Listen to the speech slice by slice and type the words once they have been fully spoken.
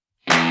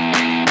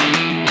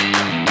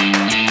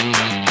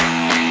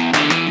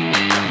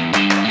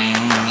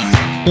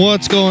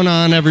What's going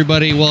on,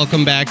 everybody?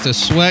 Welcome back to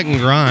Sweat and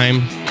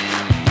Grime.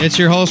 It's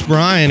your host,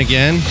 Brian,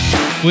 again.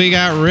 We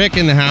got Rick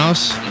in the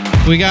house.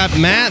 We got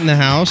Matt in the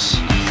house.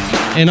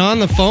 And on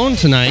the phone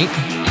tonight,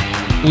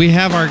 we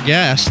have our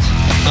guest,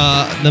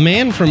 the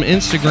man from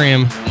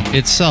Instagram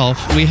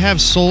itself. We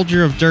have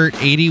Soldier of Dirt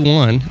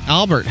 81.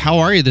 Albert, how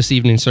are you this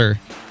evening, sir?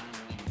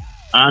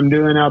 I'm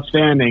doing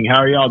outstanding.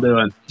 How are y'all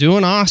doing?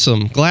 Doing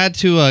awesome. Glad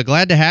to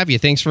have you.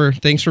 Thanks for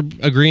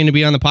agreeing to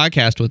be on the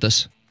podcast with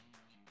us.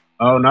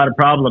 Oh, not a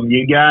problem.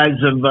 You guys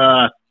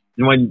have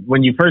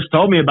when you first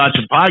told me about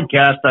your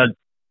podcast,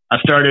 I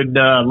started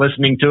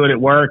listening to it at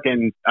work,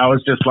 and I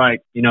was just like,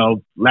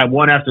 like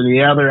one after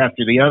the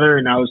other,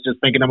 and I was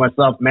just thinking to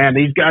myself, man,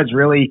 these guys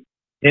really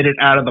hit it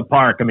out of the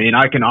park. I mean,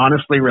 I can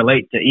honestly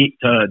relate to each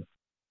of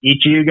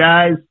you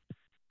guys,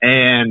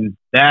 and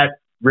that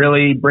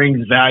really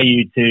brings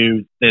value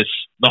to the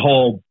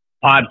whole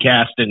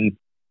podcast and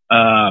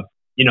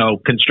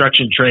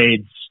construction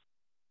trades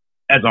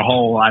as a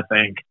whole, I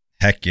think.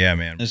 Heck yeah,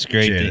 man. That's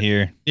great to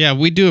hear. Yeah,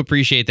 we do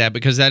appreciate that,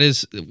 because that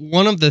is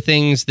one of the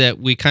things that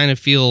we kind of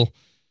feel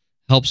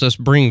helps us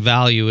bring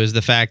value, is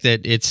the fact that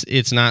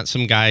it's not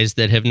some guys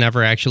that have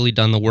never actually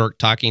done the work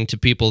talking to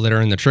people that are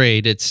in the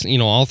trade. It's,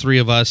 all three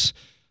of us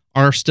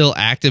are still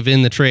active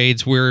in the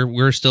trades.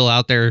 We're still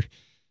out there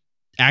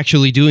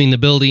actually doing the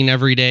building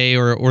every day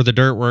or the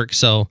dirt work.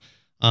 So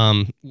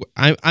I'm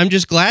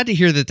just glad to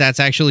hear that that's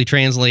actually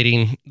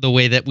translating the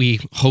way that we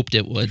hoped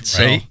it would.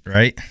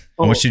 Right.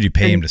 How much did you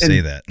pay him to say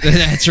that?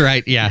 That's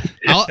right. Yeah.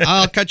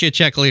 I'll cut you a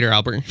check later,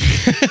 Albert.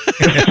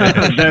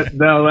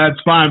 No, that's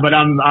fine. But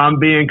I'm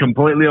being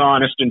completely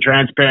honest and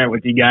transparent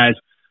with you guys.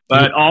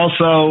 But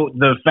also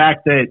the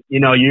fact that,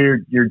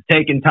 you're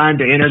taking time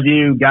to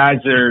interview guys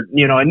that are,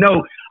 and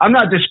no, I'm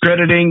not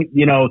discrediting,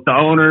 the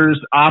owners,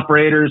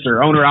 operators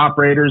or owner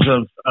operators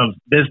of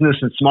business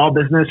and small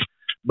business.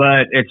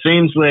 But it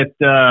seems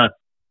that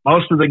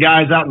most of the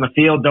guys out in the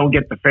field don't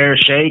get the fair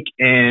shake.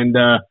 And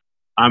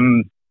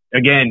I'm,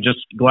 again, just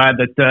glad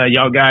that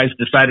y'all guys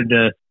decided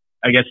to,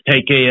 I guess,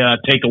 take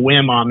a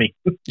whim on me.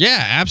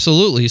 Yeah,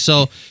 absolutely.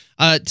 So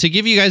to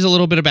give you guys a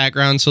little bit of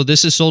background, so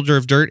this is Soldier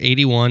of Dirt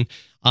 81.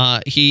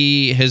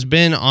 He has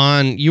been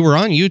you were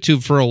on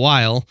YouTube for a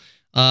while.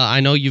 I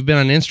know you've been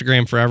on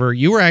Instagram forever.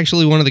 You were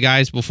actually one of the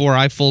guys before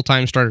I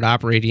full-time started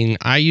operating.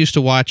 I used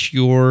to watch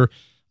your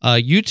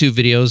YouTube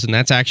videos, and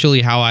that's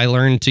actually how I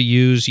learned to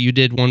use. You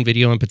did one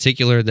video in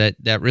particular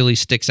that really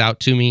sticks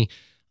out to me,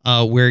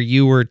 where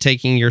you were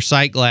taking your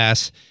sight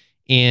glass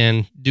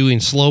and doing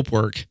slope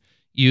work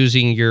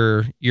using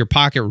your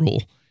pocket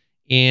rule.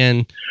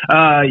 And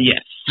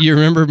yes, you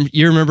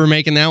remember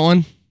making that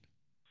one?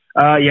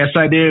 Yes,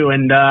 I do.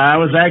 And I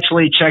was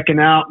actually checking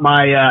out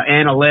my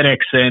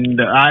analytics, and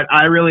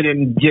I really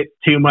didn't get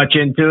too much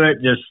into it,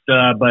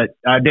 but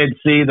I did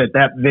see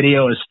that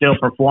video is still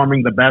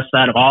performing the best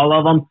out of all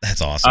of them.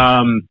 That's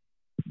awesome.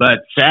 But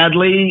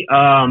sadly,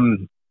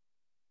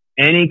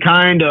 any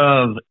kind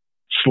of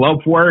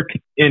slope work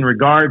in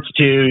regards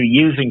to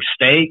using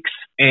stakes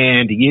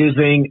and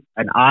using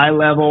an eye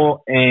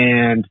level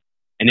and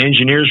an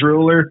engineer's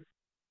ruler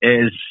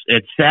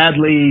it's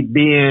sadly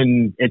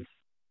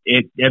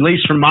at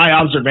least from my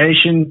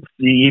observation,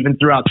 even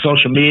throughout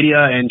social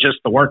media and just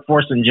the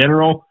workforce in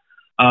general,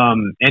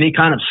 any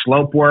kind of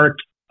slope work,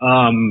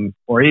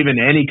 or even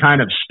any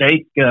kind of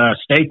stake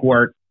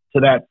work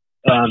to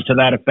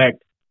that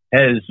effect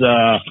has,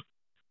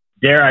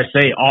 dare I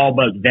say, all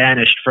but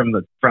vanished from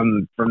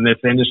this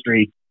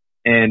industry.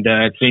 And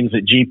it seems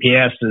that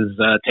GPS is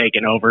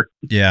taken over.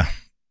 Yeah,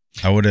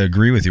 I would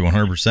agree with you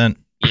 100%.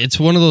 It's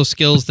one of those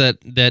skills that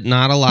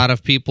not a lot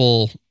of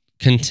people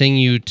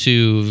continue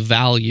to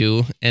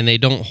value, and they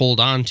don't hold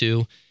on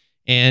to.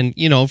 And,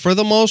 for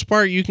the most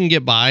part, you can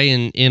get by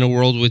in a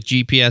world with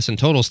GPS and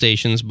total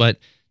stations, but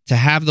to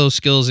have those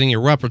skills in your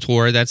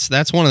repertoire,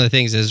 that's one of the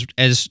things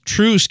as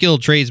true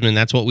skilled tradesmen.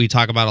 That's what we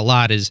talk about a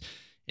lot is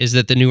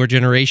that the newer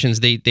generations,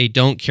 they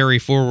don't carry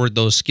forward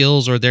those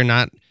skills, or they're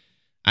not,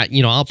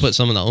 I'll put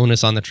some of the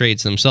onus on the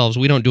trades themselves.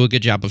 We don't do a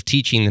good job of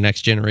teaching the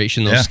next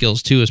generation those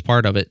skills too, as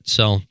part of it.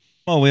 So,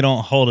 well, we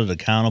don't hold it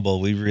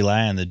accountable. We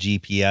rely on the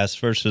GPS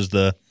versus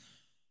the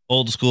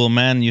old school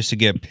men used to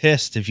get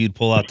pissed if you'd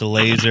pull out the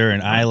laser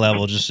and eye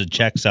level just to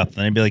check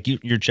something. They'd be like,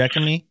 you're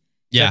checking me?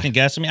 Yeah. Second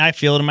guessing me? I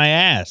feel it in my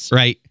ass.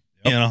 Right.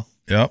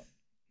 Yep.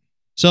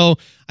 So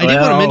I did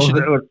want to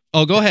mention.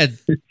 Oh, go ahead.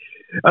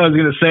 I was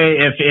going to say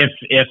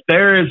if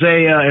there is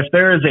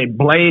a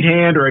blade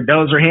hand or a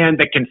dozer hand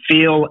that can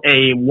feel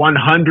a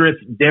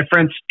 100th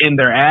difference in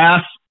their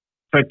ass,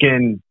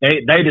 fucking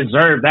they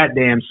deserve that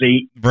damn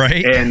seat,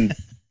 right? And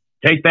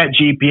take that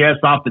GPS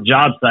off the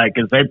job site,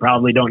 because they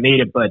probably don't need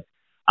it. But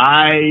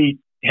I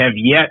have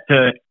yet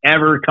to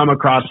ever come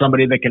across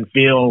somebody that can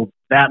feel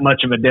that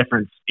much of a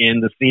difference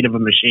in the seat of a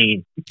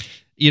machine.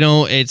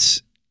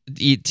 It's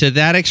to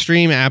that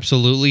extreme.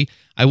 Absolutely.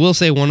 I will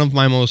say one of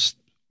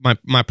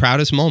my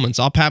proudest moments.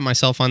 I'll pat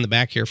myself on the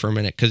back here for a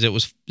minute, because it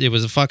was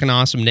a fucking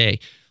awesome day.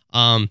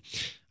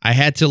 I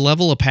had to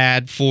level a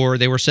pad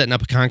they were setting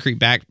up a concrete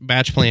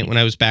batch plant when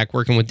I was back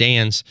working with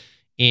Dan's,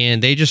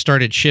 and they just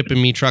started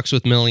shipping me trucks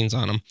with millings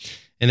on them.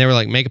 And they were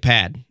like, make a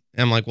pad.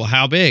 And I'm like, well,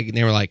 how big? And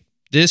they were like,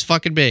 this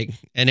fucking big.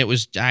 And it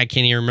was, I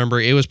can't even remember.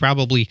 It was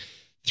probably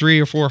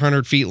 300 or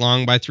 400 feet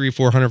long by 300 or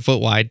 400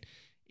 foot wide.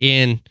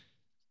 And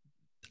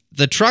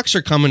the trucks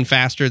are coming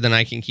faster than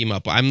I can keep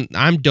up.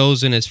 I'm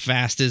dozing as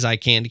fast as I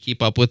can to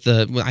keep up with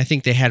I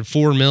think they had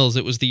 4 mills.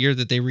 It was the year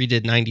that they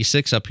redid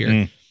 96 up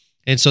here.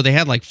 And so they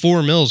had like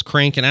 4 mills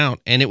cranking out,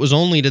 and it was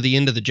only to the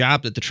end of the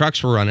job that the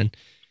trucks were running.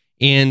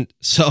 And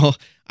so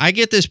I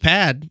get this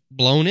pad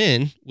blown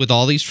in with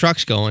all these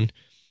trucks going,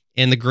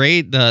 and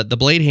the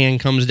blade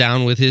hand comes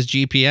down with his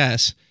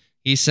GPS.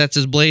 He sets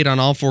his blade on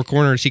all 4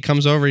 corners. He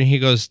comes over and he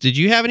goes, "Did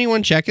you have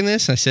anyone checking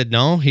this?" I said,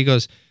 "No." He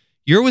goes,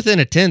 "You're within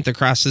a tenth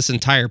across this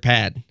entire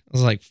pad." I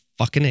was like,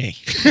 fucking A.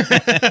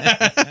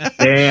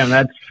 Damn,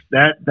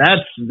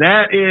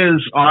 that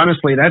is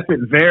honestly, that's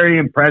very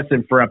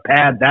impressive for a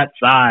pad that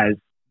size.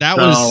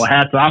 So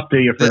hats off to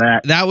you for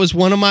that. That was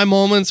one of my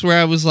moments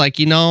where I was like,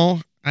 I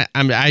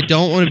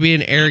don't want to be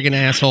an arrogant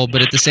asshole,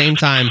 but at the same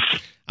time,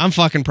 I'm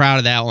fucking proud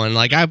of that one.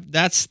 Like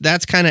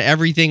that's kind of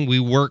everything we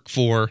work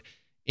for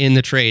in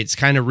the trades,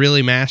 kind of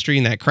really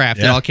mastering that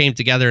craft. It all came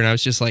together, and I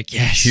was just like,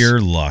 yes. Sheer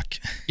luck.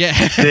 Yeah.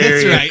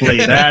 Seriously,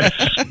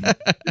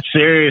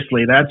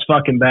 that's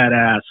fucking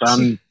badass.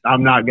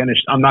 I'm not gonna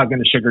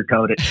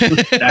sugarcoat it.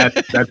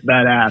 That's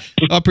badass.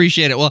 I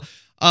appreciate it. Well,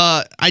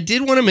 I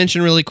did want to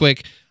mention really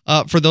quick,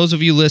 for those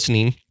of you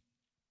listening,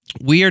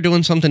 we are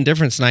doing something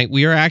different tonight.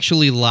 We are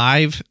actually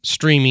live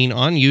streaming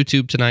on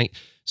YouTube tonight.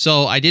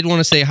 So I did want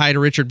to say hi to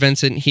Richard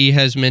Vincent. He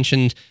has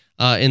mentioned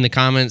in the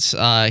comments,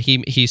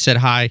 he said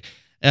hi.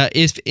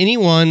 If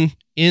anyone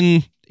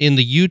in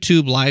the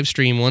YouTube live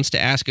stream wants to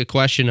ask a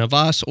question of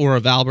us or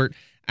of Albert,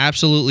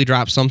 absolutely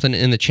drop something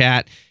in the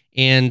chat.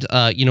 And,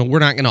 we're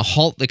not going to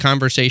halt the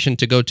conversation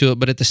to go to it,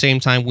 but at the same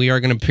time, we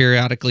are going to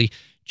periodically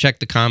check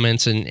the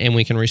comments and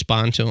we can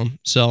respond to them.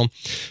 So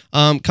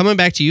coming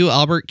back to you,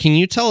 Albert, can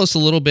you tell us a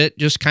little bit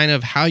just kind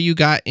of how you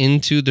got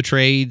into the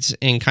trades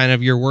and kind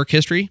of your work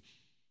history?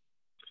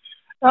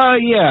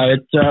 Yeah,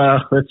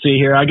 let's see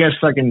here. I guess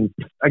I can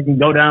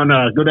go down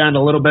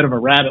a little bit of a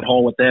rabbit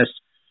hole with this.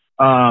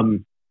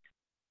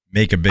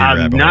 Make a big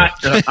rabbit hole.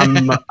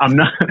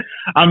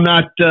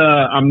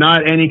 I'm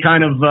not any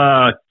kind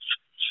of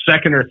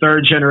second or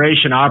third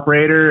generation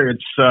operator.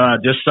 It's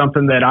just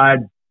something that I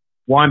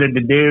wanted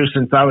to do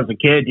since I was a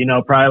kid.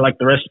 Probably like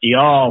the rest of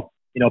y'all.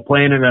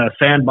 Playing in a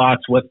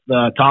sandbox with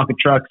Tonka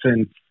trucks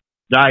and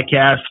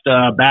die-cast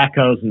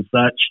backhoes and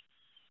such.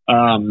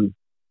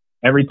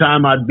 Every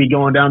time I'd be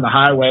going down the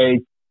highway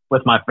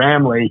with my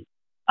family,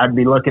 I'd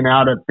be looking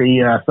out at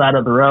the side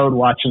of the road,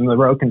 watching the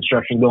road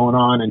construction going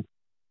on. And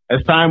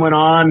as time went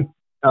on,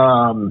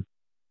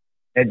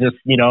 it just,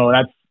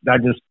 I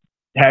just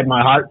had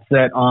my heart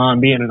set on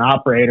being an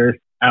operator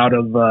out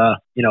of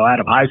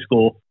high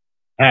school.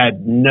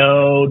 Had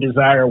no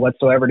desire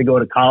whatsoever to go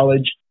to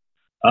college.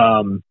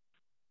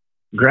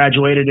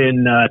 Graduated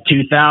in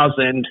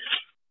 2000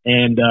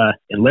 and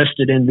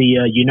enlisted in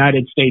the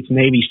United States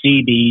Navy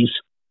Seabees.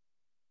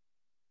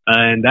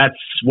 And that's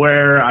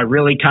where I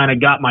really kind of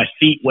got my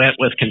feet wet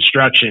with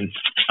construction.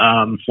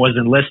 Was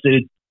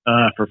enlisted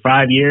for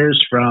 5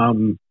 years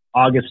from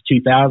August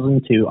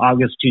 2000 to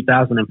August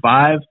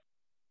 2005.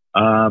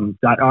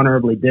 Got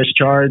honorably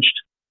discharged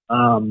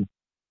when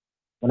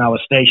I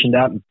was stationed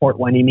out in Port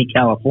Hueneme,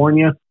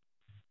 California.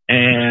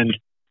 And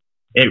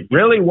it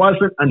really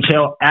wasn't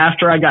until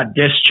after I got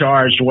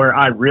discharged where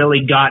I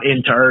really got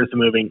into earth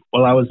moving.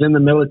 While I was in the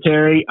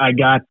military,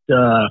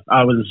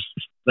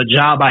 the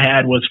job I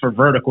had was for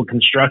vertical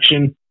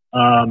construction,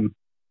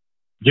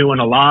 doing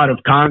a lot of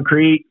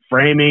concrete,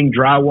 framing,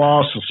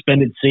 drywall,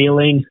 suspended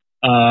ceiling,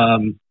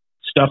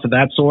 stuff of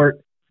that sort.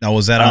 Now,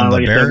 was that on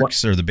the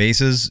barracks or the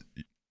bases?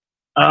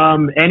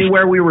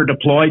 Anywhere we were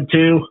deployed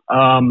to.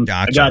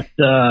 Gotcha.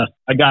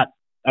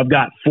 I've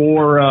got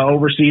 4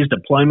 overseas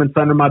deployments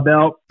under my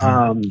belt.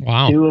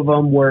 Wow. 3 of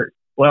them were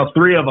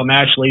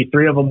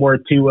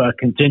to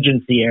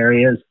contingency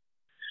areas.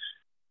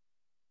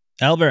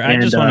 Albert, I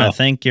just want to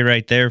thank you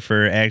right there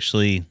for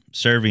actually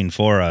serving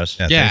for us.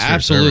 Yeah,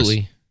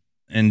 absolutely.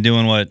 And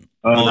doing what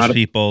most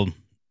people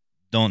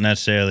don't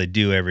necessarily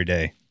do every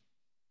day.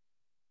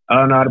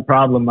 Oh, not a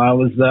problem. I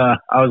was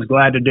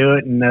glad to do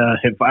it. And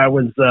if I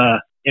was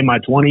in my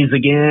 20s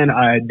again,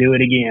 I'd do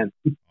it again.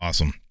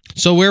 Awesome.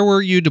 So where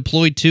were you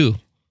deployed to?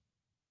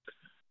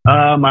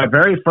 My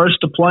very first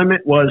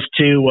deployment was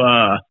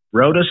to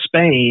Rota,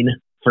 Spain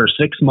for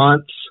 6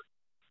 months.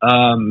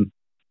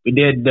 We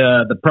did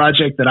the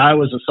project that I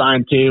was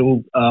assigned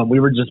to. We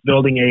were just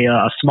building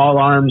a small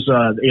arms,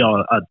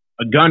 a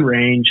gun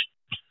range,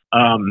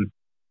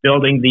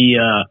 building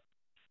the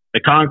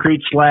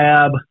concrete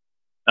slab,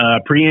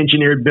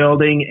 pre-engineered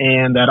building,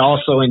 and that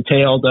also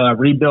entailed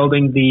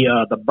rebuilding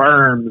the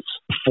berms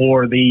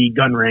for the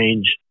gun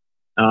range.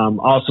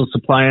 Also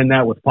supplying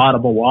that with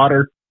potable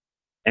water,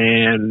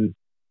 and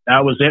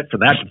that was it for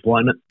that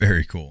deployment.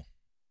 Very cool.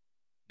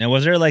 Now,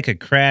 was there like a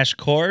crash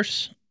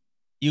course?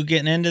 You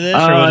getting into this,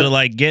 or was it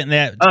like getting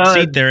that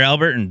seat there,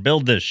 Albert, and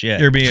build this shit?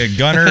 You're being a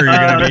gunner, or you're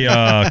going to be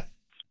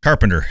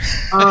Carpenter.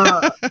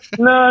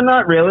 No,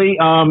 not really.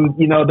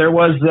 There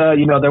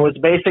was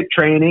basic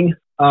training.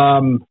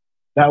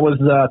 That was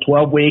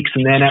 12 weeks,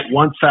 and then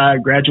once I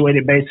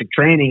graduated basic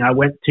training, I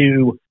went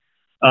to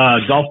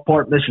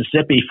Gulfport,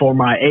 Mississippi for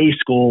my A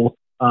school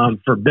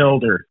for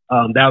builder.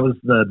 That was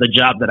the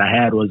job that I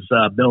had, was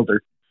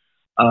builder.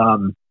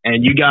 And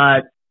you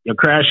got your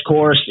crash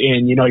course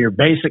in your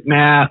basic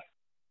math,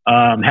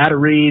 how to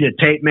read a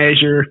tape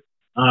measure,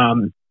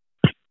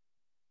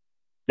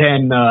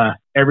 then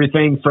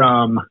everything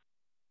from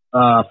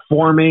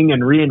forming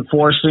and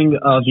reinforcing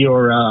of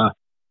your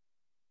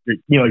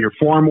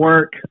form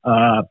work,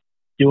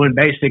 doing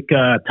basic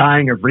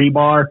tying of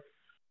rebar.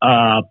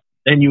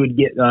 Then you would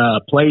get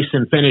place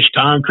and finish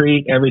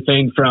concrete,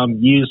 everything from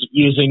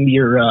using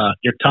your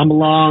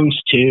tumble-longs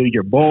to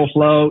your bull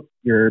float,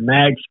 your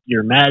mag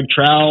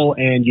trowel,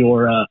 and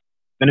your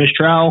finish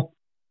trowel.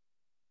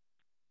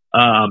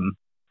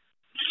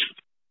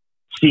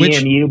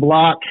 CMU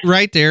block.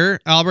 Right there,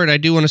 Albert, I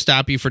do want to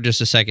stop you for just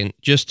a second,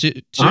 just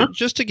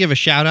to give a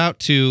shout out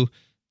to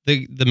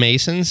the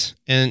masons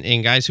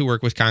and guys who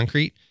work with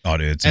concrete. Oh,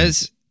 dude.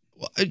 As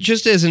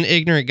an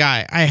ignorant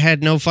guy, I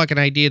had no fucking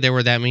idea there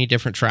were that many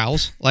different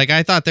trowels. Like,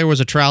 I thought there was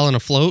a trowel and a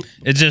float.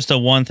 It's just a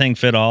one thing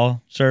fit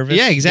all service.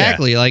 Yeah,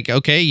 exactly. Yeah. Like,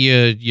 okay,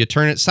 you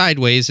turn it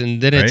sideways and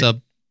then it's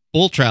a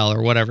bull trowel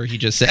or whatever he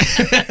just said.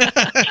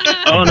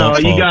 Oh no,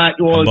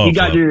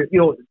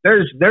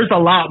 there's a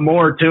lot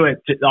more to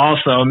it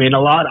also. I mean,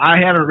 I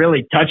haven't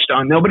really touched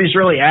on, nobody's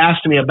really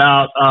asked me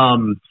about,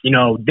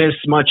 this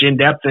much in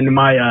depth into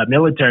my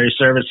military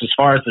service as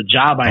far as the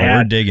job I had.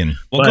 We're digging.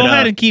 Well, go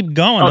ahead and keep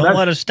going. Don't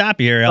let us stop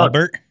you here,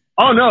 Albert.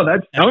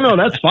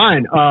 That's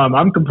fine.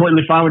 I'm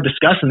completely fine with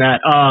discussing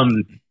that.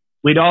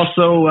 We'd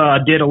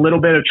also did a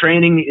little bit of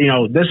training.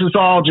 This is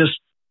all just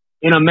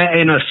in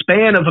a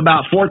span of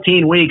about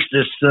 14 weeks.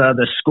 This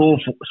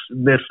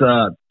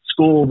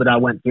school that I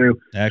went through.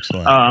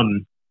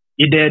 Excellent.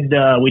 We did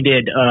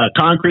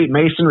concrete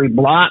masonry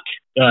block,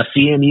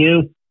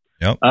 CMU.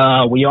 Yep.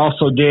 We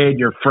also did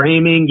your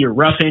framing, your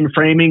rough-in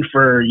framing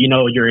for,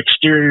 your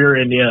exterior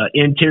and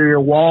interior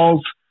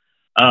walls.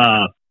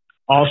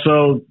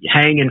 Also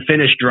hang and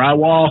finish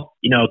drywall,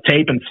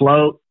 tape and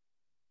float,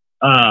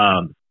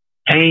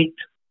 paint.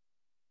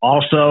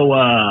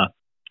 Also,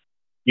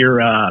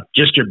 your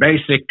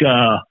basic,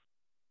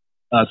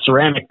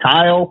 ceramic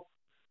tile.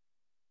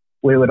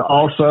 We would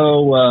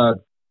also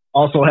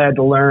had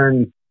to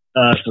learn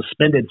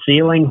suspended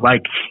ceiling,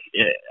 like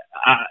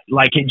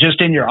just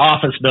in your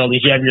office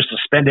buildings, you have your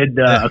suspended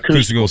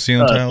acoustical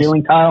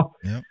ceiling tile.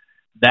 Yep.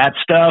 That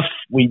stuff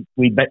we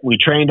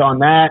trained on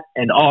that,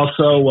 and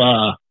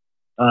also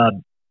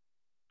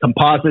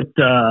composite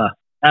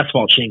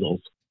asphalt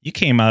shingles. You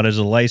came out as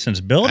a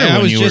licensed builder. I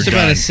was just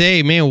about to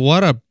say, man,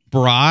 what a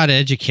broad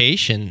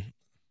education.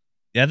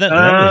 Yeah, that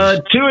was...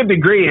 to a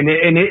degree, and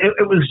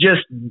it was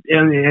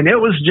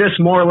just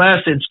more or less.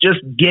 It's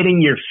just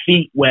getting your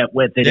feet wet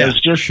with it. Yeah, it was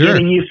just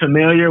getting you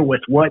familiar with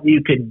what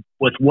you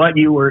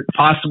were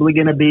possibly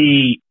going to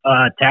be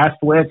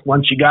tasked with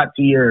once you got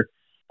to your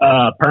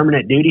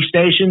permanent duty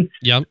station.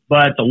 Yep.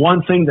 But the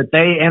one thing that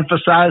they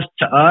emphasized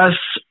to us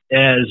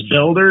as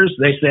builders,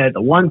 they said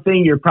the one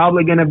thing you're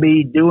probably going to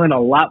be doing a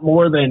lot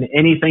more than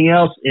anything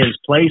else is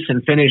place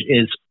and finish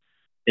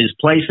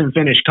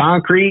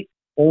concrete.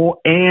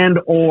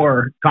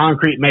 Or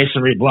concrete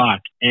masonry block.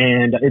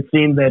 And it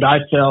seemed that I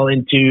fell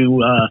into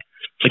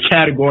the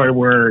category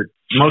where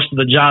most of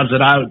the jobs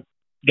that I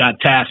got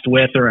tasked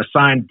with or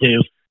assigned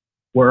to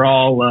were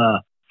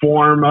all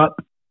form up,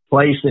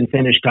 place, and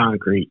finish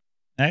concrete.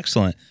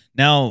 Excellent.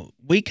 Now,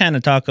 we kind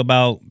of talk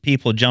about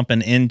people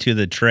jumping into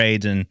the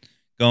trades and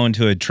going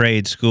to a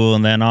trade school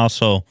and then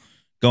also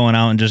going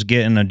out and just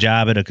getting a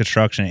job at a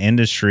construction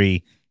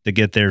industry to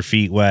get their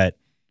feet wet.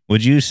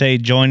 Would you say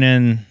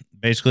joining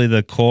basically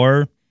the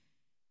Corps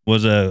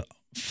was a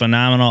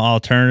phenomenal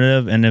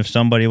alternative? And if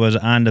somebody was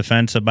on the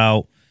fence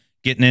about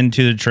getting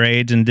into the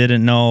trades and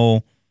didn't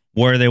know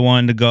where they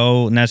wanted to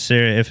go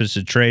necessarily, if it's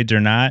the trades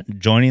or not,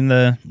 joining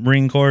the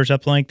Marine Corps or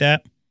something like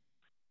that?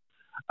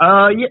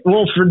 Yeah,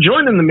 well, for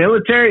joining the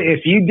military,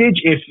 if you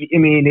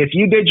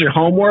did your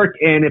homework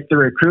and if the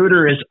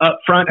recruiter is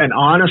upfront and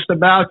honest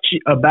about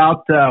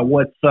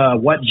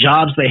what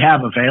jobs they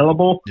have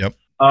available, yep.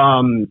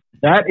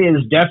 That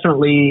is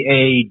definitely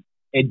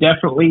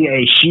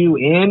a shoe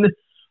in.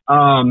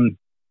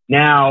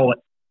 Now,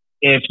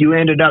 if you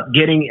ended up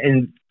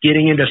getting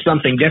into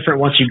something different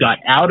once you got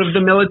out of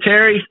the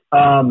military,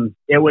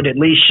 it would at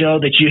least show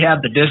that you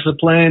have the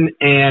discipline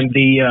and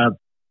the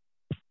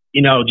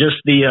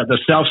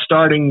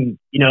self-starting,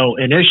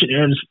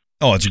 initiatives.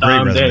 Oh, it's a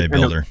great resume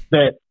builder.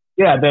 That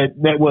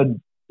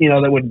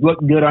would look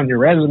good on your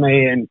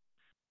resume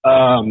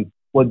and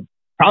would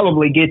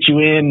probably get you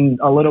in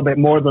a little bit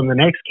more than the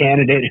next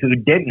candidate who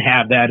didn't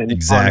have that on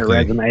their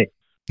resume.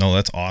 No,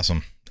 that's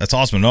awesome. That's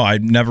awesome. No, I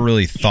never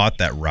really thought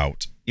that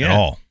route at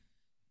all.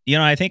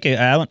 I think it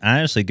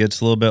honestly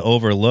gets a little bit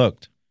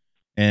overlooked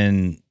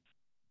and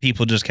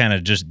people just kind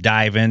of just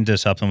dive into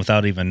something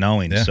without even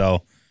knowing. Yeah.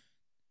 So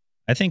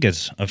I think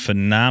it's a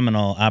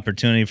phenomenal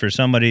opportunity for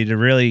somebody to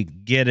really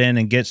get in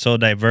and get so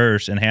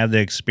diverse and have the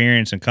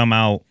experience and come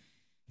out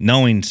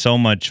knowing so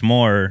much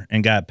more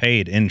and got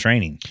paid in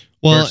training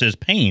versus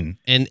paying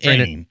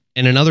training.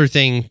 And another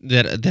thing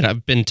that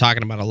I've been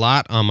talking about a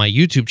lot on my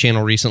YouTube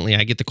channel recently,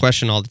 I get the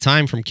question all the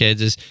time from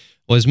kids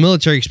was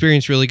military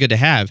experience really good to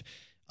have?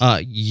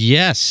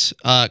 Yes.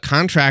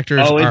 Contractors.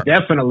 Oh, it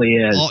definitely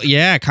is.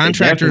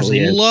 Contractors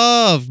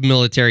love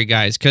military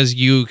guys because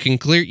you've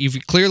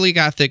clearly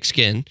got thick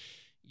skin.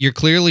 You're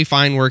clearly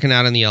fine working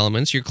out in the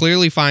elements. You're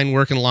clearly fine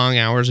working long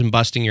hours and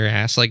busting your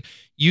ass. Like,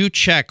 you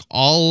check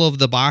all of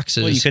the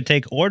boxes. Well, you could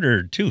take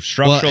order too.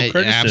 Structural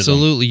criticism.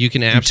 Absolutely, you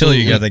can absolutely.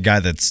 Until you got the guy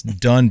that's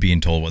done being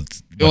told what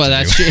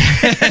that's do.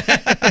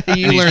 True.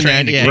 You learn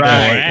that, yeah.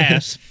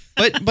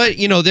 Right. But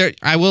you know,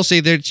 I will say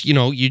that, you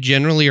know, you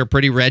generally are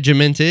pretty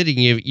regimented and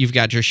you've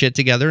got your shit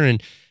together,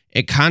 and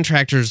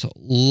contractors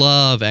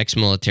love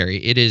ex-military.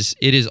 It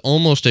is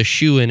almost a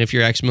shoo-in if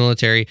you're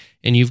ex-military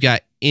and you've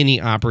got any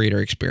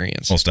operator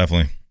experience. Most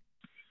definitely.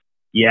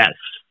 Yes.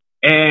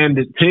 And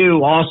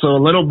two, also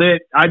a little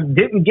bit, I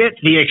didn't get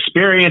the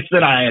experience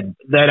that I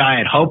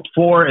had hoped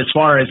for as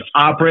far as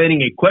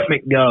operating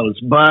equipment goes,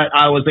 but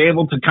I was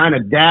able to kind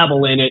of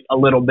dabble in it a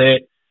little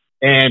bit.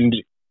 And,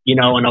 you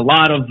know, and a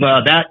lot of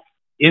that,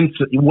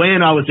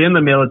 when I was in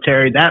the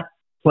military, that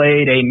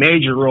played a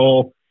major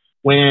role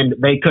when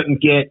they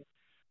couldn't get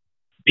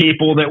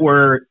people that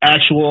were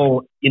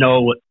actual, you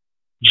know,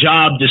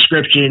 job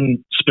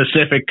description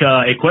specific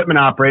equipment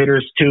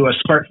operators to a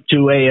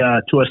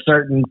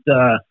certain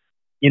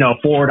you know,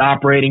 forward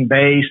operating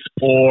base,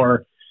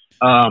 or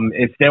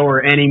if there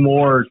were any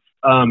more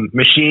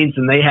machines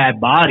and they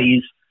had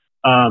bodies,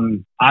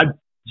 I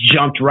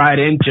jumped right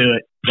into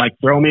it. Like,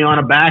 throw me on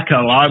a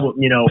backhoe.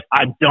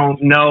 I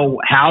don't know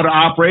how to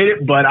operate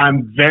it, but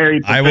I'm very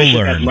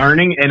proficient at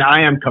learning, and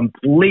I am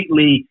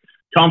completely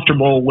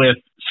comfortable with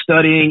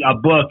studying a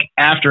book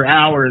after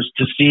hours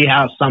to see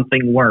how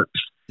something works.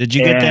 Did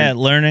you get that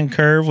learning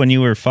curve when you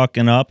were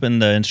fucking up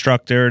and the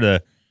instructor,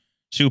 the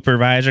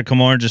supervisor,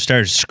 come on, just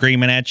started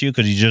screaming at you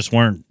because you just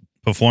weren't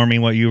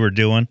performing what you were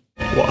doing?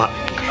 What?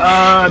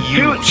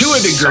 To a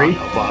degree.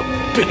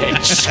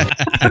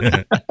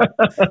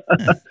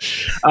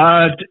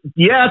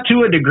 Yeah,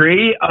 to a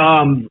degree.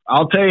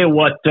 I'll tell you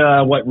what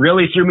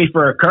really threw me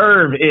for a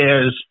curve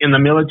is in the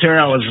military.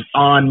 I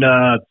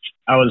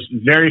was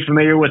very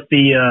familiar with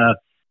the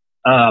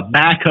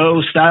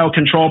backhoe style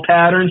control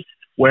pattern,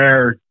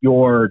 where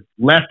your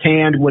left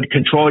hand would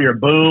control your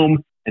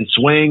boom and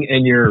swing,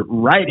 and your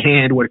right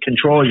hand would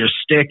control your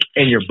stick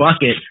and your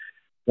bucket.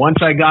 Once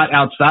I got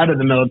outside of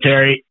the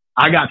military,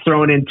 I got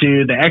thrown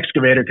into the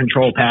excavator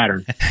control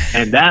pattern,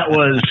 and that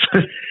was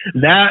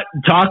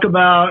talk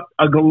about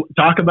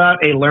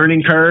a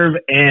learning curve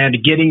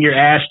and getting your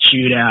ass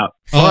chewed out.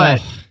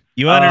 But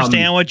you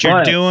understand what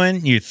you're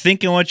doing, you're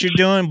thinking what you're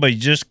doing, but you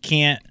just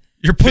can't.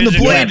 You're putting the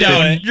blade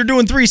down. You're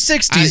doing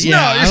 360s.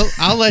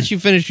 I'll let you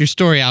finish your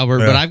story, Albert.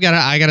 Yeah. But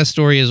I got a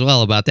story as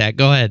well about that.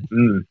 Go ahead.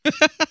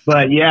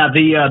 But yeah,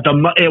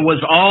 it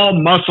was all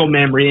muscle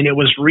memory, and it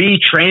was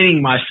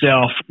retraining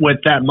myself with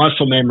that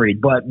muscle memory.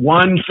 But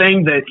one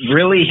thing that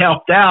really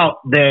helped out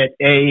that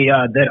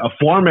a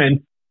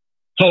foreman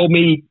told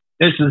me,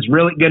 this is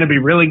really going to be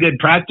really good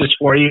practice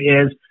for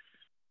you, is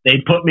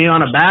they put me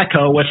on a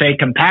backhoe with a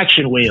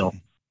compaction wheel.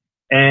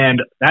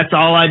 And that's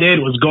all I did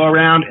was go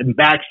around and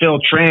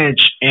backfill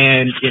trench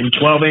and in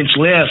 12-inch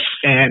lifts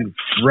and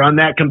run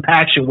that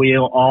compaction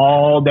wheel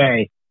all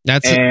day.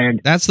 That's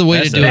the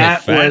way to do it.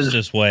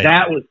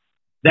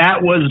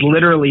 That was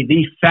literally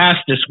the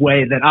fastest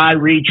way that I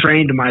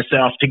retrained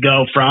myself to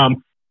go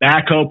from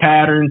backhoe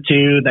pattern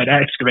to that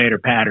excavator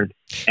pattern.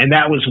 And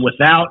that was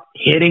without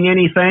hitting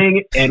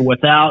anything and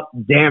without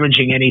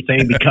damaging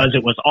anything, because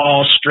it was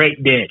all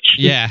straight ditch.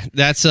 Yeah,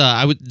 that's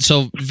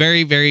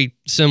very, very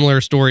similar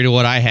story to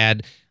what I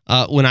had.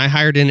 When I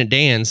hired in at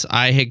Dan's,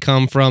 I had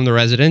come from the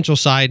residential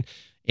side,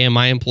 and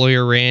my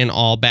employer ran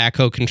all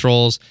backhoe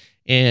controls.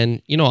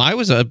 And, you know, I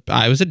was a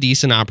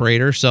decent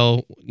operator.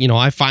 So, you know,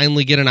 I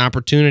finally get an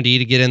opportunity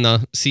to get in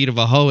the seat of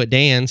a hoe at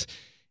Dan's.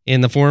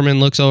 And the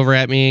foreman looks over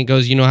at me and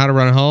goes, "You know how to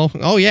run a hoe?"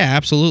 "Oh yeah,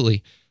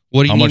 absolutely."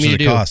 "What do you need me to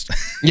do?" "How much does it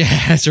cost?"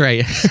 Yeah, that's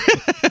right.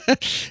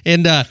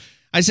 And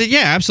I said,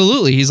 "Yeah,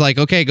 absolutely." He's like,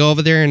 "Okay, go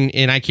over there."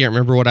 And I can't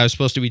remember what I was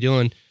supposed to be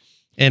doing.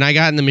 And I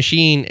got in the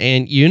machine,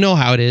 and you know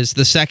how it is.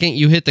 The second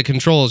you hit the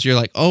controls, you're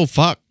like, "Oh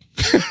fuck,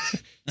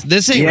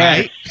 this ain't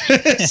right."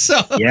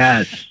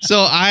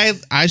 So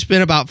I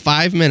spent about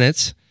 5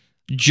 minutes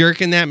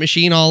jerking that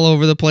machine all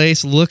over the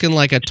place, looking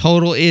like a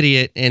total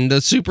idiot. And the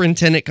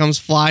superintendent comes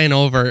flying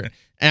over.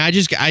 And I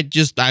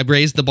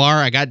raised the bar.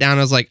 I got down.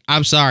 I was like,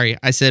 "I'm sorry."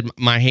 I said,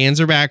 "My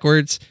hands are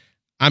backwards.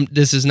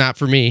 This is not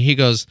for me." He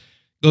goes,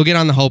 "Go get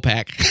on the hoe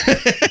pack."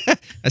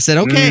 I said,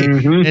 "Okay."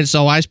 Mm-hmm. And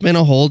so I spent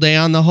a whole day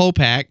on the hoe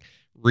pack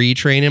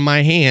retraining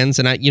my hands.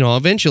 And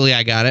eventually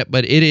I got it,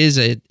 but it is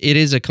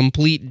a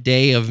complete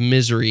day of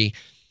misery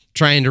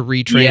trying to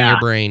retrain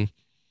your brain.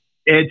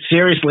 It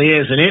seriously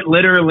is. And it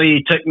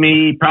literally took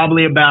me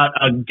probably about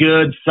a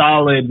good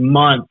solid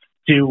month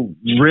to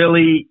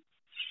really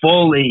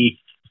fully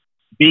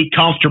be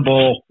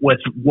comfortable with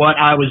what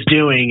I was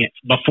doing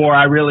before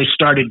I really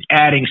started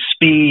adding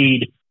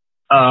speed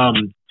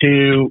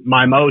to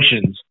my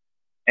motions.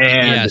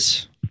 And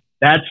Yes.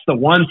 that's the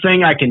one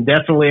thing I can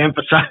definitely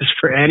emphasize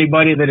for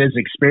anybody that is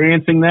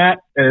experiencing that,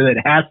 or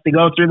that has to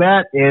go through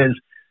that, is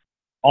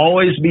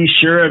always be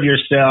sure of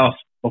yourself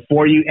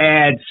before you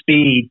add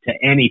speed to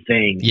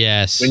anything.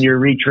 Yes. When you're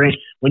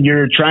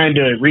trying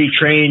to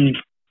retrain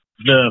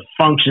the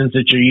functions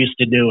that you're used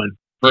to doing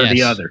for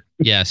the other.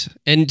 Yes.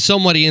 And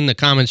somebody in the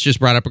comments just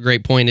brought up a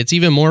great point. It's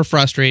even more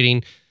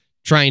frustrating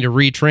trying to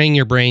retrain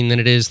your brain than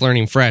it is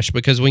learning fresh,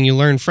 because when you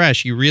learn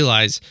fresh, you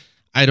realize,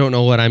 I don't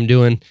know what I'm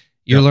doing.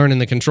 You're learning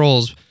the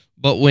controls.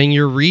 But when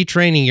you're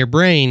retraining your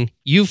brain,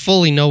 you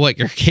fully know what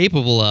you're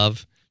capable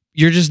of.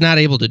 You're just not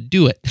able to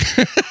do it.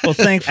 Well,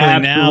 thankfully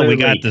now we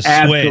got the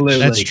switch.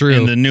 That's true.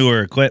 In the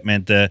newer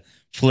equipment, the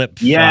flip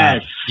flop.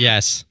 Yes.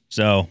 Yes.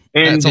 So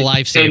that's a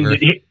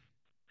lifesaver.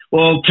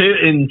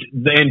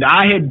 And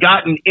I had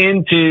gotten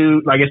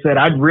into, like I said,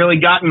 I'd really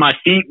gotten my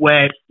feet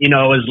wet, as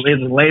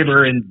a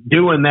labor and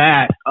doing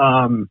that,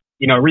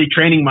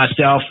 retraining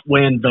myself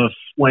when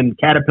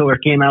Caterpillar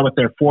came out with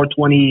their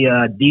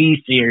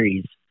 420D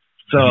series.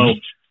 So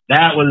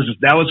that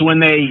was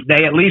when they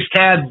at least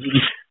had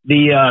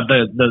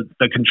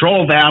the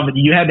control valve.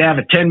 You had to have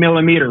a 10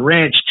 millimeter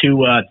wrench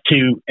to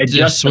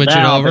adjust the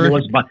valve. It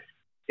over?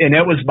 And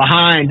it was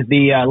behind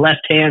the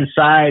left hand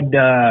side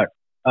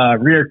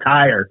rear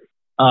tire.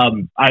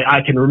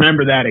 I can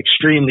remember that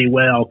extremely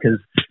well, because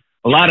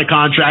a lot of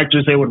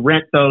contractors, they would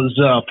rent those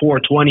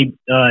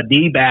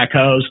 420D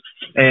backhoes,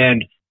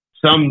 and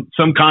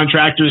some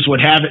contractors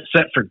would have it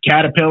set for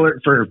Caterpillar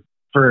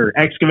for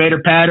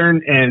excavator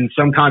pattern, and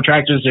some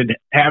contractors would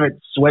have it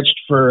switched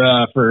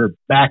for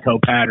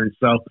backhoe pattern.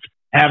 So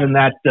having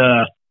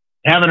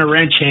a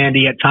wrench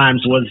handy at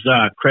times was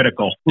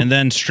critical. And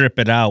then strip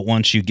it out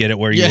once you get it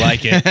where you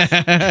like it.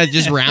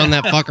 Just round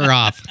that fucker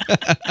off.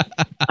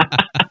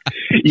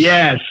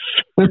 Yes.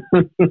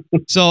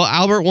 So,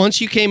 Albert,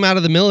 once you came out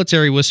of the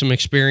military with some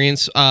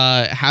experience,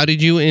 how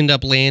did you end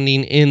up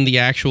landing in the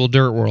actual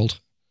dirt world?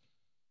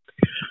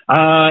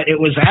 It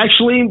was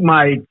actually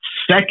my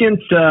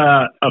second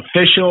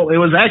official. It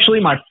was actually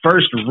my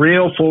first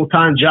real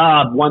full-time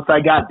job once I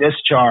got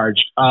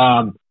discharged.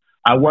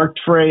 I worked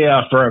for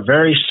a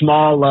very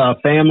small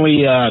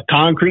family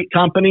concrete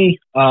company,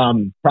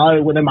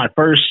 probably within my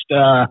first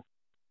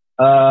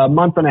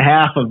month and a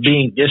half of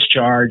being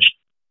discharged.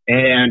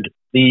 And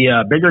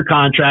the bigger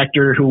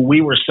contractor who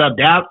we were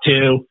subbed out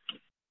to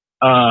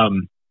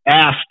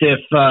asked if,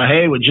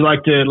 hey, would you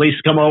like to at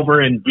least come over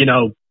and,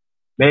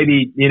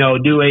 maybe,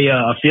 do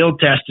a field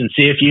test and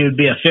see if you'd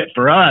be a fit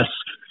for us.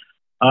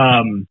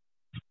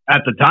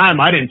 At the time,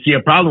 I didn't see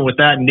a problem with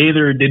that, and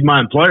neither did my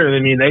employer. I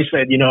mean, they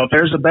said, if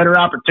there's a better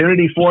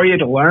opportunity for you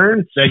to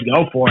learn, said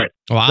go for it.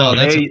 Wow, so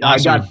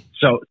that's awesome.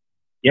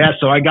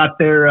 So I got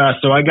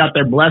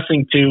their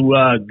blessing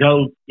to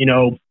go,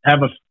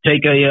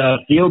 take a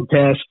field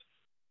test,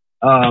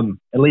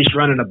 at least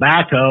running a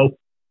backhoe,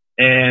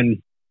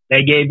 and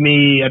they gave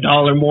me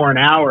 $1 more an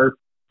hour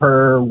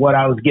per what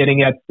I was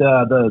getting at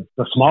the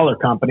smaller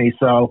company.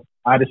 So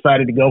I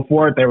decided to go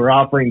for it. They were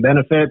offering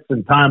benefits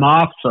and time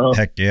off. So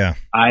heck yeah.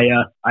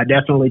 I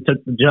definitely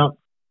took the jump.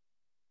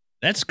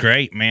 That's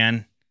great,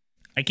 man.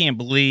 I can't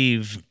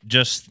believe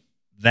just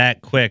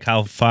that quick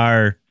how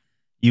far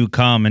you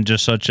come in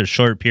just such a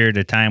short period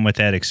of time with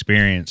that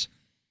experience.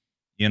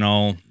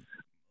 A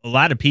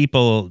lot of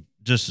people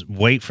just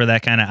wait for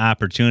that kind of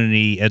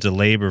opportunity as a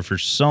laborer for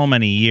so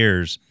many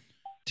years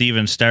to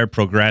even start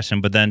progressing,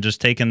 but then just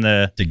taking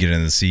to get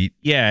in the seat.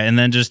 Yeah. And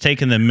then just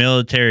taking the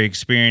military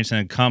experience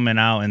and coming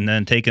out and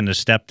then taking the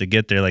step to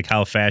get there, like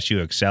how fast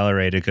you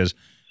accelerated. Cause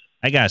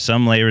I got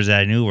some laborers that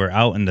I knew were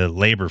out in the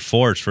labor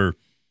force for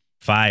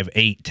 5,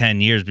 8,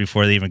 10 years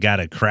before they even got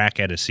a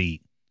crack at a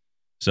seat.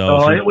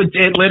 So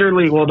it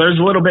literally, there's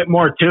a little bit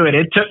more to it.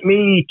 It took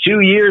me 2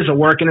 years of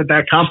working at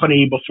that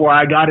company before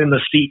I got in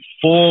the seat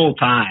full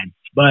time.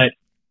 But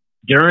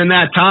during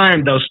that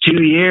time, those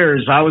 2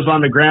 years, I was on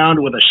the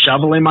ground with a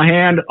shovel in my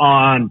hand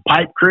on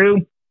pipe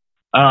crew,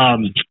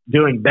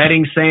 doing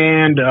bedding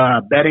sand,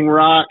 bedding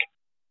rock,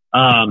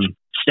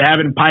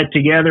 stabbing pipe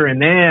together.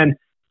 And then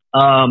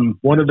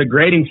one of the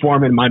grading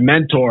foremen, my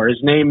mentor,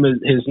 his name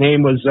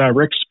was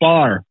Rick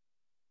Spar.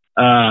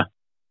 To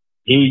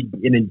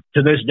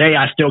this day,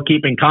 I still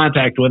keep in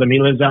contact with him. He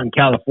lives out in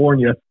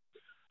California.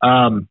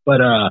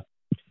 But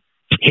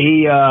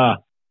he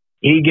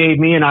gave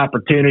me an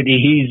opportunity.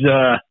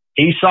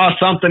 He saw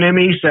something in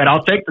me. He said,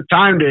 I'll take the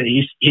time to,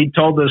 he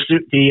told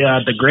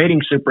the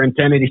grading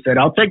superintendent, he said,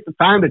 I'll take the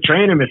time to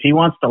train him if he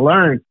wants to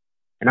learn.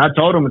 And I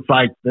told him,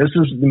 I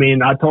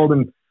told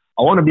him,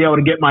 I want to be able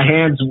to get my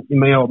hands,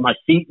 my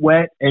feet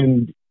wet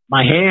and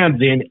my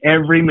hands in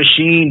every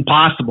machine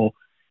possible.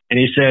 And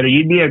he said,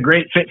 you'd be a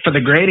great fit for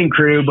the grading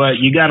crew, but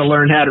you got to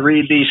learn how to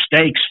read these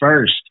stakes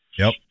first.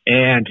 Yep.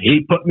 And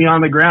he put me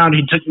on the ground.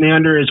 He took me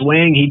under his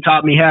wing. He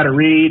taught me how to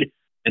read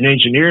an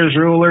engineer's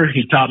ruler.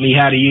 He taught me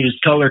how to use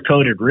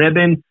color-coded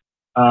ribbon.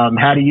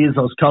 how to use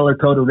those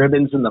color-coded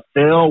ribbons in the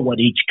fill, what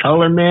each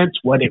color meant,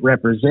 what it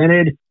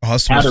represented. Oh, I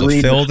was supposed how to to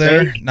read fill the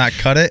there, stake. not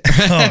cut it.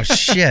 Oh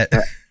shit!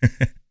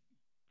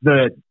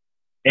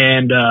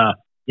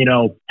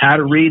 How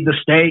to read the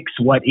stakes,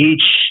 what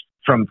each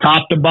from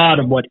top to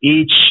bottom, what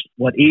each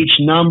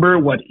number,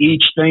 what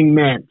each thing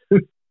meant.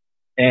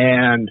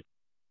 And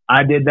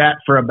I did that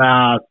for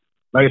about,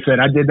 like I said,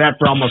 I did that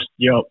for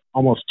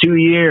almost 2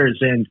 years,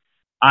 and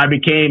I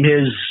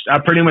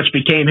pretty much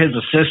became his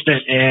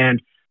assistant.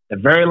 And the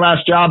very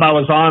last job I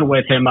was on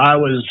with him, it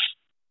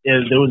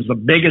was the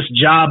biggest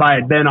job I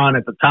had been on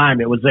at the time.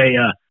 It was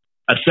a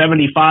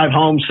 75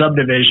 home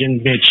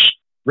subdivision, which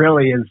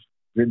really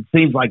it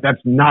seems like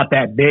that's not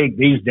that big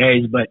these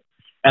days, but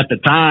at the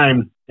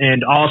time,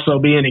 and also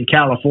being in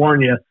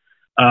California,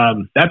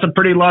 that's a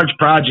pretty large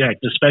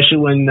project, especially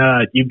when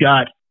you've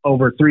got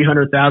over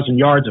 300,000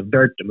 yards of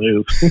dirt to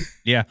move.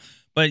 Yeah.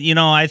 But,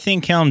 I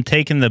think him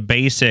taking the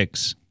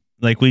basics,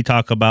 like we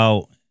talk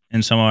about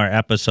in some of our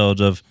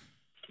episodes of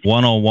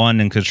 101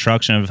 in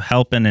construction, of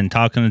helping and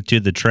talking to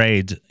the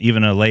trades,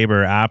 even a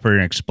labor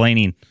operator,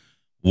 explaining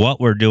what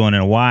we're doing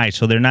and why.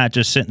 So they're not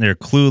just sitting there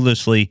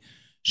cluelessly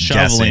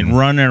shoveling, Guessing.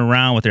 running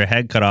around with their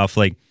head cut off.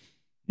 Like,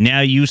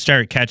 now you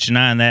start catching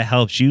on. That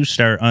helps you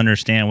start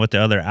understand what the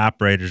other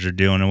operators are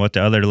doing and what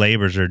the other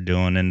laborers are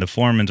doing and the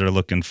foremans are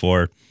looking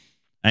for.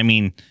 I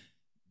mean,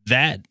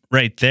 that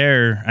right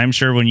there, I'm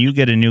sure when you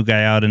get a new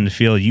guy out in the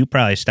field, you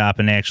probably stop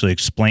and actually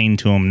explain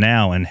to him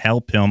now and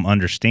help him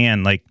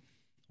understand like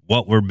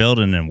what we're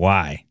building and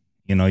why.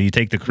 You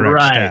take the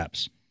correct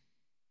steps.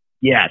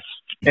 Yes.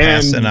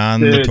 Passing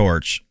on the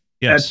torch.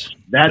 Yes.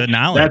 That's the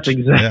knowledge. That's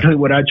exactly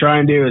what I try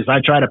and do, is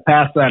I try to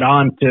pass that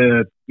on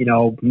to,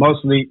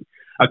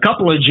 a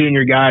couple of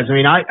junior guys. I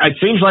mean, it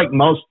seems like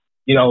most,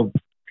 to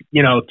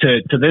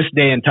this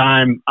day and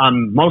time,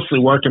 I'm mostly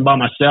working by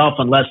myself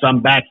unless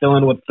I'm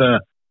backfilling with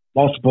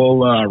multiple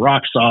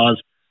rock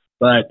saws.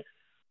 But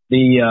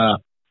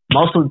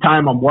most of the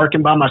time I'm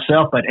working by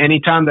myself. But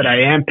anytime that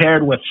I am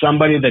paired with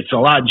somebody that's a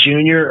lot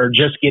junior or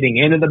just getting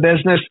into the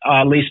business,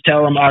 I'll at least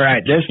tell them, all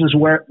right, this is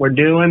what we're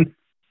doing.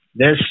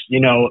 This,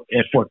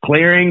 if we're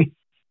clearing,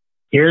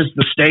 here's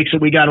the stakes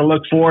that we got to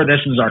look for. This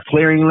is our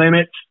clearing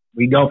limit.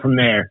 We go from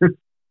there.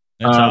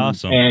 That's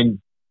awesome. And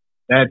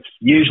that's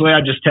usually, I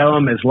just tell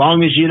them, as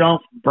long as you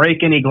don't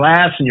break any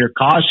glass and you're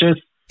cautious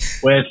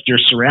with your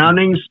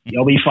surroundings,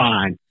 you'll be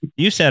fine.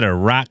 You said a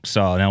rock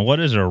saw. Now, what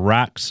is a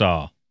rock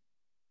saw?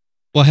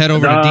 Well, head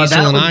over to Diesel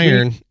that and would be-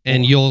 Iron,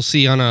 and you'll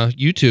see on a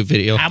YouTube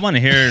video. I want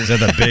to hear Is that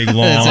the big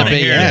long? I want to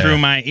big- hear yeah. it through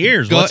my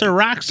ears. Go- What's a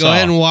rock saw? Go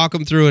ahead and walk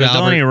them through it, The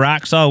only Albert.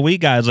 rock saw we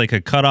got is like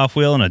a cutoff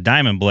wheel and a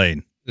diamond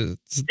blade.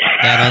 It's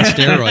that on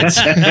steroids.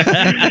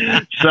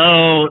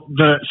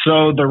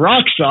 So the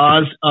rock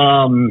saws,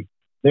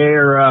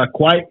 they're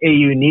quite a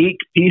unique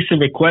piece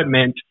of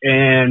equipment,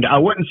 and I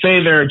wouldn't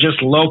say they're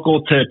just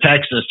local to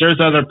Texas. There's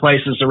other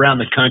places around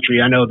the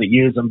country I know that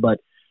use them, but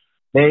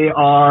they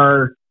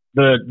are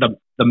the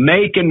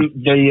make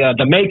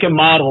and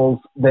models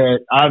that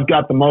I've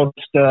got the most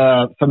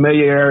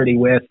familiarity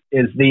with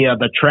is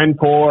the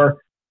Trendcore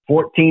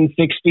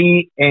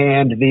 1460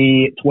 and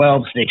the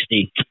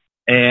 1260.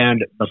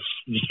 And the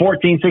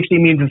 1460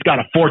 means it's got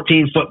a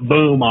 14-foot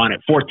boom on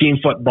it,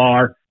 14-foot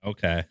bar.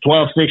 Okay.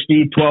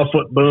 1260,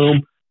 12-foot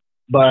boom.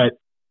 But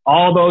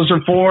all those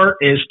are for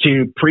is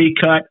to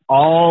pre-cut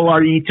all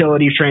our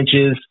utility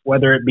trenches,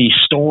 whether it be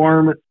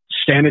storm,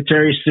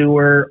 sanitary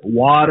sewer,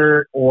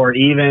 water, or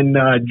even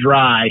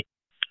dry.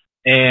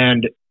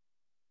 And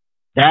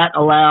that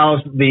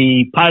allows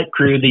the pipe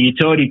crew, the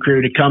utility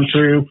crew, to come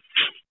through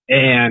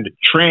and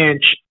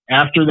trench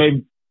after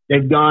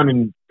they've gone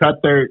and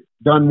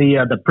done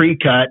the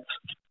pre-cuts,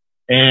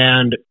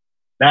 and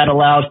that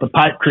allows the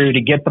pipe crew to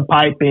get the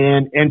pipe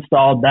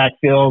installed,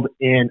 backfilled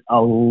in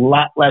a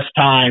lot less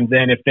time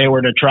than if they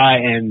were to try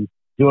and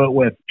do it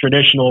with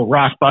traditional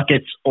rock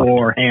buckets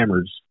or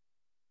hammers.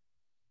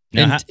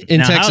 In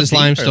Texas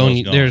limestone,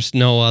 there's there's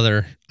no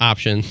other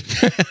option.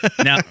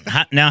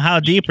 now, how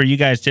deep are you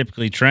guys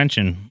typically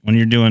trenching when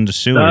you're doing the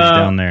sewers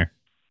down there?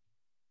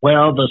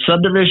 Well, the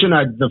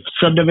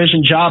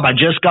subdivision job I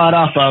just got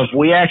off of,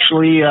 I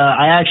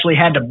actually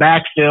had to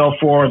backfill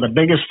for the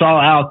biggest saw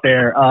out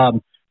there.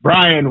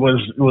 Brian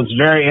was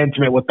very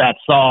intimate with that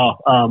saw.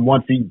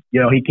 Once he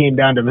came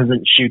down to visit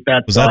and shoot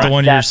that. Was saw. that the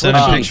one you're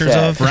sending what she pictures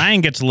said. of? Brian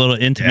gets a little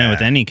intimate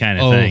with any kind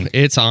of Oh, thing.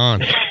 it's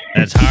on.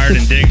 That's hard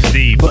and digs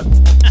deep.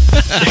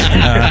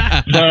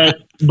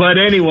 But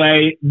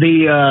anyway,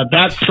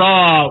 that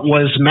saw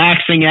was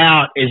maxing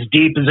out as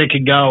deep as it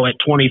could go at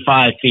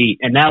 25 feet,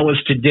 and that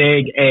was to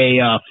dig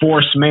a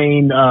force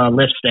main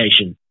lift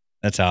station.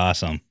 That's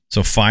awesome.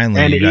 So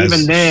finally, And you guys,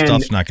 even then-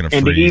 stuff's not going to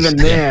And freeze.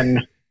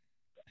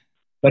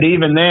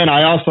 even then,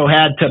 I also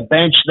had to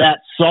bench that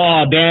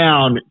saw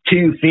down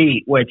 2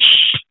 feet, which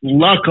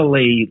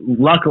luckily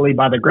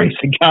by the grace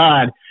of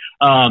God,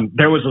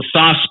 there was a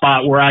soft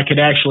spot where I could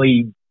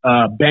actually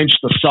bench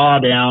the saw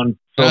down.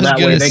 So I was that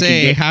way going to they could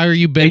say, get- how are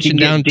you they benching could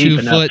get down deep 2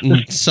 enough. foot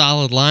in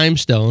solid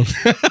limestone?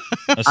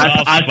 A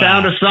soft I spot.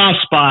 found a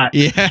soft spot.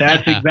 Yeah.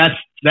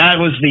 that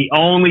was the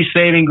only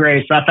saving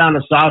grace. I found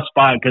a soft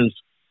spot because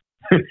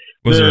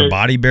Was there a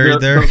body buried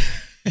there?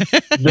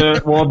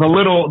 The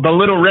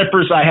little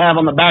rippers I have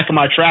on the back of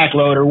my track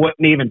loader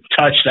wouldn't even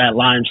touch that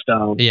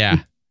limestone. Yeah.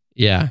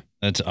 Yeah.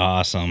 That's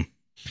awesome.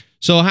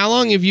 So how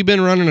long have you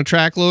been running a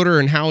track loader,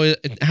 and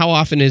how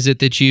often is it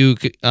that you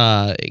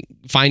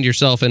find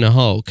yourself in a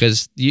hoe?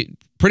 Because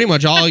pretty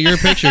much all your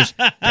pictures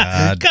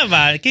Come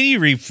on, can you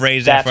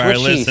rephrase that for our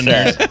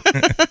listeners?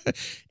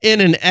 in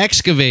an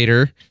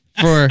excavator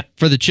for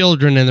the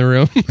children in the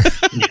room.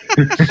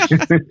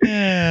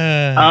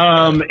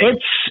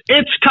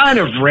 It's kind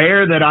of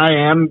rare that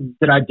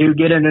I do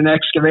get in an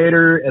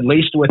excavator. At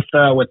least with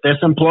this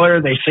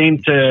employer, they seem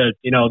to,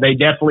 they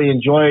definitely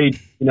enjoy,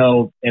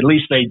 at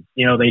least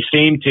they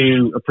seem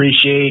to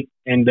appreciate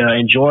and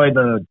enjoy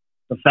the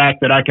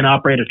fact that I can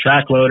operate a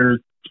track loader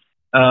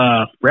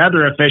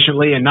rather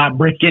efficiently and not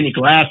break any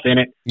glass in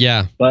it.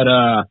 Yeah. But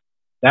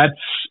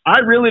I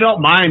really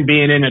don't mind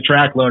being in a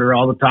track loader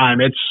all the time.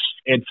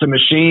 It's a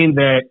machine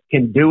that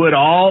can do it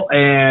all,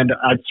 and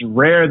it's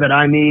rare that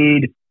I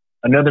need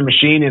another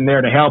machine in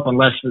there to help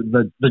unless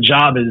the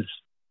job is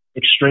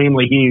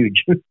extremely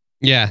huge.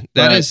 Yeah,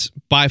 that is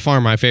by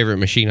far my favorite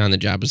machine on the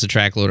job is the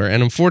track loader.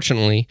 And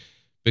unfortunately,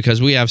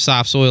 because we have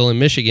soft soil in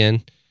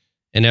Michigan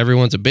and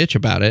everyone's a bitch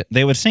about it,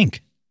 They would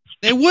sink.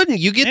 they wouldn't.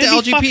 You get They'd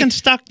the be LGP. fucking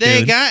stuck, They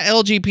dude. got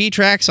LGP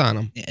tracks on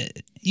them.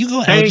 You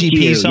go Thank LGP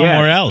you,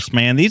 somewhere yes. else,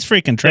 man. These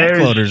freaking track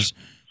There's- loaders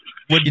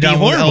would You be down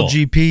with horrible.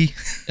 LGP?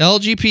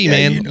 LGP, Yeah,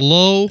 man, you know.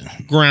 low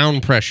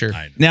ground pressure.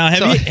 Now,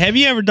 So- have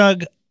you ever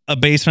dug a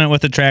basement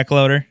with a track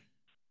loader?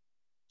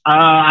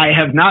 I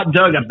have not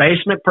dug a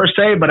basement per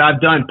se, but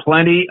I've done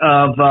plenty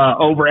of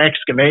over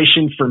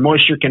excavation for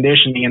moisture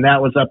conditioning, and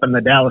that was up in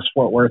the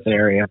Dallas-Fort Worth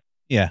area.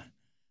 Yeah.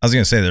 I was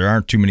going to say there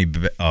aren't too many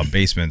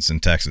basements in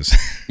Texas.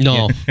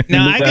 No.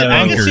 Now I can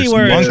Bunkers, see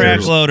where a bunkers.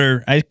 track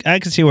loader. I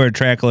can see where a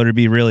track loader would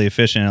be really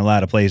efficient in a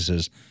lot of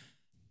places,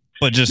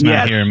 but just not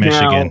Yes, here in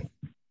Michigan.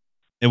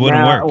 It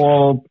wouldn't work.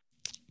 Well,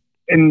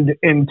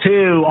 and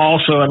two,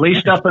 also, at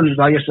least up in,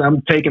 I guess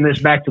I'm taking this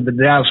back to the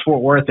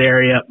Dallas-Fort Worth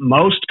area,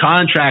 most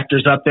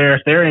contractors up there,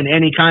 if they're in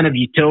any kind of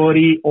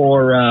utility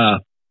or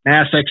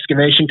mass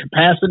excavation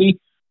capacity,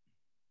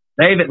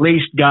 they've at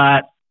least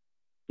got,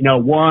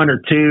 one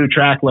or two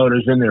track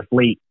loaders in their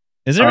fleet.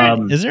 Is there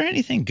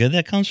anything good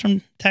that comes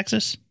from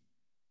Texas?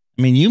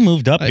 I mean, you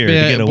moved up here to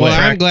get away. Well,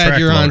 I'm glad Track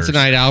you're on loaders.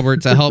 tonight,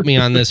 Albert, to help me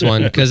on this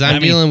one because I'm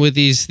dealing with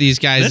these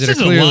guys This that is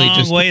are a clearly long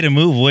just way to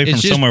move away from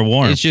it's just- somewhere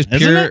warm. It's just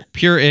isn't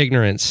pure it?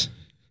 ignorance.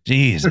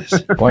 Jesus.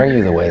 Why are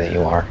you the way that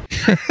you are?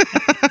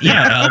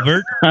 Yeah,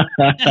 Albert.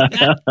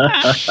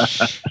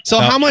 So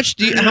how much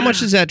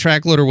does that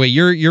track loader weigh?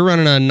 You're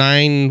running a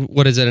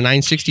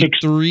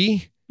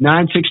 963?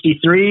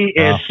 963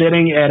 Wow. is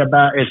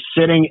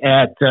sitting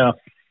at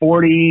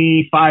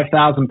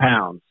 45,000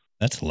 pounds.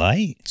 That's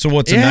light. So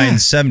what's a Yeah.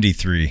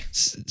 973?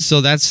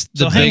 So that's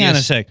the So hang on a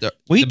biggest- sec. The,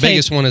 We the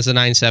biggest one is a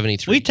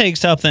 973. We take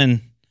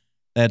something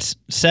that's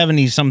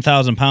 70-some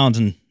thousand pounds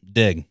and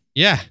dig.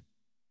 Yeah.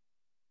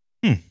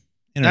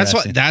 That's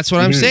Interesting.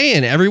 what I'm Mhm.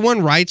 saying.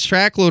 Everyone writes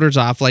track loaders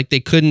off like they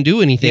couldn't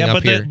do anything Yeah,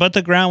 up here. but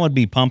the ground would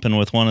be pumping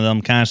with one of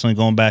them constantly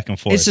going back and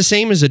forth. It's the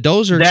same as a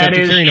dozer That except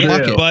you're is carrying a true.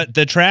 bucket. But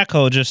the track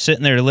hoe just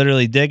sitting there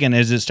literally digging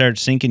as it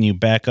starts sinking, you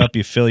back up,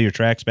 you fill your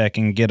tracks back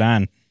and get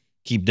on.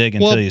 Keep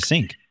digging Well, until you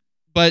sink.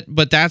 But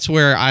that's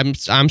where I'm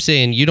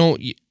saying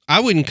I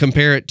wouldn't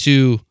compare it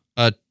to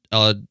a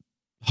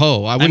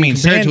hoe. I wouldn't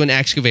compare it to an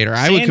excavator.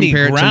 I would Sandy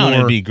compare it to ground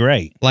more would be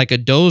great like a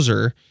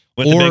dozer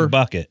with or- a big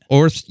bucket.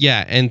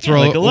 and throw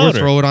like a loader.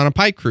 throw it on a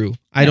pipe crew.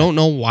 I don't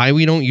know why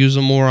we don't use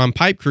them more on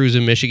pipe crews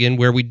in Michigan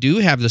where we do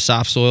have the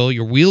soft soil.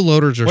 Your wheel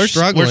loaders are We're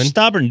struggling.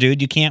 stubborn,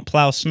 dude. You can't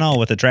plow snow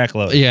with a track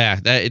loader. Yeah,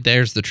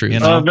 there's the truth. You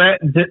know?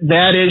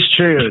 That is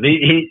true.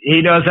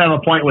 He does have a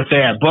point with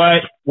that.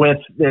 But with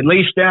at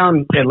least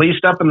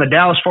up in the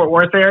Dallas-Fort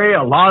Worth area,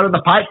 a lot of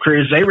the pipe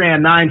crews, they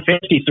ran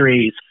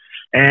 953s,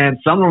 and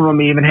some of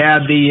them even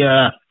had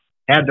the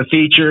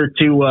feature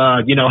to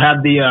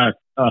have the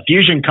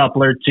fusion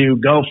coupler to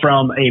go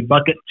from a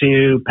bucket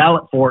to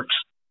pallet forks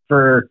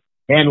for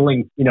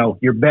handling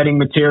your bedding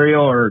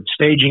material or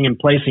staging and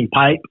placing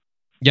pipe.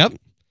 Yep.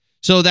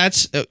 So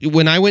that's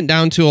when I went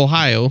down to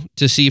Ohio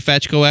to see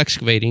Fetchco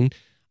Excavating.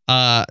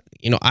 I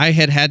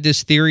had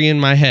this theory in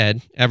my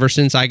head ever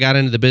since I got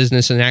into the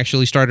business and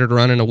actually started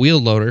running a wheel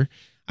loader.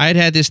 I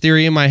had this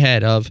theory in my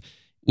head of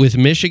with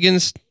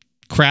Michigan's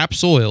crap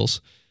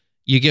soils,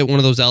 you get one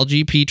of those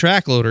LGP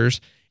track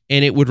loaders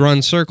and it would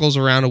run circles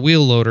around a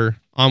wheel loader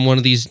on one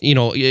of these.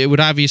 It would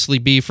obviously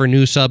be for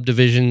new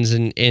subdivisions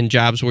and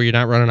jobs where you're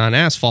not running on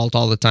asphalt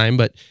all the time,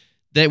 but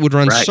that would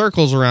run Right.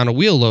 circles around a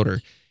wheel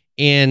loader.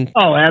 And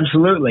Oh,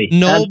 absolutely.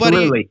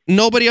 Absolutely.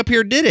 nobody up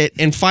here did it.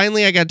 And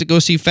finally I got to go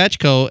see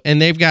Fetchco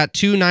and they've got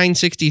two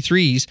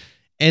 963s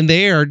and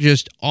they are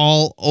just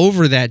all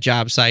over that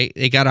job site.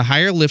 They got a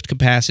higher lift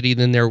capacity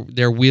than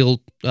their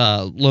wheel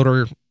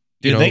loader.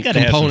 Dude, they got to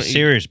have some component.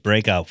 serious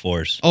breakout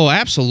force. Oh,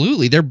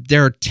 absolutely.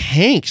 They're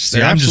tanks. See,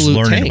 They're I'm just absolute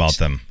learning tanks. about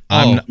them.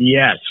 Oh.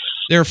 Yes.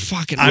 They're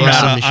fucking I'm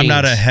awesome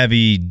not a machines.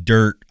 heavy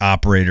dirt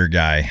operator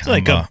guy. It's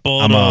like I'm a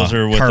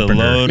bulldozer with a carpenter.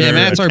 loader. Man,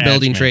 Matt's our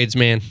building attachment. trades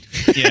man.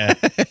 Yeah.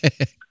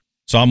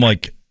 So I'm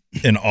like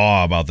in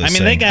awe about this I mean,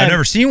 thing. they got- I've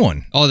never seen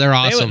one. Oh, they're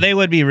awesome. They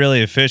would be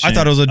really efficient. I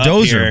thought it was a up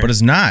dozer, here. but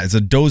it's not. It's a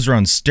dozer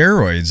on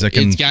steroids that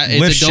can It's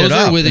lift a shit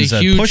dozer up with a instead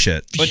of huge, push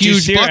it. But you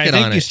huge steer, I bucket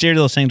think on you it. steer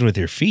those things with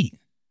your feet.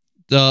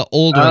 The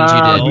old ones you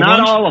did. Old Not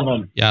ones? all of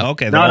them. Yeah.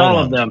 Okay, the Not old all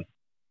of ones. them.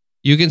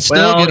 You can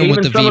still get them even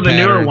with the some V of the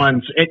newer pattern.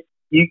 ones.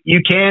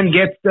 You can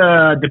get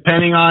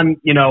depending on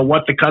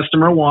what the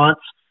customer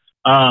wants.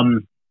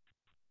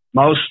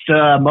 Most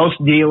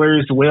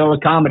dealers will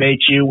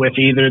accommodate you with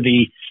either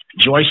the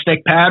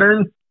joystick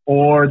pattern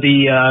or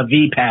the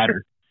V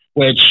pattern.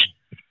 Which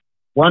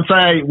once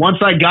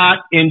I got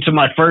into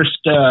my first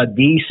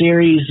D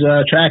series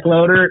track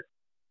loader,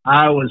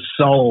 I was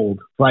sold.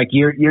 Like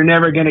you're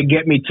never going to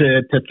get me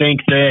to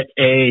think that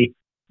a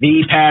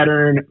V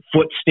pattern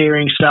foot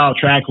steering style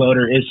track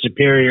loader is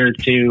superior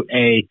to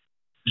a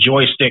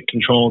joystick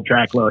controlled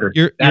track loader.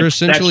 You're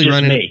essentially just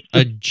running me.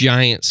 a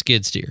giant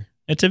skid steer.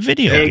 It's a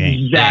video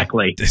game.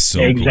 Exactly. It's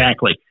so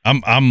exactly. cool.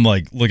 I'm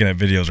like looking at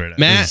videos right now.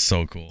 Matt- This is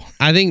so cool.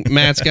 I think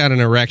Matt's got an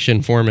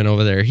erection forming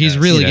over there. He's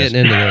Yes, really he does.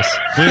 getting into this.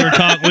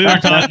 We were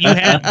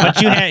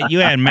talking. You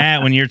had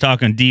Matt when you're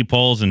talking deep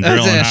holes and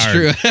drilling That's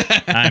hard.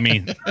 true. I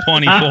mean,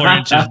 24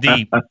 inches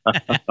deep. Now,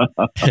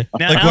 Like when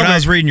I Albert,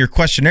 was reading your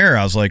questionnaire,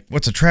 I was like,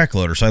 "What's a track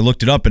loader?" So I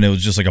looked it up, and it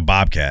was just like a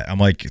Bobcat. I'm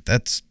like,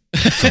 "That's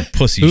some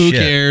pussy Who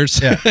shit."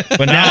 cares? Yeah,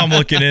 but now I'm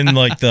looking in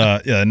like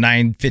the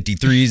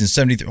 953s and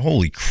 73.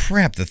 Holy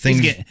crap, the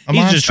thing!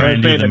 he's just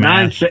trying to do The the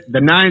math.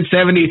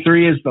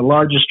 973 is the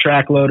largest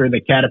track loader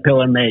that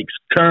Caterpillar makes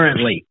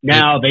currently.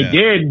 Now they Yeah.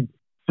 did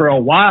for a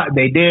while.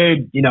 They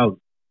did,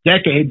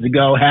 decades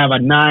ago, have a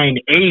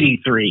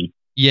 983.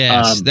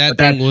 Yes, that but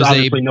that's thing was a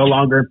obviously no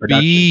longer in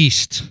production.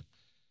 beast.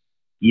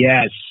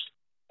 Yes,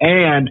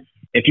 and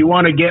if you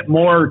want to get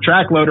more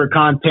track loader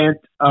content,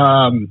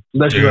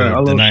 let's do a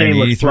little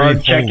shameless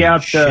plug. Check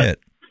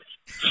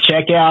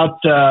out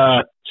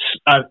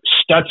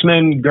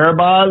Stutzman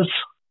Gerbaz.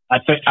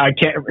 I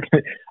can't.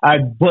 I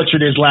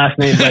butchered his last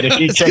name, but if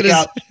you check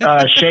out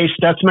Shay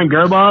Stutzman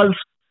Gerbaz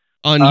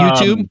On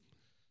YouTube?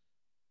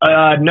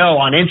 no,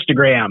 on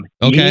Instagram,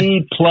 Okay.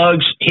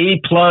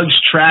 he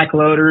plugs track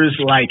loaders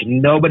like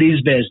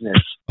nobody's business,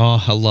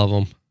 Oh, I love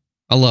them.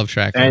 I love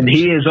track and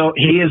loaders.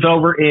 he is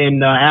over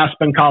in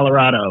Aspen,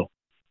 Colorado.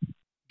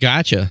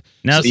 Gotcha.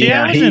 Now, see,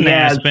 Yeah, I was he in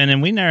has- Aspen,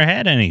 and we never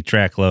had any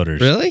track loaders.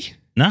 Really?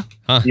 No.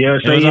 Yeah,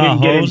 so It was you all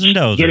didn't hose and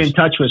dozers. get in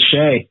touch with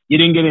Shay. You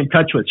didn't get in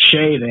touch with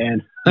Shay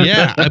then.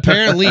 Yeah,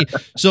 apparently.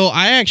 So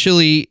I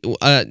actually,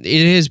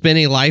 it has been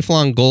a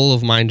lifelong goal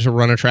of mine to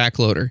run a track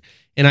loader.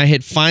 And I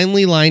had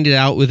finally lined it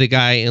out with a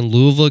guy in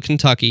Louisville,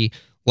 Kentucky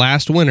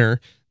last winter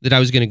that I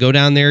was going to go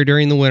down there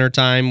during the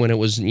wintertime when it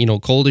was,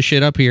 cold as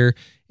shit up here.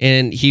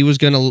 And he was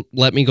going to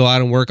let me go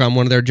out and work on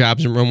one of their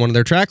jobs and run one of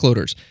their track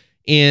loaders.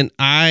 And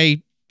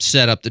I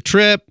set up the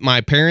trip.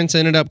 My parents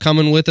ended up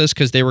coming with us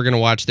because they were going to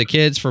watch the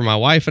kids for my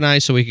wife and I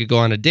so we could go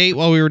on a date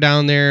while we were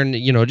down there and,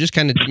 just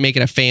kind of make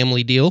it a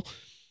family deal.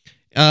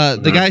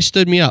 The guy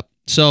stood me up.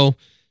 So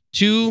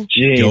to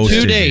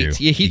Ghosted date,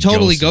 you. yeah, he He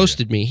totally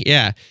ghosted ghosted me.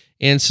 Yeah.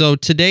 And so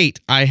to date,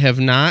 I have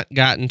not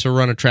gotten to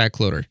run a track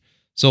loader.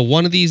 So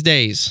one of these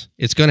days,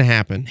 it's going to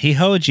happen. He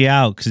hoed you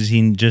out because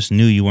he just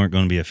knew you weren't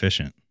going to be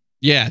efficient.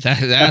 Yeah,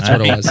 that's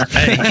what it was.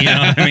 You know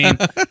what I mean?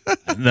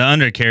 The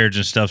undercarriage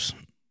and stuff's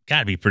got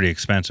to be pretty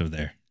expensive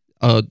there.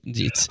 Oh,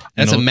 that's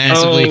a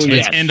massively Oh, expensive.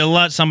 yes. And to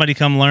let somebody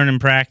come learn and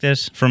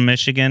practice from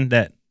Michigan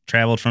that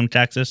traveled from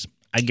Texas,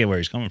 I get where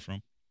he's coming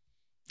from.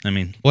 I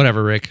mean,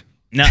 Whatever, Rick.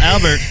 now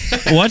Albert,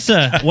 what's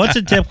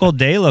a typical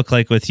day look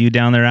like with you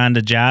down there on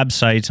the job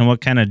sites, and what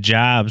kind of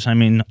jobs? I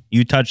mean,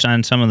 you touched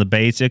on some of the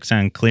basics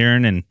on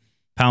clearing and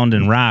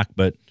pounding rock,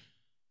 but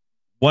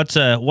what's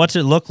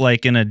it look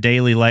like in a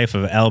daily life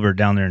of Albert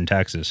down there in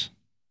Texas?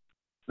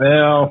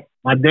 Well,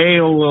 my day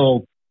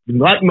will,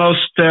 like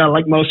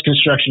most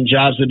construction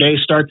jobs, the day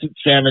starts at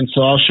 7,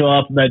 so I'll show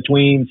up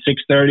between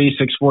 6:30,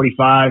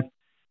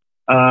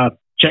 6:45,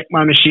 check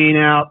my machine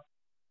out,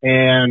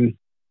 and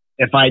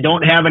if I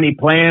don't have any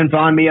plans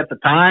on me at the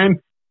time,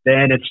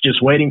 then it's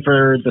just waiting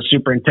for the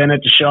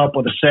superintendent to show up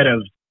with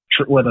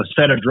a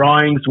set of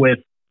drawings with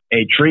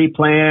a tree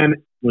plan,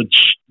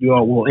 which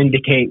will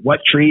indicate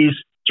what trees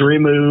to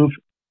remove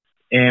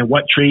and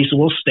what trees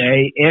will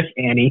stay, if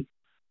any,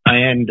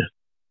 and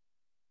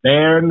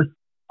then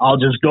I'll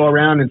just go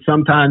around and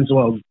sometimes,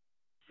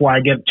 before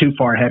I get too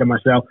far ahead of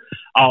myself,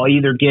 I'll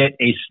either get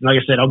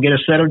I'll get a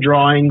set of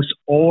drawings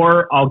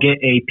or I'll get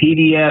a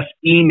PDF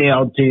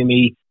emailed to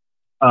me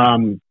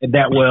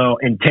that will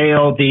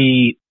entail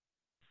the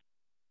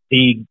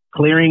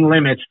clearing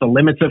limits, the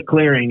limits of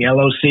clearing,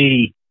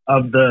 LOC,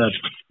 of the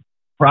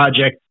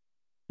project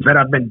that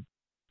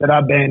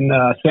I've been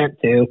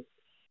sent to,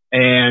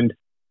 and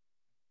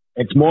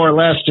it's more or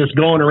less just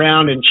going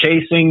around and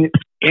chasing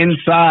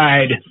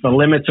inside the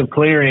limits of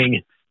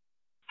clearing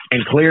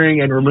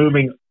and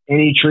removing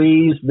any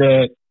trees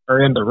that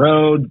are in the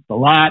road, the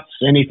lots,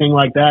 anything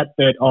like that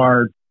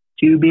are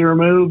to be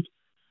removed.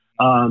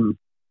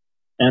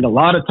 And a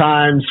lot of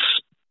times,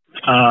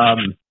 I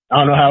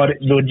don't know how it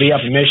would be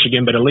up in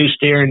Michigan, but at least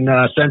here in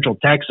Central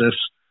Texas,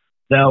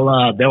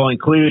 they'll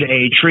include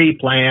a tree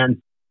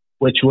plan,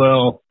 which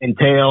will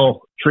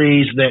entail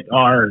trees that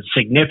are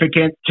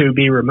significant to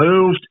be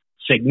removed,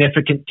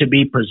 significant to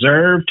be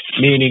preserved,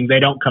 meaning they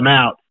don't come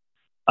out.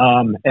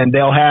 And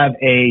they'll have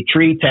a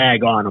tree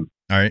tag on them.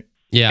 All right.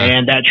 Yeah.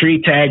 And that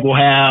tree tag will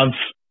have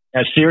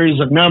a series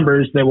of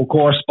numbers that will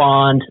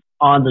correspond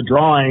on the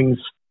drawings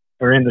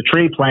or in the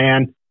tree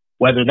plan,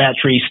 whether that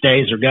tree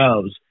stays or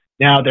goes.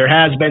 Now, there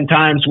has been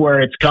times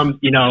where it's come,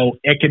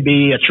 it could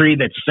be a tree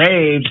that's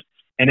saved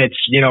and it's,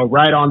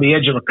 right on the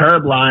edge of a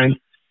curb line.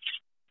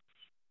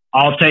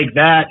 I'll take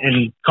that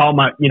and call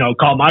my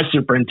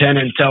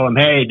superintendent and tell him,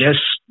 hey,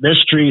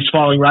 this tree is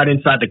falling right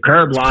inside the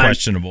curb line.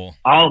 Questionable.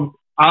 I'm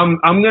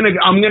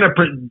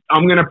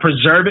gonna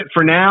preserve it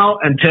for now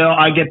until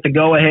I get the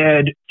go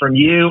ahead from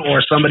you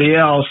or somebody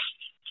else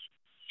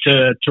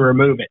to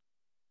remove it.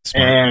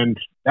 Smart. And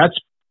that's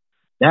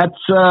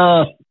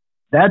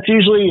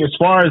usually as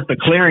far as the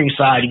clearing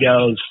side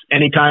goes.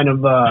 Any kind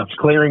of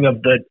clearing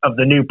of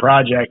the new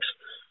projects.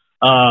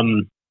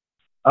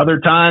 Other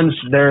times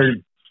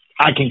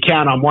I can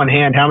count on one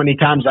hand how many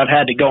times I've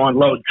had to go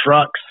unload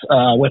trucks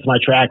with my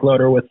track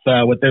loader with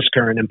this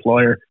current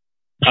employer.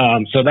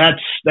 So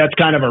that's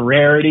kind of a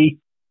rarity,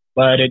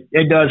 but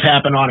it does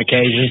happen on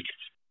occasion.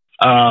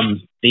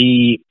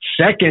 The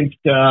second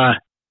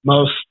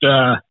most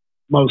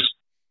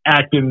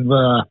active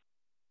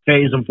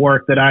phase of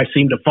work that I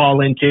seem to fall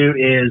into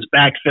is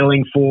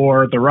backfilling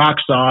for the rock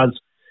saws.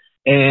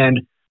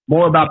 And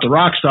more about the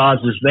rock saws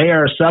is they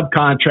are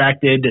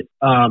subcontracted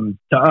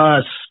to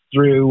us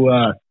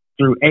through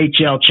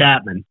HL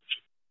Chapman.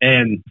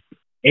 And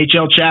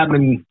HL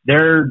Chapman,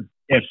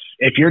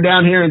 if you're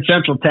down here in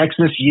Central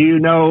Texas, you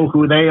know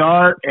who they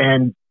are,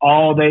 and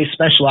all they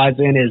specialize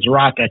in is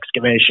rock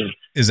excavation.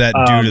 Is that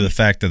due to the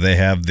fact that they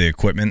have the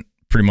equipment?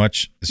 Pretty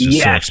much, it's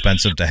just so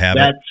expensive to have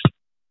it.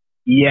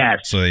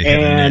 Yes, so they hit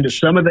a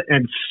niche. some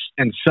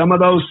of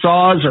those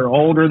saws are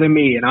older than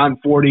me, and I'm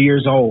 40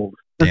 years old.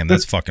 Damn,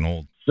 that's fucking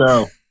old.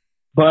 So,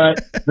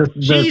 but the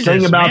Jesus,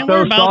 thing about man,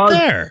 those saws,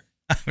 there.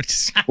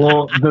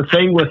 well, the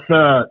thing with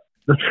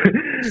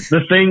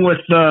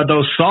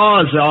those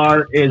saws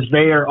is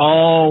they are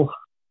all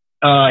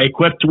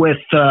equipped with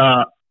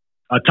a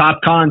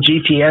Topcon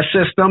GTS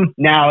system.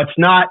 Now, it's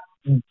not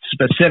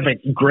specific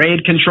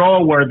grade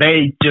control where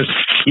they just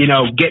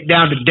get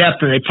down to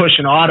depth and they push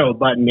an auto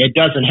button. It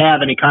doesn't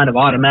have any kind of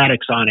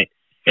automatics on it.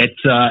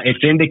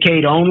 It's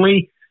indicate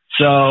only.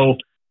 So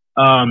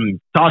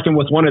talking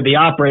with one of the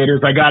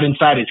operators, I got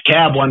inside his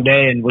cab one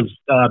day and was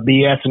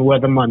BSing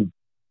with him on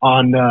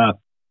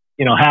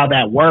how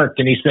that worked,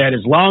 and he said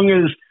as long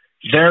as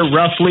they're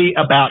roughly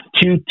about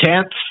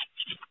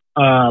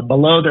 0.2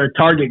 below their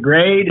target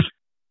grade,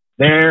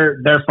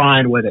 they're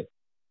fine with it.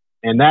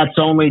 And that's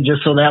only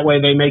just so that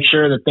way they make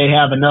sure that they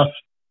have enough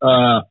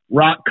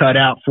rock cut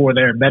out for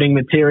their bedding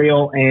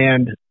material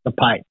and the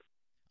pipe.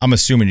 I'm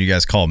assuming you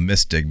guys call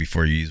Mistig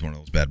before you use one of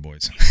those bad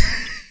boys.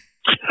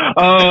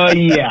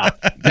 Yeah.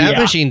 That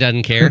machine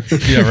doesn't care.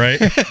 Yeah, right.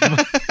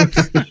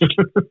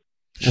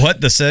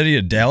 What? The city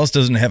of Dallas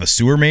doesn't have a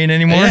sewer main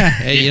anymore? Yeah,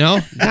 hey,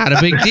 not a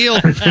big deal.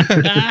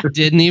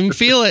 Didn't even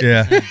feel it.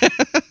 Yeah,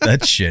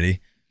 that's shitty.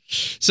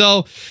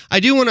 So I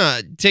do want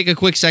to take a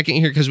quick second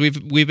here because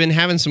we've been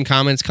having some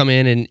comments come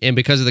in, and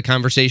because of the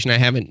conversation, I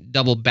haven't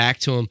doubled back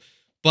to them.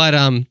 But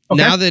okay.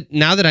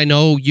 now that I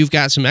know you've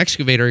got some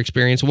excavator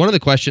experience, one of the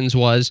questions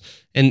was,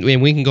 and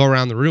we can go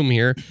around the room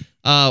here.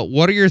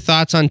 What are your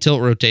thoughts on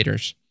tilt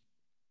rotators?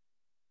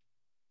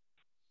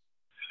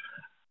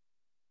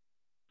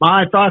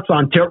 My thoughts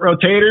on tilt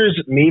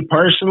rotators, me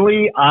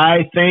personally,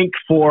 I think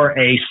for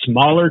a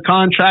smaller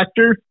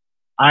contractor,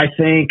 I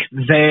think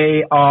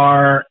they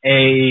are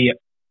a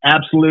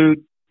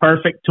absolute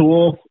perfect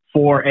tool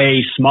for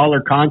a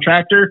smaller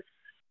contractor.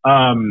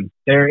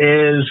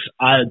 There is,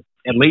 at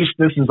least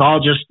this is all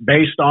just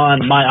based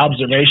on my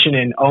observation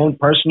and own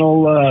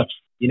personal,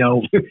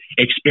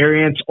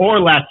 experience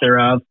or lack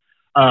thereof.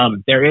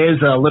 There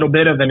is a little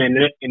bit of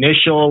an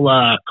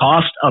initial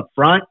cost up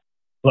front,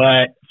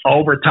 but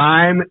over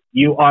time,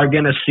 you are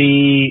going to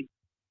see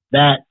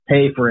that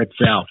pay for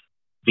itself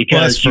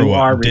because you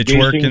are ditch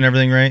work and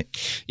everything, right?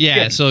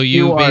 Yeah, so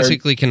you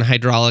basically can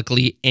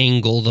hydraulically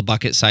angle the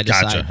bucket side to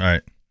side. All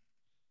right.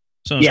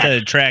 So instead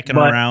of tracking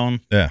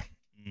around, yeah,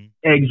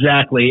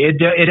 exactly.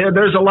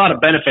 There's a lot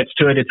of benefits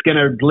to it. It's going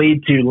to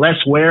lead to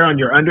less wear on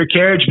your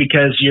undercarriage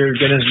because you're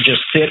going to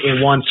just sit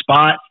in one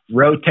spot,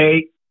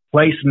 rotate,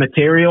 place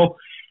material,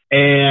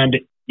 and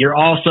you're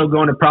also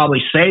going to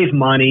probably save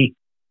money.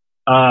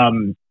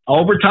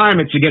 Over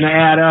time, it's going to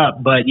add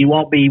up, but you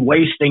won't be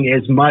wasting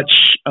as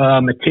much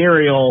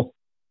material.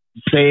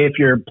 Say if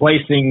you're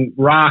placing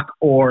rock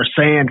or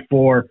sand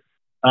for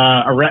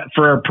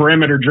a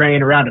perimeter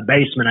drain around a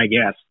basement, I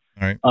guess.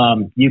 All right.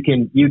 You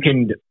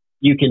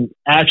can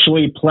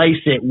actually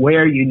place it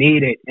where you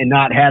need it and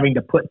not having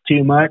to put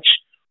too much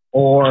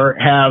or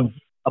have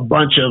a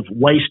bunch of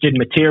wasted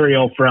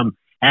material from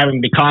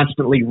having to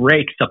constantly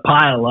rake the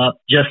pile up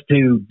just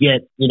to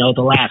get, the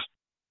last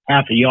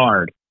half a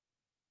yard.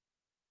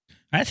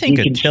 I think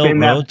You a can tilt spin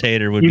that-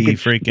 rotator would You be can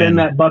spin freaking.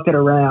 that bucket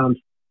around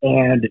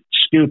and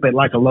scoop it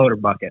like a loader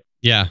bucket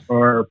Yeah.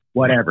 or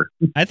whatever.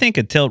 I think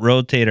a tilt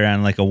rotator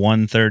on like a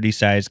 130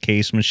 size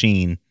case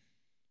machine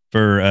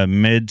for a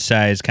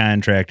mid-size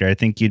contractor, I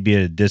think you'd be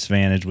at a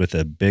disadvantage with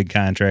a big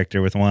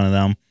contractor with one of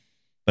them.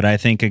 But I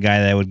think a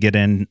guy that would get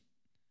in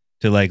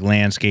to like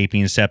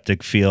landscaping,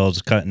 septic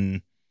fields,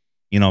 cutting,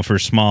 for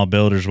small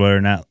builders where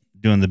they're not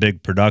doing the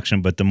big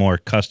production, but the more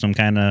custom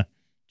kind of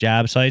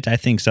job sites, I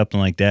think something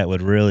like that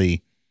would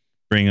really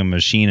bring a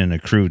machine and a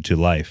crew to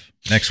life.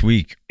 Next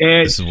week,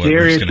 It this is what Rick's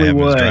seriously gonna have in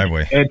his would.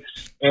 driveway.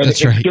 That's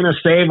It's right. going to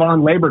save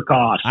on labor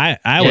costs. I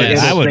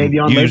Yes. would Save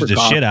you on use labor the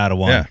costs. shit out of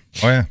one. Yeah.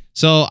 Oh yeah.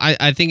 So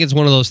I think it's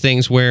one of those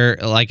things where,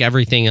 like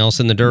everything else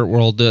in the dirt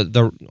world,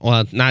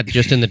 well, not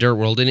just in the dirt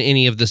world, in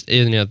any of this,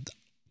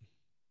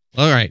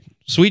 all right,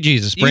 sweet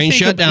Jesus, brain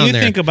shut down you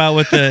there. think about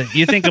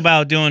you think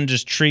about doing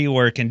just tree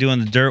work and doing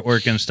the dirt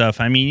work and stuff.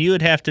 I mean, you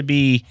would have to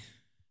be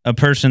a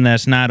person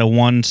that's not a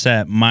one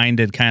set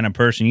minded kind of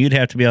person. You'd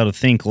have to be able to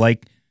think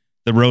like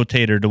the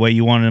rotator, the way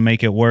you wanted to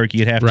make it work.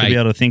 You'd have to Right. be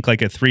able to think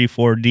like a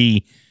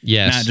 3-4D,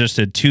 Yes. not just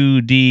a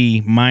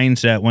 2D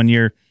mindset when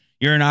you're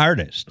an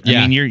artist.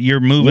 Yeah. I mean, you're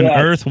moving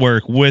Yeah.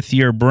 earthwork with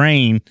your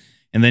brain,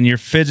 and then you're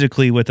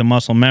physically with the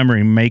muscle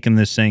memory making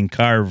this thing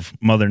carve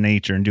Mother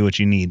Nature and do what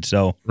you need.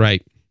 So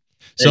Right.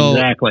 So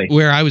Exactly.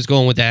 where I was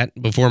going with that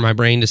before my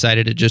brain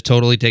decided to just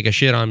totally take a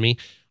shit on me,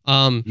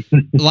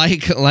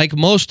 like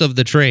most of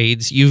the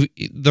trades,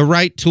 the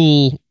right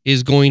tool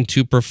is going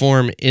to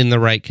perform in the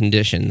right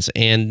conditions,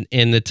 and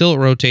the tilt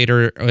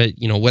rotator,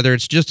 whether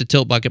it's just a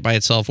tilt bucket by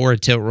itself or a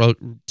tilt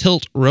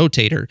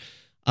rotator,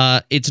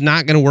 it's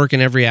not going to work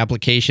in every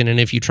application, and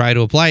if you try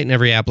to apply it in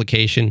every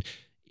application,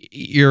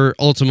 you're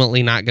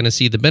ultimately not going to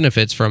see the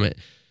benefits from it.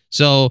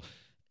 So,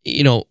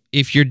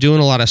 if you're doing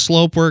a lot of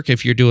slope work,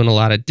 if you're doing a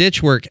lot of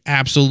ditch work,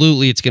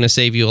 absolutely, it's going to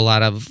save you a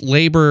lot of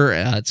labor.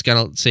 It's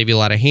going to save you a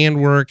lot of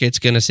handwork. It's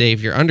going to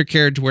save your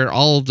undercarriage wear,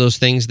 all of those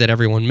things that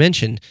everyone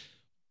mentioned.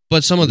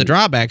 But some of the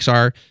drawbacks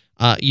are,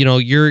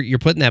 you're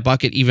putting that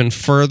bucket even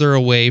further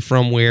away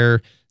from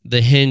where the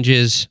hinge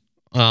is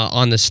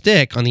on the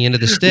stick, on the end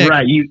of the stick.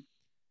 Right.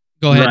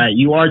 Go ahead. Right.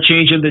 You are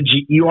changing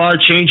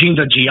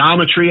the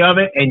geometry of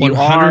it, and you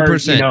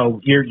 100%. are,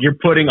 you're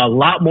putting a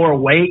lot more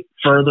weight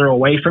further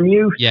away from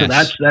you.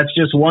 Yes. So that's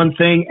just one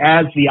thing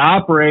as the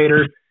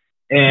operator,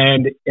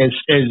 and as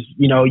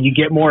you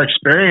get more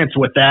experience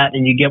with that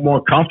and you get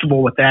more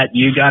comfortable with that,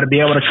 you got to be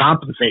able to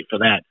compensate for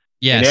that.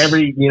 Yes. And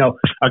every,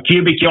 a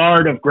cubic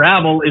yard of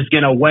gravel is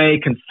going to weigh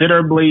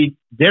considerably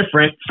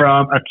different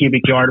from a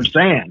cubic yard of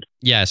sand.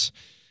 Yes.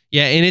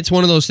 Yeah, and it's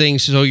one of those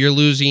things. So you're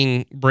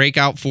losing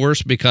breakout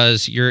force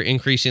because you're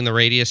increasing the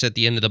radius at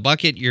the end of the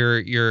bucket.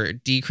 You're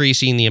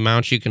decreasing the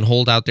amount you can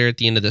hold out there at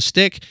the end of the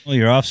stick. well,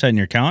 you're offsetting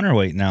your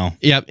counterweight now.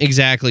 Yep,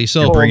 exactly.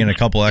 So You're bringing a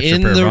couple extra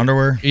in pair the- of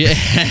underwear. yeah,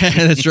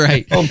 that's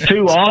right. Well,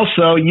 too,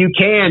 also you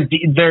can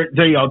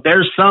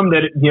there's some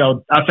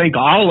that I think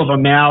all of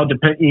them now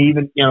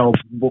depending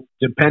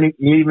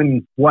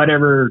even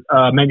whatever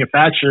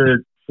manufacturer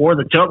for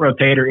the tilt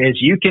rotator is,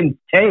 you can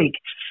take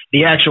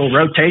the actual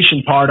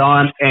rotation part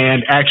on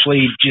and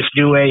actually just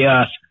do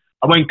I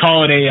wouldn't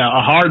call it a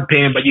hard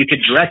pin, but you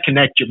could direct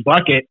connect your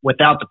bucket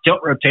without the tilt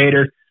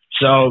rotator,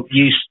 so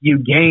you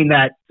gain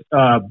that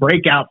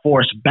breakout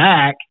force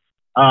back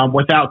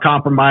without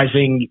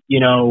compromising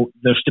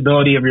the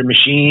stability of your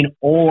machine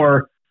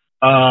or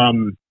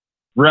run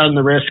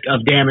the risk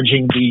of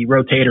damaging the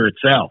rotator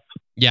itself.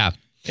 Yeah.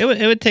 It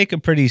would take a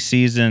pretty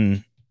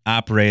seasoned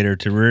operator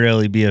to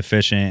really be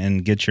efficient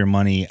and get your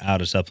money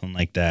out of something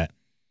like that.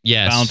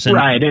 Yes. Bouncing,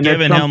 Right, and it's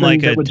giving him something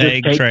like a that would just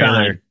tag take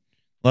trailer. time.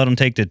 Let him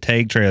take the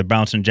tag trailer,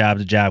 bouncing job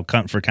to job,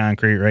 cutting for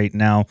concrete right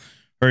now.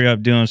 Hurry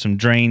up, doing some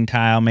drain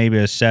tile, maybe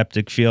a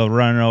septic field,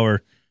 running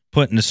over,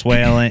 putting the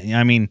swale in.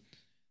 I mean,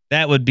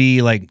 that would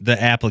be like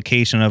the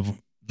application of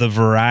the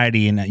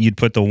variety, and you'd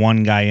put the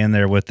one guy in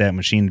there with that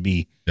machine to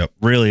be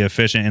really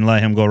efficient and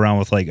let him go around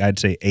with, like, I'd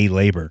say a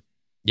labor.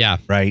 Yeah.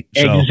 Right.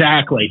 So,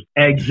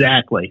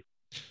 Exactly.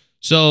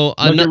 So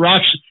Look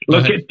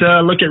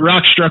at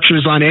Rock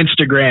Structures on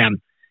Instagram.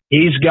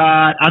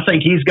 I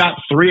think he's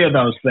got 3 of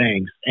those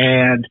things,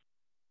 and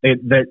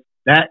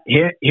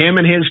him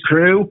and his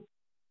crew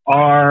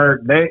are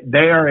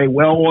a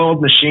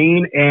well-oiled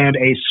machine and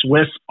a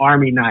Swiss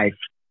Army knife.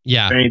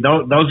 yeah. I mean,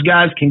 those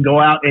guys can go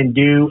out and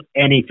do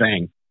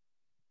anything.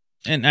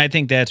 and I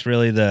think that's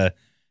really the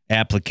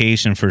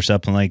application for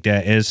something like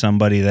that, is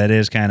somebody that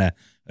is kind of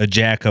a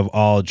jack of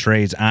all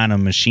trades on a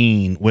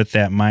machine with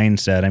that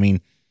mindset. I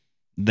mean,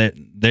 that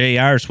they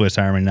are Swiss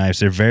Army knives.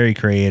 They're very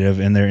creative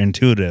and they're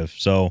intuitive.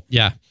 So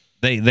Yeah.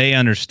 they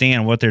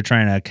understand what they're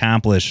trying to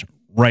accomplish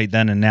right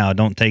then and now.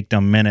 Don't take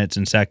them minutes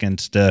and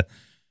seconds to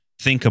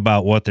think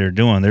about what they're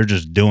doing. They're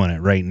just doing it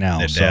right now.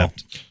 They So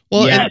adapt.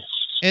 Well, Yes.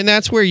 and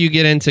that's where you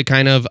get into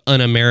kind of an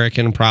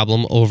American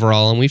problem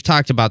overall. And we've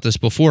talked about this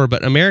before,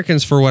 but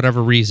Americans, for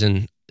whatever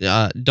reason,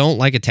 don't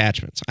like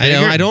attachments. I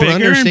Bigger don't and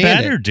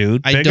understand better, it,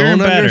 dude. I Bigger don't and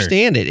better.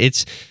 understand it.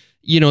 It's,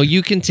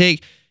 you can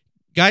take,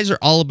 guys are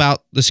all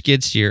about the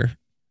skid steer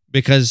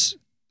because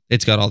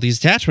it's got all these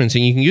attachments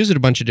and you can use it a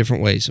bunch of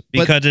different ways.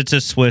 Because it's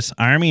a Swiss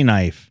Army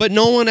knife. But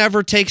no one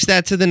ever takes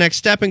that to the next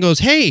step and goes,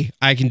 hey,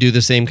 I can do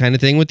the same kind of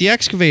thing with the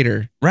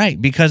excavator.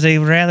 Right, because they'd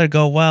rather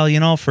go,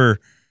 well, for,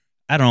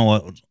 I don't know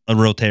what a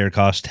rotator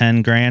costs,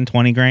 10 grand,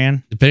 20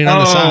 grand. Depending on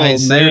the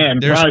size, man,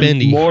 they're probably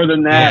spendy. more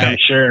than that, Okay. I'm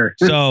sure.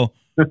 So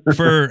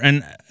for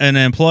an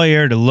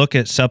employer to look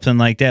at something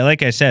like that,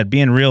 like I said,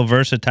 being real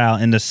versatile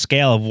in the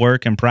scale of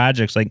work and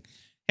projects, like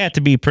had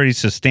to be pretty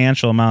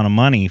substantial amount of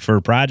money for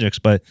projects,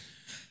 but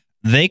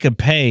they could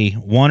pay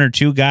one or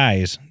two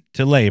guys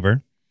to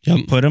labor,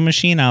 Yep. put a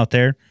machine out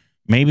there,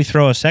 maybe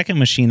throw a second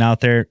machine out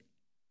there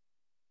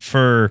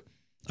for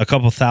a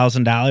couple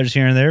 $1,000s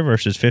here and there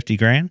versus 50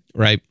 grand.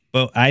 Right.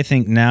 But I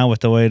think now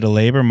with the way the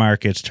labor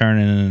market's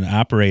turning and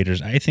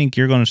operators, I think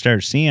you're going to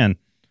start seeing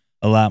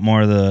a lot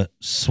more of the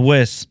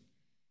Swiss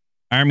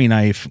Army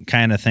knife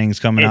kind of things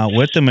coming out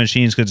with the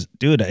machines because,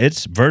 dude,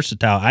 it's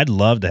versatile. I'd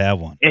love to have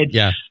one.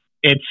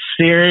 It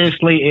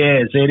seriously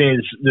is. It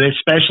is,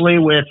 especially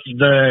with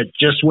the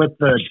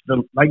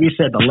like you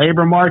said, the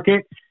labor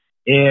market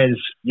is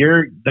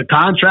the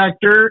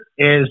contractor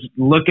is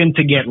looking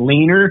to get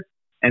leaner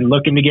and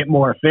looking to get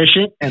more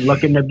efficient and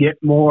looking to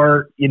get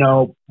more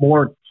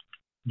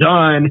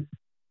done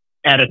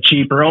at a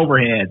cheaper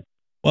overhead.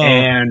 Well,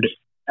 And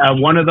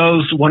one of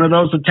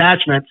those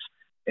attachments,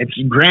 it's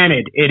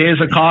granted, it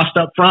is a cost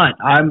up front.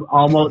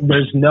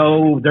 There's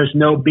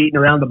no beating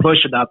around the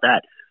bush about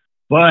that.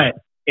 But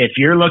if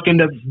you're looking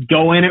to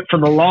go in it for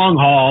the long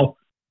haul,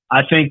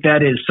 I think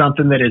that is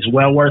something that is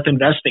well worth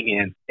investing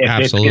in if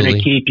Absolutely. it's going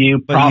to keep you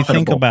but profitable.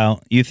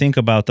 you think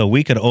about though,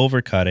 we could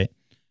overcut it,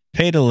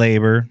 pay the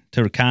labor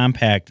to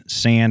compact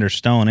sand or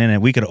stone in it.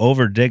 We could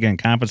over dig and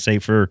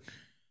compensate for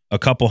a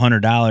couple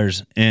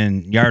 $100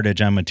 in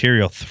yardage on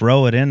material,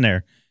 throw it in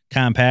there,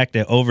 compact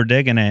it, over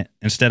digging it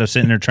instead of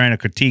sitting there trying to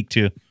critique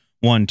to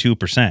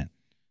 1-2%.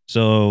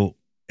 So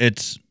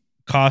it's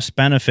cost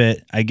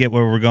benefit. I get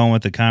where we're going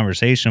with the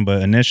conversation,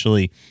 but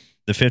initially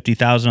the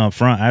 $50,000 up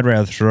front, I'd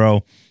rather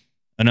throw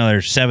another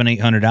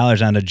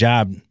 $700-800 on the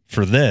job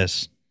for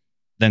this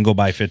than go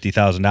buy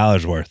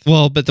 $50,000 worth.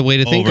 Well, but the way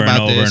to think over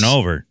about and over this, and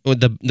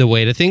over. the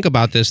way to think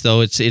about this though,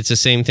 it's the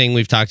same thing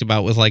we've talked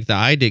about with like the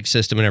iDig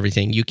system and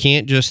everything. You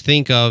can't just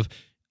think of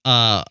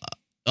a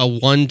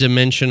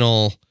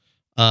one-dimensional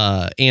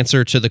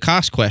answer to the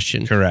cost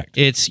question. Correct.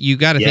 It's you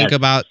got to think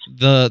about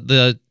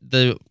the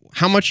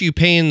how much are you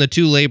paying the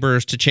two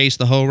laborers to chase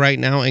the hoe right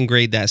now and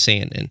grade that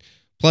sand in.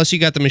 Plus you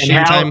got the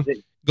machine time.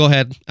 Go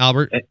ahead,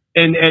 Albert.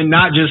 And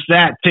not just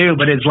that too,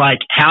 but it's like,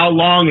 how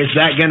long is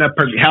that going to,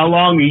 how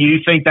long do you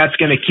think that's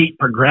going to keep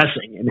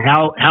progressing? And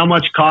how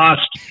much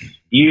cost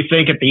do you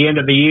think at the end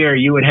of the year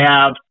you would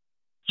have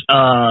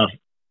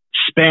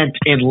spent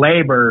in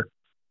labor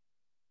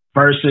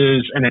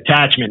versus an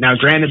attachment? Now,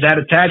 granted, that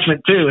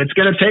attachment too,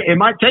 it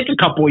might take a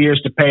couple of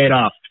years to pay it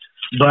off,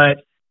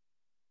 but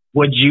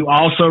would you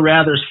also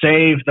rather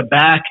save the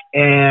back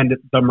and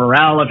the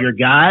morale of your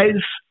guys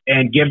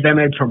and give them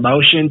a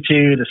promotion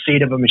to the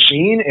seat of a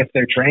machine if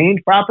they're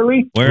trained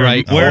properly? We're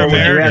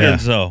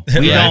Americans though.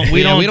 We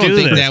don't do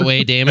think this that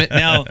way, damn it.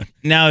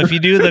 Now if you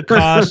do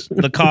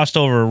the cost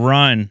over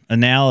run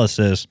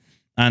analysis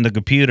on the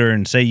computer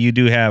and say you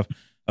do have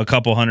a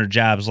couple hundred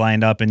jobs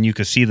lined up and you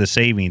could see the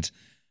savings,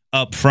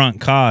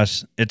 upfront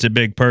costs, it's a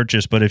big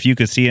purchase, but if you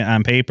could see it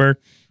on paper,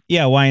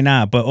 yeah, why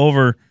not? But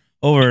over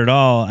it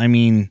all, I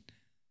mean,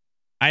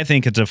 I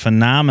think it's a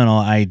phenomenal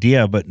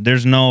idea, but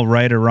there's no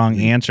right or wrong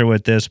answer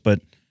with this,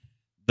 but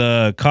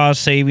the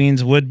cost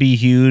savings would be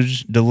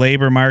huge. The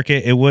labor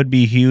market, it would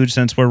be huge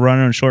since we're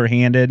running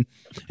shorthanded.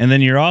 And then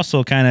you're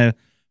also kind of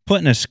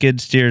putting a skid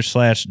steer /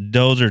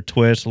 dozer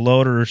twist,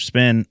 loader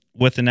spin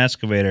with an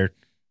excavator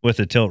with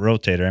a tilt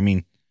rotator. I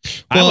mean,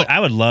 Well, I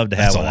would love to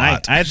have one.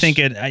 I think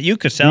you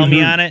could sell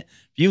me on it.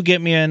 If you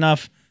get me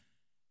enough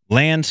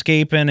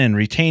landscaping and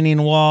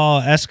retaining wall,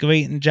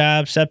 excavating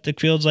jobs, septic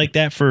fields like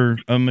that for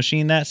a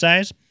machine that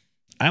size,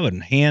 I would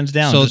hands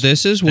down. So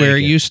this is where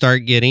you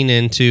start getting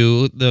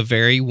into the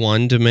very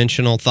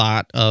one-dimensional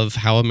thought of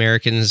how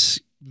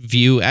Americans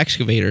view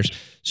excavators.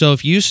 So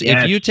if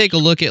you take a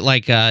look at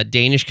like a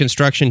Danish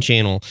construction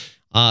channel,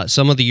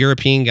 some of the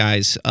European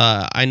guys,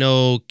 I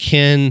know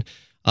Ken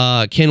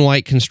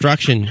White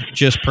Construction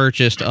just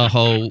purchased a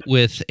hoe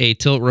with a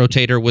tilt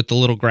rotator with the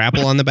little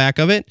grapple on the back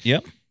of it.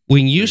 Yep.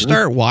 When you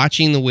start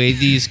watching the way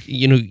these,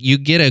 you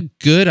get a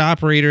good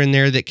operator in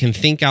there that can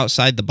think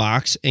outside the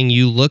box and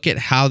you look at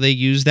how they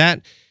use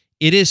that,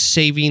 it is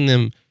saving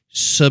them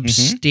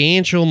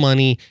substantial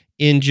money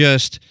in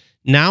just,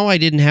 now I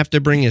didn't have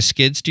to bring a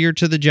skid steer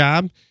to the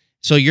job.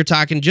 So you're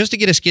talking just to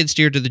get a skid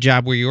steer to the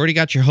job where you already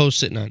got your hose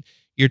sitting on.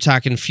 You're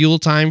talking fuel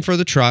time for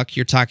the truck.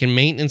 You're talking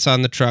maintenance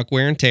on the truck,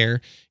 wear and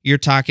tear. You're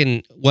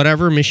talking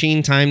whatever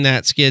machine time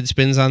that skid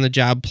spends on the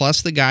job,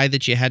 plus the guy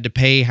that you had to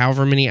pay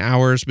however many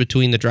hours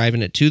between the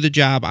driving it to the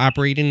job,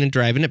 operating and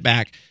driving it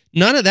back.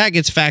 None of that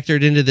gets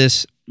factored into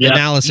this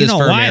analysis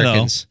for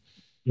Americans.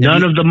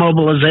 None of the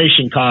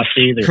mobilization costs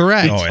either.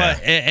 Correct. Oh, yeah.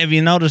 But have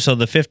you noticed, though,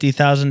 the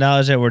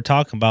 $50,000 that we're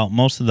talking about,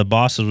 most of the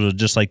bosses would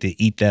just like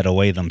to eat that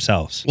away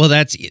themselves. Well,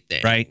 that's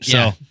Right?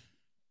 Yeah. So,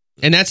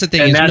 and that's the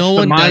thing And is that's no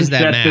the one does mindset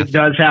that math. that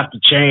does have to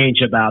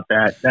change about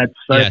that. That's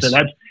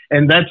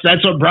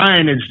what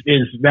Brian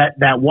is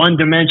that one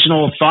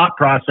dimensional thought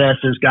process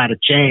has got to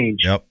change.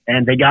 Yep.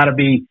 And they got to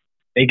be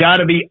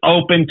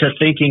open to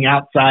thinking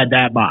outside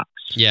that box.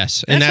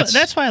 Yes, and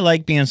that's why I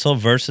like being so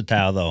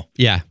versatile, though.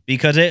 Yeah,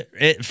 Because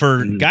it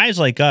for guys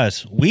like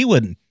us, we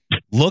would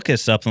look at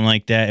something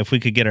like that if we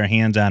could get our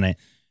hands on it,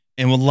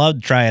 and would love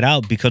to try it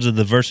out because of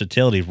the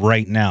versatility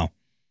right now.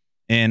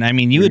 And I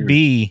mean, you would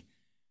be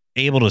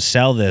able to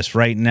sell this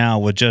right now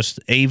with just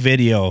a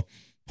video,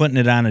 putting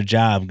it on a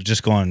job,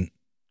 just going,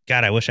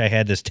 God, I wish I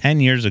had this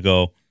 10 years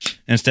ago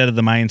instead of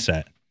the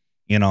mindset.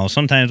 You know,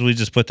 sometimes we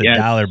just put the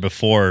dollar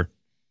before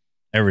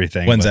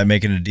everything. When's that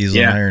making a diesel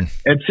and iron?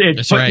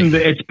 It's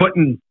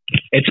putting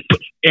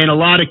in a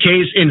lot of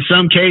cases, in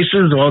some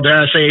cases, well,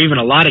 dare I say, even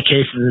a lot of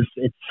cases,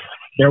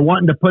 they're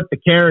wanting to put the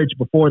carriage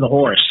before the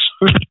horse.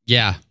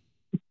 yeah.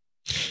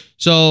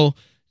 So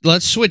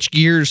let's switch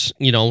gears.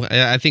 You know,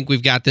 I think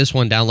we've got this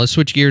one down. Let's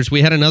switch gears.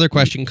 We had another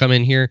question come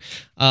in here.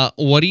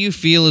 What do you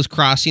feel is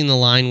crossing the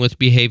line with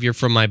behavior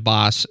from my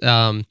boss?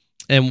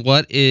 And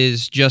what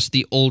is just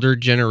the older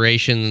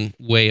generation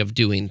way of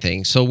doing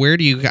things? So where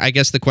do you, I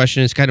guess the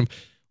question is kind of,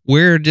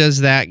 where does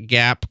that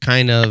gap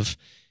kind of,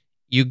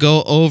 you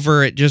go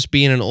over it just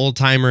being an old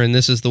timer and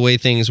this is the way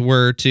things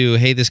were to,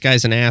 hey, this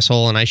guy's an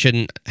asshole and I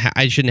shouldn't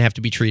have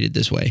to be treated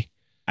this way.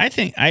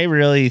 I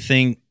really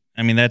think,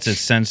 I mean, that's a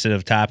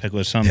sensitive topic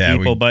with some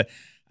people, but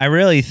I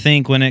really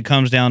think when it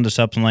comes down to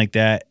something like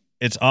that,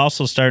 it's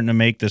also starting to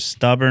make the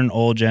stubborn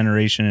old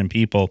generation and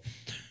people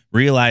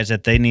realize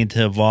that they need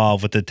to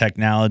evolve with the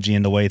technology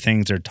and the way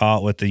things are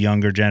taught with the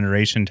younger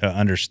generation to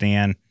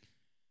understand.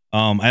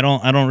 I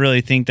don't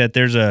really think that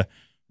there's a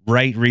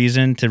right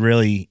reason to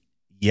really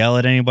yell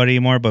at anybody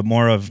anymore, but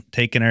more of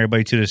taking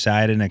everybody to the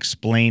side and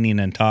explaining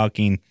and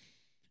talking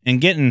and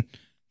getting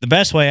the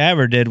best way I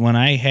ever did when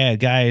I had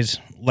guys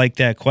like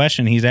that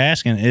question he's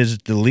asking is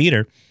the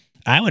leader.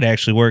 I would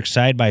actually work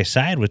side by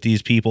side with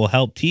these people,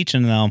 help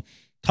teaching them,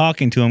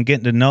 talking to them,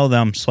 getting to know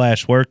them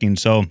 / working.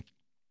 So,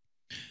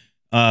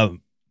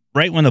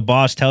 right when the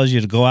boss tells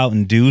you to go out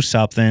and do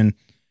something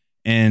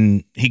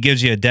and he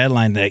gives you a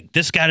deadline, like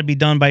this got to be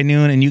done by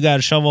noon and you got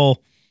to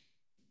shovel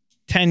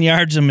 10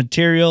 yards of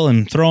material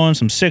and throw in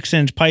some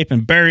 6-inch pipe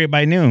and bury it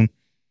by noon.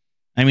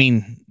 I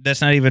mean,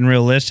 that's not even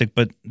realistic,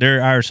 but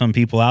there are some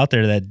people out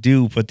there that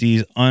do put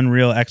these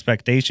unreal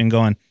expectation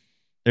going,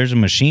 there's a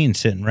machine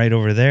sitting right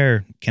over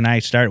there. Can I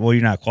start? Well,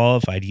 you're not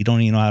qualified. You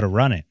don't even know how to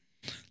run it.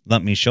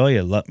 Let me show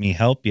you. Let me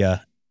help you.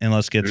 And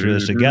let's get through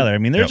this together. I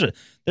mean,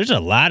 there's a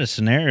lot of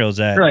scenarios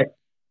that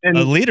And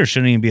a leader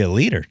shouldn't even be a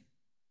leader.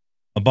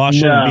 A boss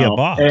shouldn't be a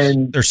boss.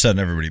 And They're setting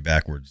everybody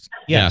backwards.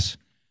 Yes.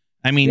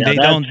 I mean,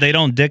 they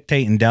don't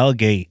dictate and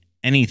delegate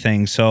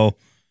anything. So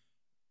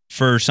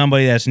for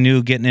somebody that's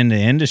new getting into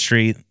the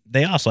industry,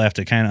 they also have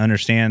to kind of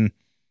understand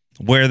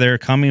where they're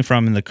coming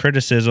from and the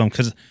criticism.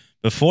 Because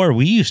before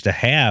we used to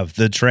have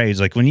the trades,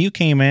 like when you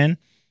came in,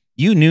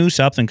 you knew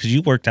something because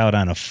you worked out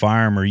on a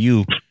farm or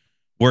you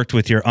worked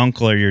with your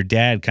uncle or your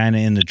dad kind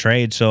of in the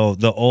trade. So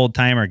the old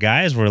timer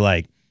guys were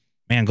like,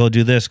 man, go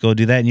do this, go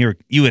do that. And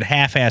you would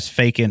half-ass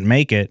fake it and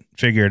make it,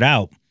 figure it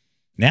out.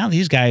 Now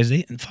these guys,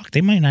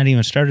 they might not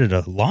even started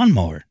a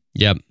lawnmower.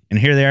 Yep. And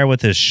here they are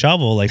with this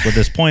shovel, like with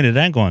this pointed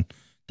end going,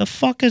 the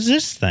fuck is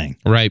this thing?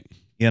 Right.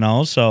 You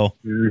know, so.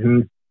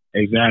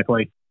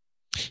 Exactly.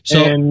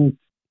 So And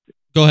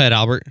go ahead,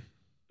 Albert.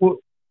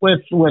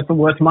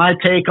 with my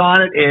take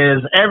on it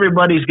is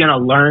everybody's going to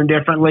learn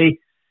differently.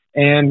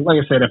 And like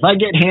I said, if I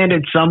get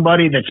handed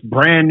somebody that's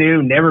brand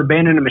new, never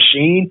been in a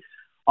machine,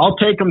 I'll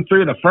take them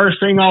through. The first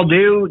thing I'll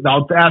do,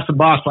 I'll ask the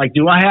boss, like,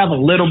 do I have a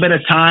little bit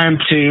of time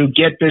to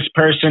get this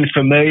person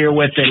familiar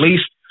with at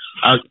least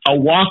a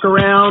walk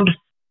around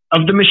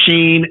of the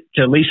machine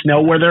to at least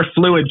know where their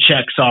fluid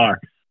checks are,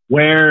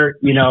 where,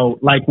 you know,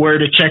 like where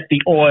to check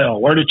the oil,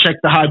 where to check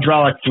the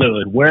hydraulic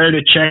fluid, where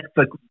to check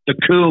the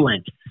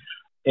coolant.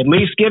 At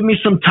least give me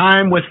some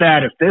time with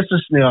that. If this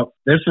is,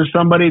 this is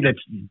somebody that's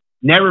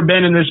never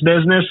been in this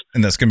business,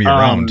 and that's going to be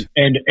around,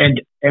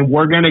 and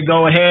we're going to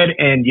go ahead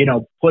and,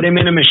 put him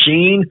in a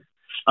machine.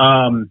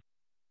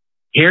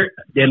 Here,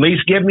 at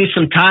least give me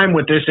some time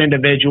with this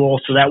individual,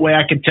 so that way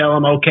I can tell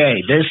him,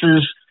 okay, this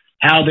is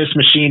how this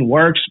machine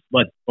works.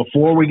 But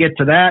before we get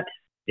to that,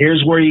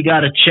 here's where you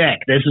got to check.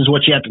 This is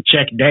what you have to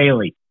check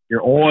daily: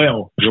 your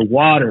oil, your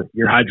water,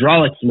 your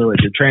hydraulic fluid,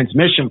 your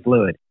transmission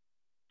fluid.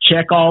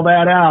 Check all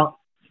that out.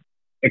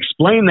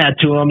 Explain that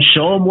to them.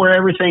 Show them where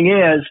everything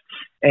is.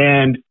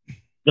 And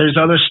there's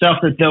other stuff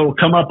that they'll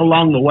come up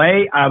along the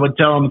way. I would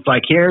tell them, it's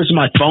like, here's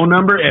my phone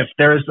number. If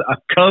there's a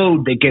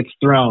code that gets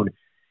thrown,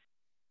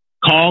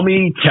 call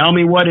me, tell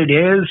me what it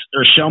is,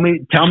 or tell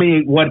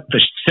me what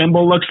the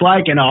symbol looks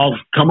like, and I'll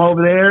come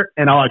over there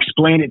and I'll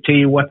explain it to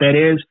you what that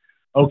is.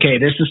 Okay,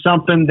 this is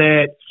something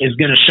that is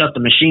going to shut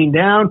the machine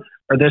down,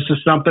 or this is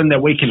something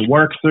that we can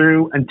work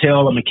through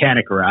until a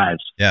mechanic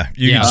arrives. Yeah,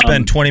 you can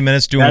spend 20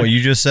 minutes doing what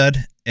you just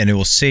said, and it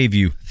will save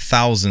you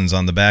thousands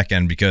on the back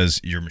end because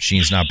your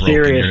machine's not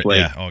broken. Seriously.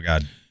 Yeah. Oh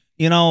God.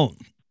 You know,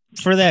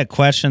 for that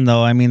question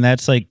though, I mean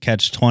that's like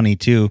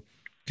catch-22.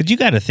 Because you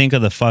got to think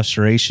of the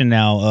frustration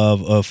now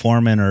of a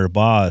foreman or a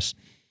boss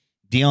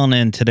dealing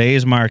in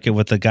today's market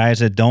with the guys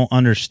that don't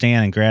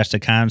understand and grasp the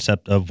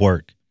concept of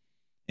work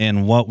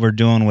and what we're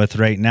doing with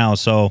right now.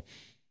 So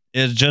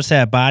it's just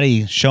that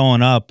body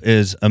showing up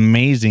is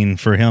amazing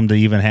for him to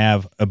even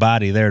have a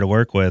body there to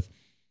work with,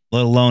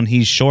 let alone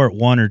he's short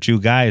one or two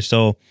guys.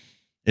 So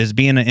is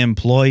being an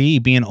employee,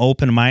 being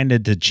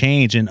open-minded to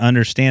change and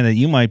understand that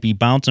you might be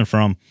bouncing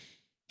from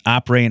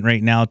operating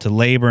right now to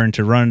labor and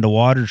to running the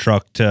water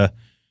truck to,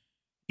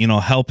 you know,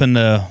 helping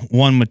the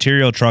one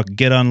material truck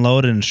get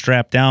unloaded and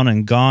strapped down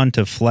and gone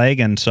to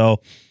flagging.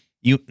 So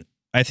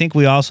I think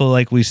we also,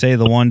 like we say,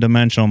 the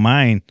one-dimensional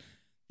mind,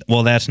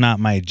 well, that's not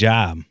my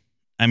job.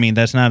 I mean,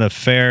 that's not a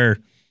fair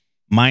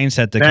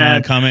mindset to kind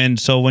of come in.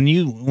 So when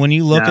you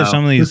look at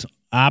some of these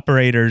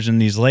operators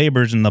and these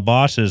laborers and the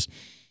bosses,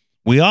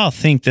 we all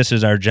think this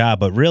is our job,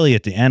 but really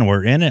at the end,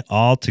 we're in it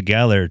all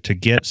together to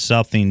get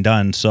something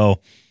done.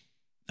 So,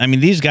 I mean,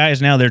 these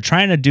guys now, they're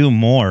trying to do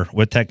more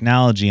with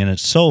technology, and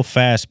it's so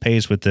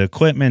fast-paced with the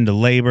equipment, the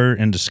labor,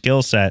 and the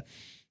skill set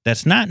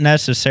that's not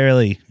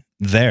necessarily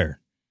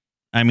there.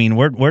 I mean,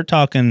 we're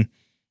talking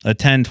a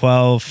 10,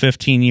 12,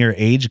 15-year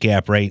age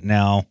gap right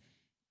now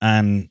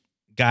on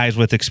guys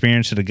with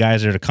experience to the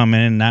guys that are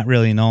coming in not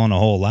really knowing a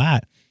whole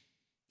lot.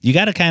 You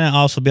got to kind of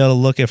also be able to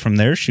look at from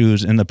their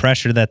shoes and the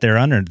pressure that they're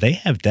under. They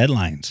have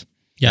deadlines.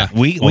 Yeah.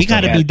 We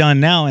got to be done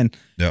now. And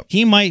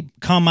he might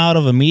come out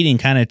of a meeting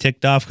kind of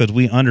ticked off because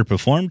we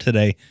underperformed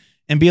today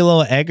and be a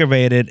little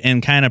aggravated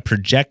and kind of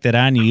project it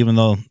on you, even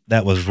though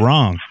that was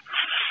wrong.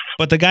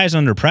 But the guy's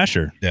under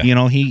pressure. Yeah. You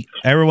know,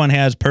 everyone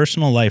has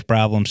personal life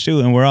problems too,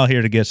 and we're all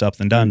here to get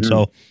something done. Mm-hmm.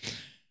 So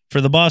for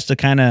the boss to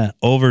kind of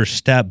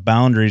overstep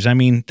boundaries, I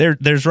mean,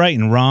 there's right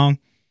and wrong.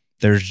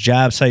 There's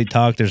job site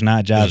talk. There's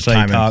not job site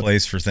time talk. Time and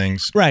place for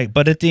things. Right.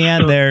 But at the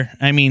end there,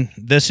 I mean,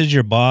 this is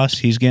your boss.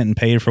 He's getting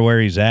paid for where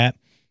he's at.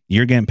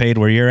 You're getting paid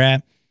where you're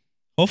at.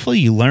 Hopefully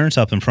you learn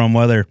something from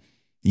whether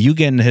you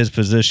get into his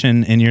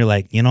position and you're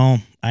like, you know,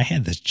 I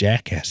had this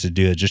jackass to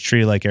do it. Just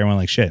treat it like everyone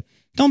like shit.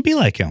 Don't be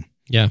like him.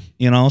 Yeah.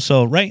 You know,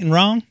 so right and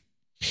wrong.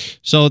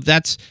 So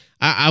that's,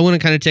 I want to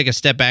kind of take a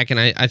step back, and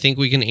I think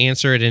we can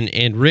answer it.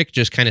 And Rick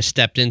just kind of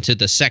stepped into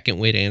the second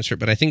way to answer it,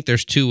 but I think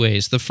there's two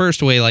ways. The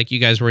first way, like you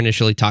guys were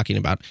initially talking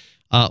about,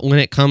 when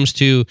it comes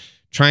to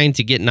trying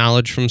to get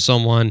knowledge from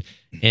someone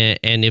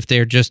and if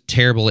they're just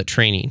terrible at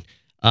training,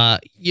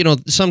 you know,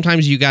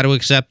 sometimes you got to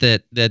accept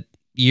that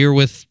you're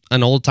with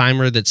an old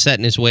timer that's set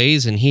in his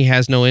ways and he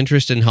has no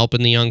interest in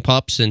helping the young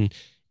pups, and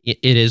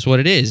it is what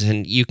it is.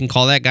 And you can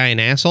call that guy an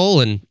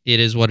asshole, and it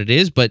is what it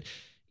is, but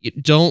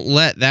don't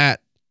let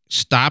that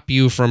stop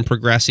you from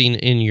progressing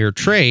in your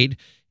trade.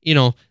 You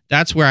know,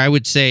 that's where I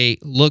would say,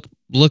 look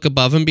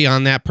above and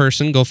beyond that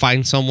person. Go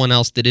find someone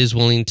else that is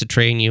willing to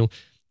train you.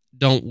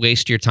 Don't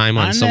waste your time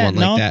on someone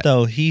like that.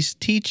 Though, he's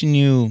teaching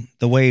you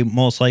the way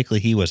most likely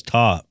he was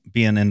taught,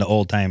 being in the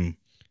old time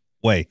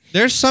way.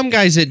 There's some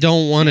guys that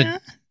don't want to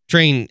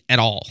train at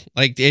all.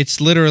 Like, it's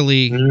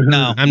literally,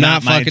 no, I'm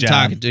not fucking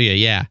talking to you.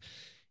 Yeah.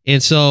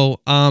 And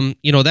so,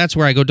 you know, that's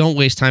where I go, don't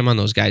waste time on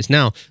those guys.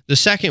 Now, the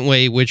second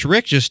way, which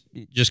Rick just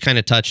kind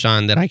of touched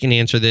on, that I can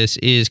answer this,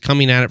 is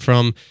coming at it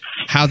from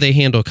how they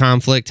handle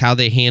conflict, how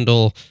they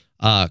handle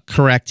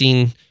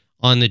correcting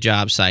on the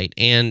job site.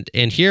 And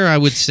here I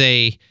would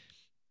say,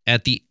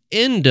 at the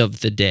end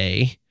of the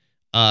day,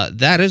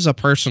 that is a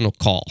personal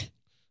call.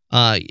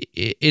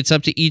 It's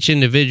up to each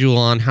individual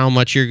on how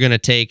much you're going to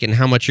take and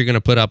how much you're going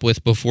to put up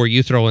with before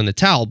you throw in the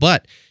towel.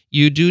 But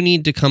you do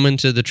need to come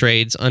into the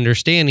trades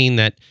understanding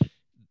that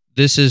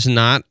this is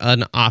not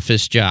an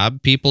office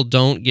job. People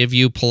don't give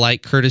you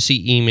polite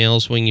courtesy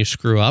emails when you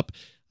screw up.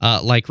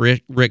 Like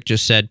Rick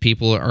just said,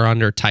 people are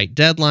under tight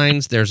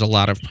deadlines. There's a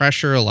lot of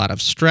pressure, a lot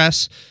of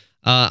stress,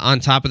 on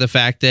top of the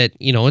fact that,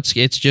 you know, it's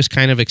just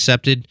kind of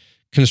accepted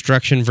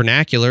construction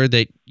vernacular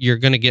that you're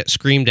going to get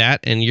screamed at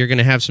and you're going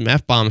to have some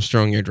F-bombs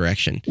thrown your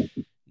direction.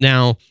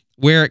 Now,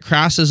 where it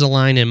crosses a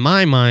line in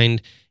my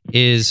mind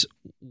is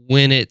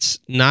when it's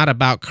not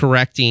about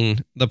correcting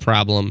the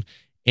problem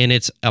and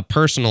it's a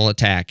personal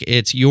attack.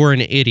 It's you're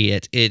an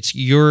idiot. It's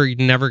you're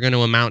never going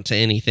to amount to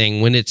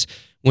anything. When it's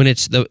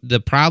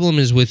the problem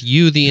is with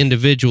you, the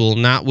individual,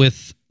 not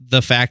with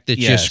the fact that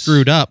you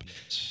screwed up.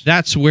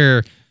 That's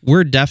where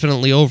we're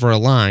definitely over a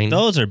line.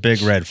 Those are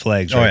big red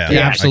flags. Right?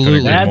 Yeah,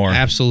 absolutely.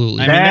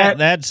 Absolutely. I mean,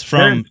 that's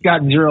from... There's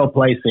got zero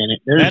place in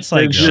it. That's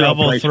like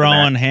shovel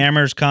throwing,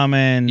 hammers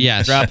coming,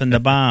 dropping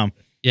the bomb.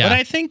 Yeah. But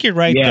I think you're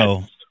right,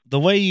 though. The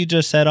way you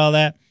just said all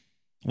that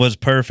was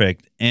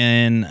perfect.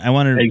 And I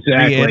want to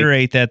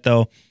reiterate that,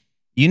 though.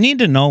 You need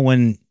to know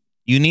when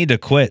you need to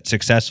quit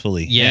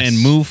successfully and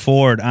move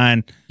forward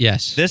on...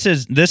 Yes. This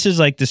is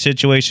like the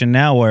situation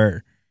now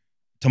where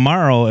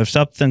tomorrow, if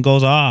something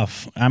goes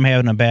off, I'm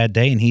having a bad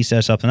day and he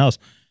says something else,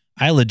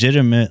 I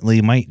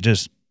legitimately might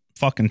just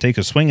fucking take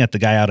a swing at the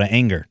guy out of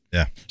anger.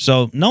 Yeah.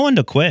 So know when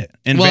to quit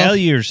and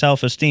value your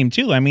self-esteem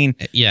too. I mean,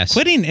 yes,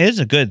 quitting is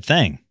a good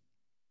thing.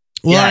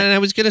 Well, and I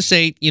was gonna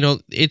say,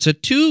 it's a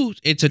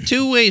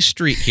two-way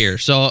street here.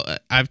 So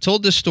I've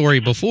told this story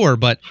before,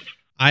 but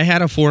I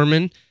had a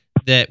foreman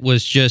that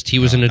was he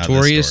was a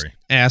notorious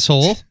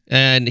asshole,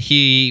 and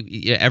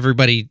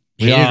everybody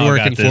hated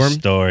working for him.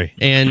 Story.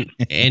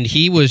 And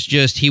he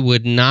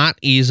would not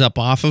ease up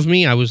off of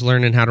me. I was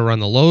learning how to run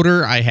the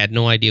loader. I had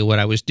no idea what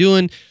I was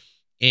doing,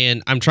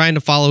 and I'm trying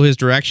to follow his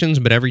directions,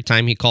 but every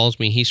time he calls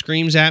me, he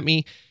screams at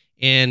me.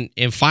 And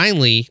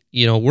finally,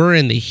 we're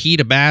in the heat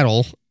of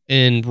battle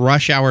in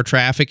rush hour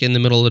traffic in the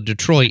middle of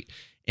Detroit,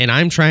 and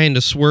I'm trying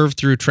to swerve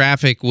through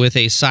traffic with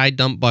a side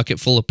dump bucket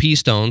full of pea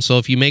stones. So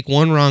if you make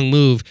one wrong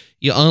move,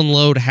 you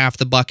unload half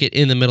the bucket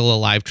in the middle of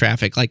live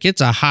traffic. Like,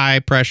 it's a high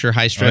pressure,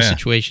 high stress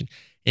situation.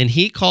 And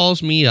he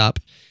calls me up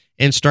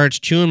and starts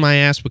chewing my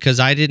ass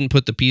because I didn't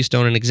put the pea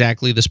stone in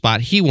exactly the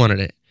spot he wanted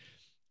it.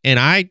 And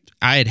I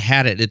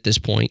had it at this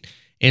point.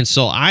 And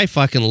so I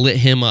fucking lit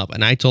him up,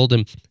 and I told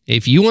him,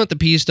 if you want the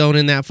pea stone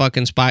in that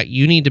fucking spot,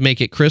 you need to make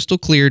it crystal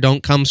clear.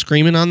 Don't come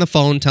screaming on the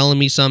phone telling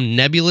me some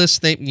nebulous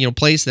thing,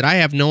 place that I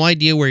have no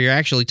idea where you're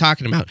actually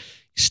talking about.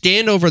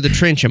 Stand over the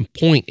trench and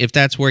point if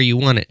that's where you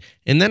want it.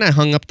 And then I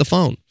hung up the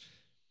phone.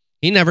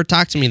 He never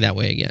talked to me that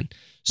way again.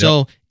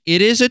 So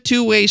it is a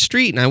two-way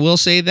street, and I will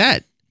say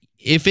that.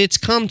 If it's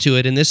come to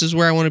it, and this is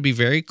where I want to be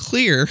very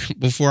clear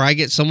before I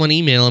get someone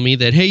emailing me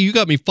that, hey, you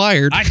got me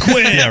fired. I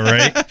quit. Yeah,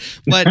 right.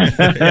 But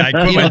I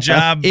quit my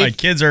job. My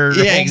kids are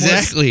homeless.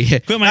 Exactly.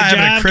 Quit my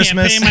job. Can't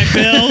pay my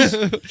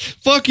bills.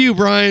 Fuck you,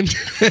 Brian.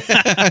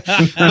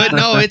 But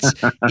no,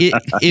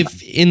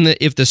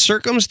 if the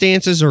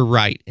circumstances are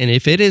right, and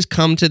if it has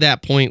come to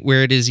that point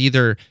where it is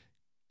either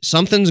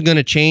something's going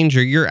to change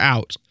or you're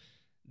out,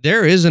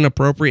 there is an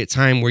appropriate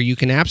time where you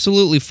can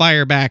absolutely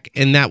fire back,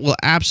 and that will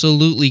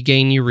absolutely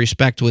gain you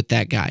respect with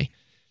that guy.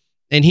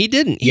 And he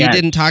didn't. He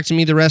didn't talk to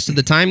me the rest of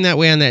the time that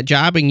way on that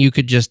job, and you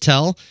could just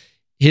tell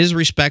his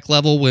respect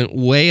level went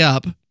way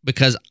up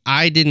because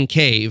I didn't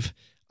cave.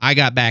 I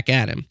got back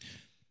at him.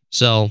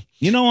 So,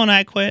 when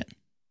I quit?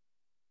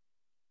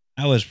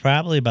 I was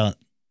probably about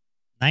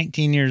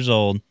 19 years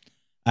old.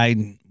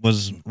 I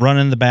was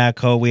running the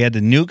backhoe. We had the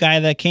new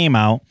guy that came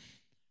out.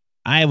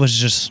 I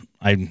was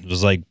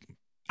like,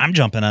 I'm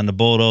jumping on the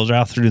bulldozer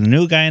out through the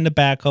new guy in the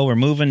backhoe. We're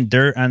moving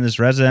dirt on this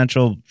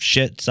residential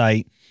shit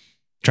site,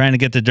 trying to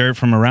get the dirt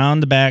from around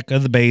the back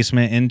of the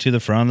basement into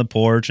the front of the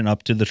porch and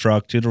up to the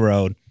truck to the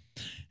road.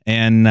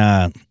 And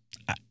I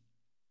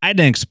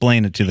didn't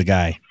explain it to the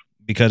guy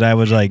because I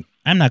was like,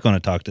 I'm not going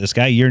to talk to this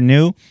guy. You're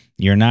new.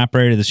 You're an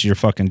operator. This is your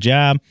fucking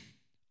job.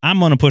 I'm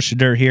going to push the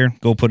dirt here.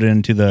 Go put it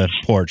into the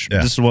porch.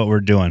 Yeah. This is what we're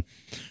doing.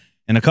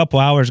 And a couple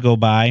hours go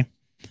by,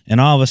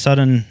 and all of a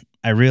sudden,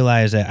 I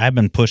realized that I've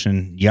been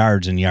pushing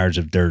yards and yards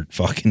of dirt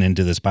fucking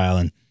into this pile,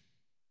 and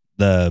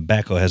the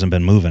backhoe hasn't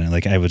been moving it.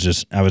 Like, I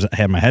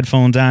had my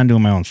headphones on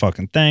doing my own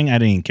fucking thing. I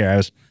didn't even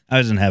care. I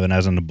was in heaven. I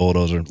was on the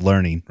bulldozer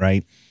learning,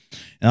 right?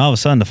 And all of a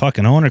sudden the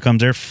fucking owner comes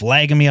there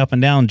flagging me up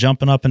and down,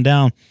 jumping up and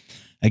down.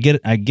 I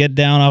get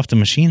down off the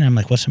machine. And I'm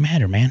like, what's the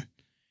matter, man?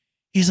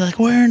 He's like,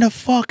 where in the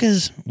fuck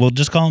we'll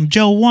just call him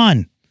Joe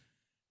 1.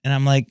 And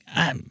I'm like,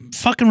 I'm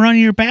fucking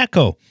running your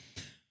backhoe.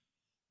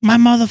 My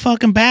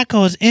motherfucking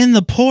backhoe is in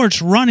the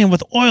porch running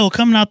with oil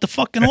coming out the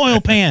fucking oil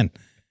pan.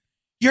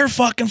 You're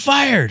fucking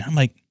fired. I'm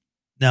like,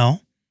 no,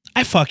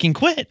 I fucking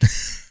quit.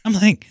 I'm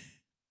like,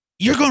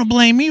 you're going to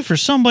blame me for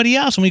somebody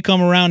else. When we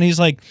come around, he's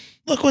like,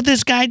 look what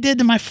this guy did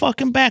to my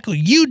fucking backhoe.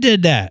 You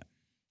did that.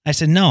 I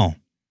said, no,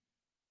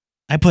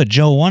 I put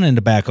Joe 1 in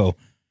the backhoe.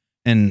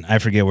 And I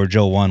forget where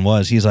Joe 1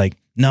 was. He's like,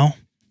 no,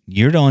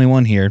 you're the only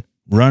one here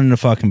running the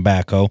fucking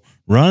backhoe,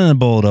 running the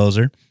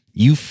bulldozer.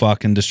 You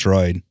fucking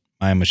destroyed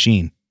my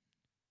machine.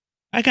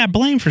 I got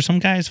blamed for some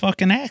guy's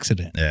fucking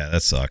accident. Yeah,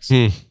 that sucks.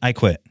 I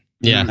quit.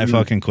 Yeah. I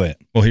fucking quit.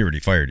 Well, he already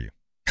fired you.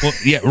 Well,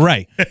 yeah,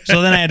 right.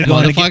 So then I had to go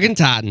and fucking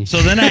Totten.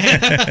 So then I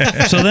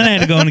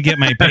had to go and get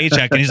my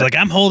paycheck, and he's like,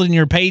 I'm holding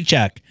your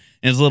paycheck.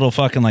 And his little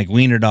fucking like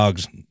wiener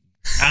dogs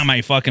on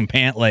my fucking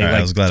pant leg,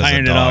 right, like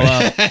tying it all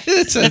up.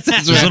 That's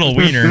his little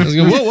wiener.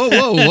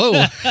 Whoa.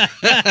 Well,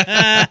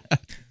 yeah.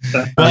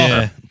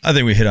 I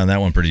think we hit on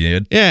that one pretty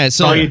good. Yeah.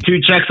 So all you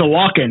 2 checks a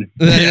walking.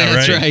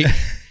 That's right.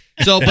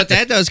 So, but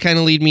that does kind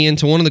of lead me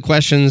into one of the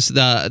questions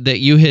that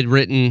you had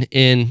written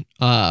in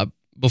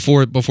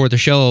before the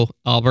show,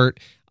 Albert.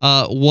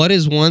 What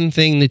is one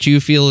thing that you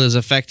feel is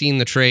affecting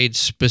the trade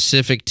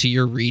specific to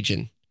your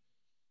region?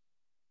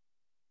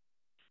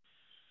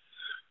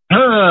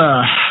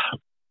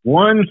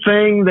 One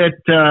thing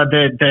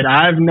that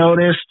I've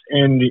noticed,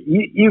 and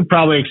you've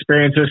probably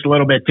experienced this a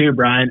little bit too,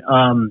 Brian.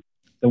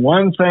 The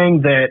one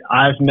thing that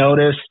I've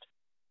noticed,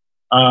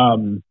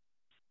 of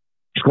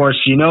course,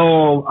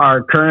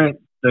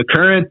 the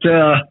current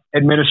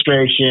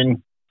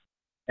administration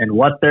and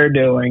what they're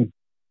doing.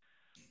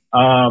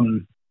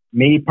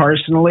 Me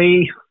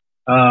personally,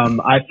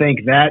 I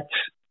think that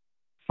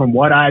from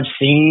what I've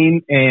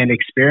seen and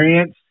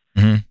experienced,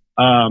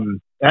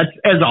 that's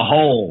as a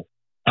whole.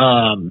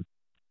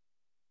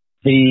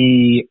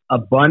 the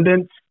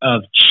abundance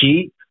of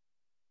cheap,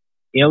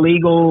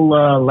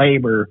 illegal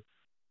labor.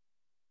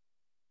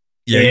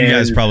 Yeah, you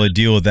guys probably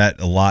deal with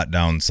that a lot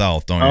down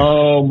south, don't you?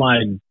 Oh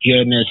my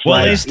goodness!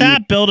 Well, they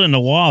stopped building the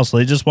walls, so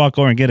they just walk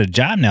over and get a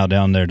job now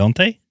down there, don't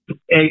they?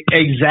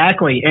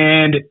 Exactly,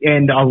 and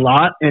a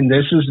lot, and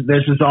this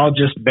is all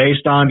just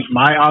based on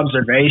my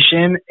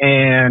observation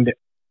and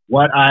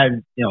what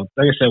I've, like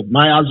I said,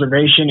 my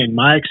observation and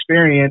my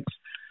experience.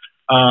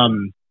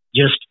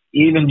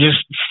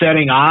 Just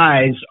setting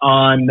eyes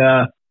on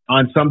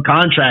some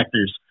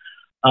contractors,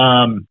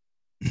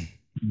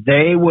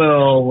 they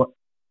will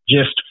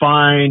just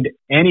find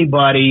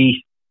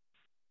anybody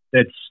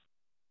that's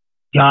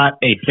got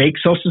a fake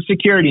Social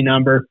Security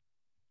number.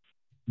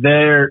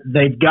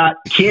 They've got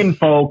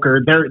kinfolk,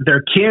 or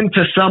they're kin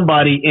to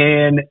somebody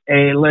in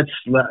a let's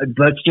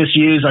just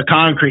use a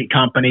concrete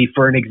company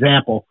for an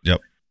example.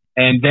 Yep.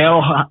 And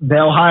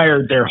they'll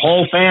hire their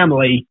whole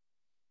family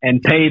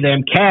and pay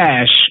them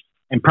cash,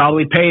 and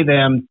probably pay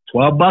them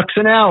 $12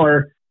 an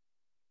hour.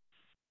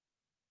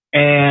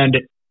 And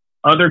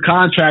other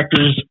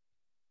contractors,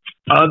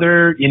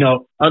 other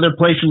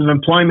places of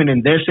employment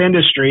in this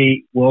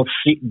industry will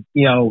see,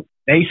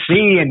 they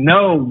see and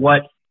know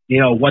what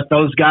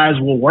those guys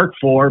will work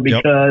for,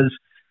 because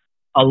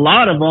a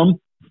lot of them,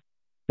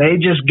 they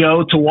just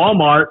go to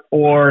Walmart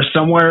or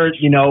somewhere,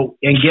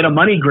 and get a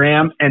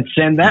MoneyGram and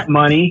send that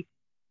money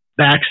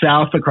back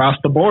south across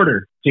the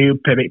border to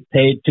pay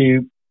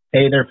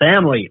their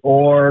family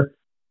or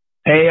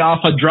pay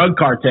off a drug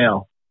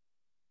cartel.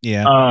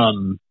 Yeah.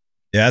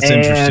 Yeah, that's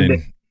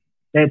interesting.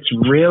 It's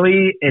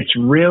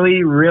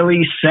really,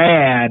 really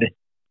sad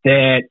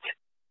that,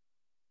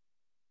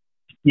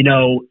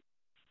 the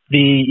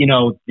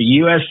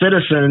U.S.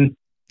 citizen,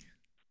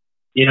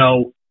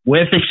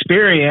 with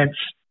experience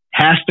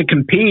has to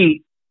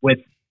compete with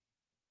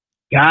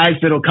guys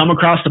that'll come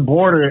across the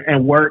border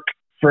and work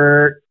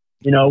for,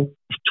 $12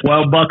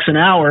 an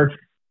hour,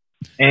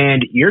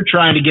 and you're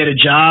trying to get a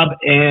job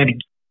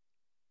and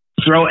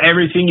throw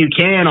everything you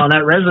can on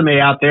that resume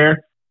out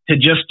there to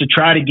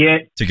try to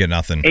get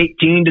nothing.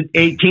 $18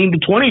 to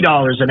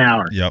 $20 an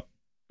hour. Yep.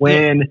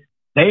 When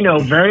they know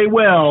very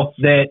well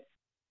that,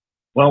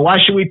 well, why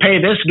should we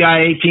pay this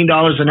guy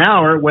 $18 an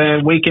hour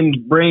when we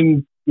can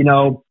bring,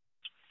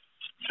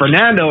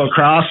 Fernando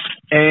across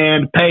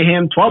and pay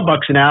him $12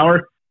 an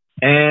hour,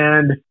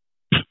 and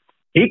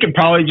he could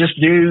probably just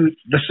do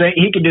the same.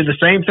 He could do the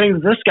same thing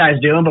that this guy's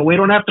doing, but we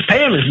don't have to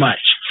pay him as much,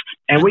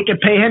 and we can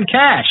pay him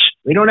cash.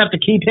 We don't have to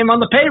keep him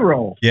on the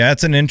payroll. Yeah,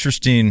 it's an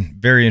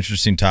very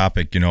interesting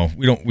topic.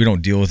 We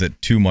don't deal with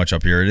it too much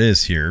up here. It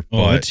is here,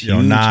 but it's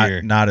huge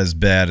not as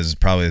bad as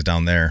probably is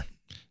down there.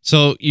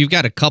 So you've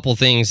got a couple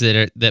things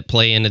that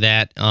play into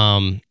that.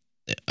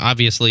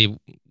 Obviously,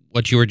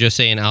 what you were just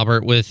saying,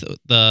 Albert, with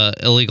the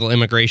illegal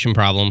immigration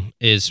problem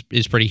is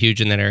pretty huge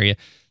in that area.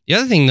 The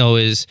other thing, though,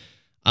 is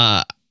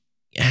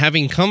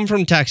having come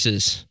from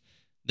Texas,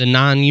 the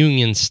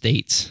non-union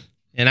states,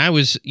 and I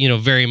was,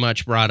 very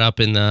much brought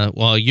up in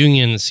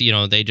unions,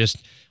 they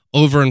just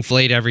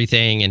overinflate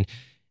everything. And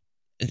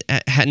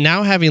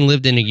now having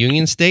lived in a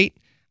union state,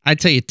 I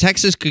tell you,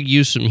 Texas could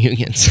use some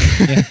unions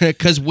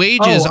because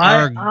wages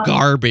are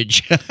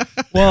garbage.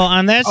 Well,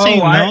 on that same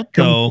note,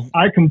 though,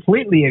 I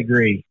completely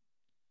agree.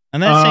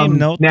 On that same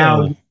note,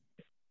 though,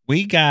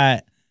 we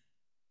got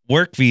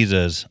work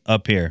visas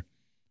up here.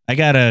 I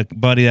got a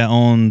buddy that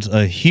owns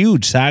a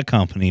huge side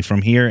company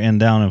from here and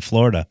down in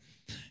Florida,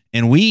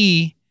 and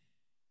we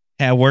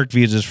have work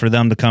visas for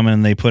them to come in.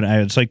 And they put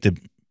it's like the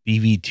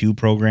BV2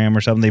 program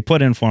or something. They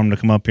put in for them to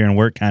come up here and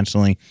work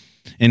constantly.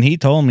 And he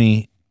told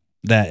me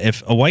that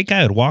if a white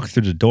guy would walk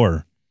through the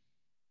door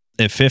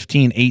at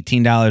 $15,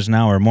 $18 an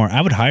hour or more,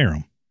 I would hire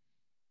him.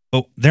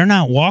 But they're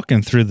not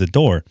walking through the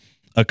door.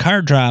 A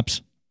car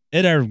drops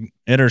at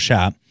our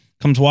shop,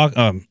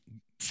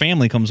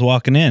 family comes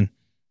walking in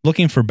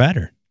looking for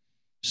better.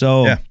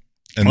 So yeah,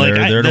 and they're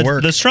there to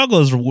work. The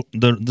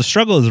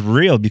struggle is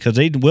real because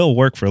they will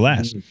work for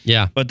less.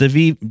 Yeah, but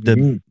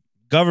the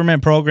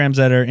government programs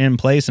that are in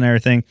place and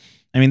everything.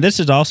 I mean, this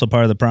is also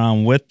part of the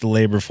problem with the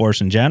labor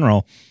force in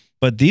general.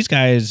 But these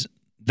guys,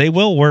 they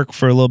will work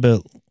for a little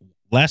bit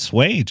less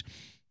wage,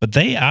 but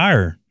they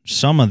are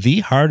some of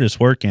the hardest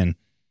working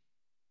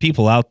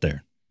people out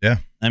there. Yeah,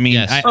 I mean,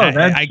 yes.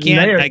 I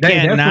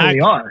can't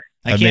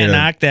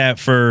knock that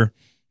for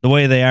the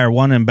way they are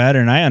wanting better,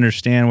 and I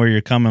understand where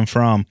you're coming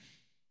from.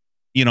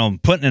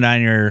 Putting it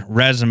on your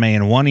resume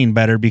and wanting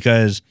better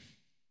because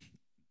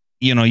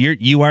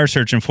you are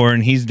searching for it,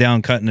 and he's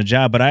down cutting a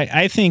job. But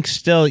I think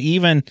still,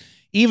 even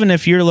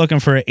if you're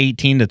looking for an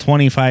 $18 to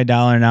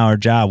 $25 an hour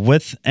job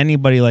with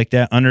anybody like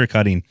that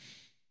undercutting,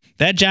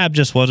 that job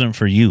just wasn't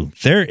for you.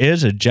 There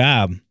is a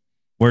job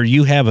where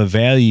you have a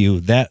value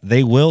that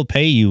they will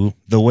pay you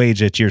the wage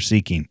that you're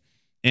seeking.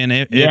 And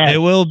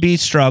it will be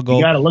struggle.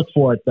 You got to look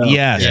for it, though.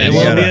 Yes, it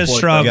will be a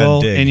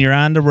struggle, and you're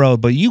on the road,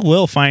 but you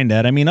will find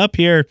that. I mean, up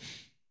here,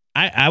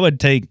 I would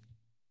take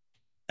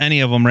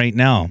any of them right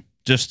now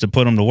just to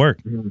put them to work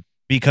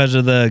because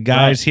of the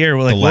guys here.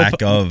 We're the like,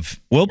 lack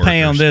of we'll pay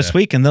them workers, this yeah.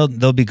 week, and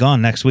they'll be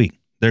gone next week.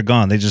 They're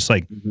gone. They just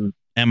like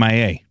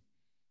MIA.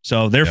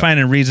 So they're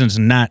finding reasons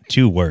not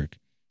to work.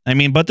 I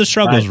mean, but the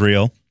struggle's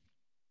real.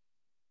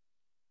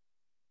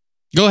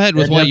 Go ahead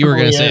with what you were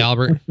going to say,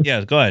 Albert.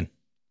 Yeah, go ahead.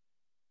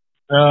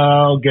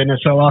 Oh goodness,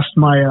 I lost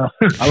my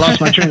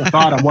train of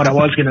thought on what I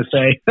was going to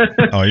say.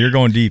 Oh, you're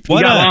going deep.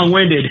 You got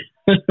long-winded.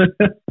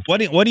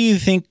 What do you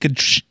think could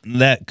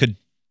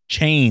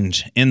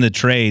change in the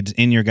trades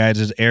in your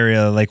guys'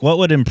 area? Like, what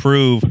would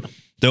improve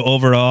the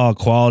overall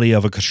quality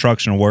of a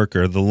construction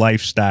worker, the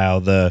lifestyle,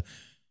 the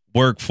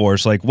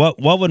workforce? Like, what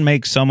would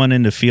make someone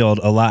in the field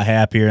a lot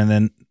happier, and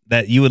then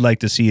that you would like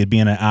to see it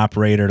being an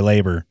operator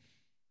labor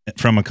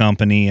from a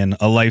company and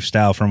a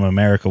lifestyle from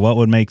America? What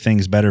would make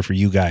things better for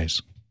you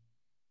guys?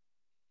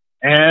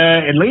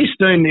 At least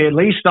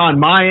on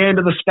my end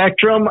of the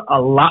spectrum,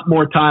 a lot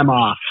more time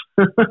off.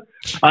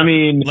 I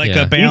mean, like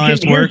a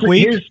balanced work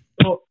week. Here's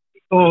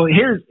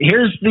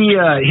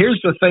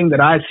the thing that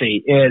I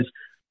see is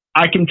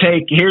I can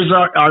take here's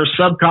our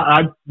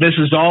subcon. This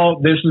is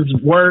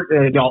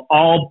word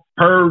all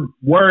per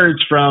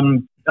words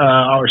from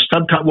our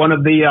subcon, one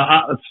of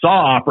the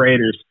saw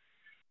operators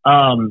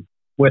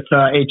with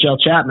HL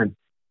Chapman.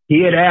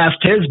 He had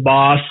asked his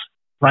boss,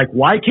 like,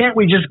 why can't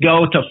we just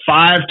go to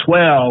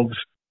 5/12s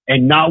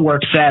and not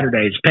work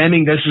Saturdays?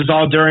 Pending this is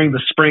all during the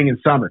spring and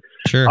summer.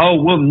 Sure.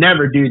 Oh, we'll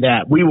never do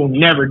that. We will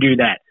never do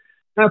that.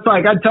 That's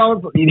like I'd tell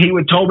him. He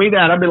would told me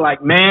that. I'd be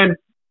like, man,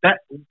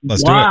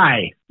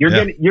 why? You're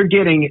gonna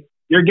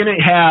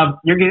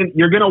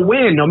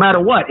win no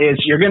matter what.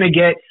 You're gonna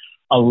get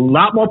a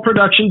lot more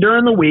production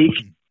during the week.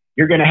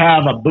 You're going to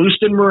have a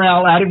boost in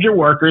morale out of your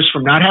workers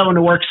from not having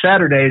to work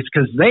Saturdays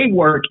because they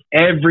work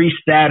every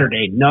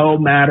Saturday, no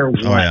matter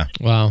what. Oh, yeah.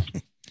 Wow.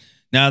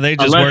 Now they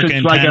just work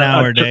in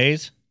 10-hour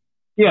days.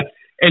 Yeah.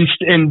 And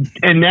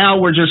now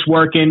we're just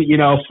working,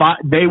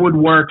 they would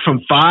work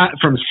from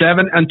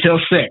 7 until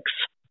 6.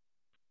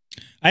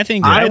 I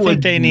think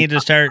they need to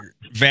start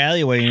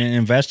evaluating and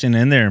investing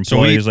in their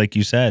employees, like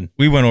you said.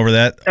 We went over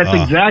that. That's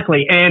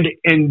exactly, and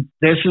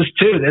this is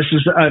too. This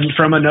is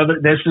from another.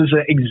 This is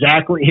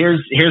exactly.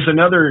 Here's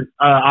another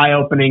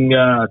eye-opening.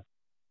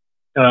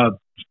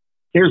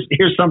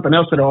 Here's something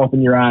else that'll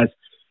open your eyes.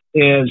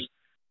 Is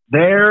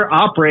their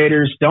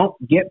operators don't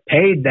get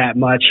paid that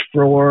much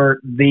for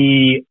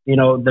the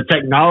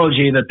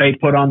technology that they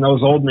put on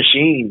those old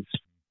machines.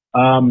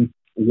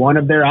 One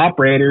of their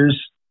operators.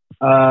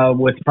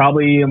 With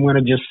probably, I'm going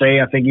to just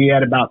say, I think he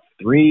had about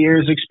 3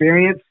 years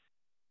experience.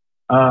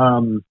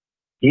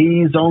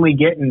 He's only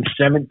getting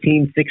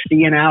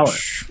 $17.60 an hour.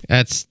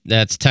 That's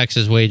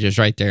Texas wages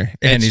right there.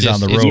 And he's on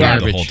the road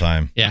the whole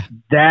time. Yeah,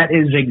 that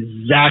is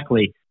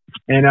exactly.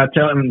 And I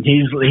tell him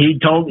he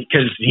told me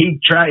because he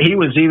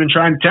was even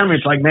trying to tell me,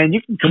 it's like, man,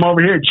 you can come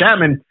over here at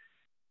Chapman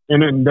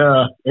and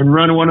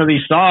run one of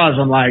these saws.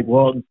 I'm like,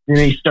 well, and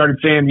he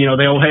started saying,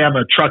 they'll have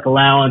a truck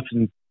allowance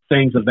and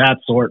things of that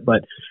sort,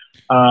 but.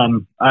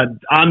 I'm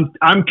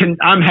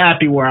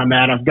happy where I'm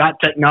at. I've got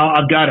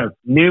I've got a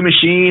new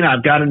machine.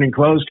 I've got an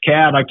enclosed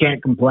cab. I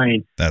can't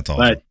complain. That's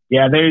awesome. But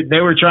yeah, they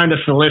were trying to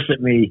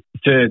solicit me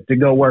to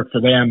go work for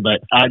them,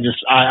 but I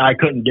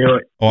couldn't do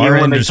it. Well, our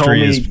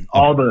industry is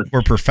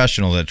we're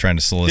professional at trying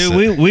to solicit.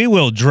 Dude, we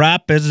will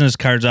drop business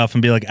cards off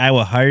and be like, I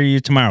will hire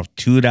you tomorrow,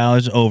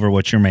 $2 over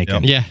what you're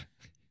making. Yep.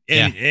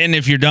 Yeah. And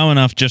if you're dumb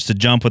enough just to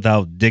jump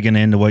without digging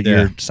into what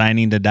you're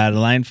signing the dotted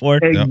line for,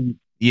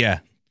 yeah.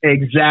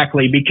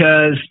 Exactly,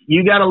 because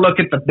you got to look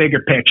at the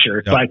bigger picture.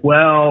 It's like,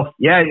 well,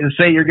 yeah,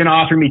 say you're going to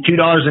offer me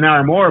 $2 an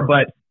hour more,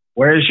 but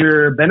where's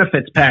your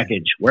benefits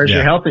package? Where's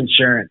your health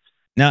insurance?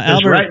 Now,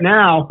 Albert,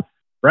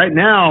 right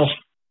now,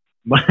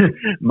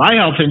 my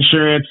health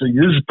insurance, this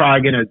is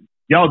probably going to,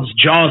 y'all's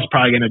jaw is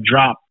probably going to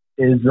drop,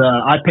 is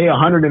I pay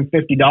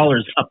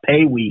 $150 a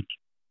pay week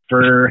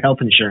for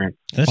health insurance.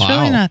 That's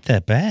really not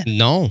that bad.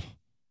 No,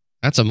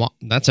 that's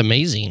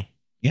amazing.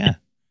 Yeah.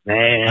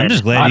 Man, I'm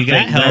just glad you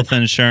got health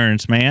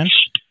insurance, man.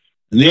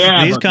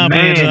 These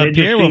companies up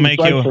here will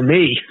make you. For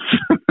me.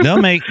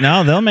 they'll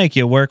make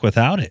you work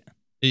without it.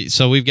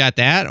 So we've got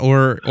that,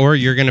 or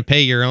you're going to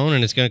pay your own,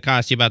 and it's going to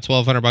cost you about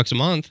 $1,200 a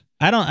month.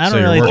 I don't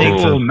really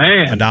think for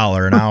 $1 an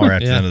hour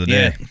at the end of the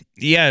day.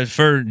 Yeah,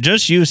 for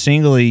just you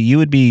singly,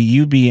 you'd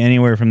be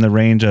anywhere from the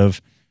range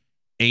of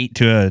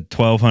 $800 to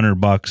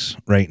 $1,200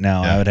 right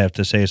now. I would have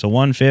to say. So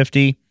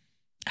 $150.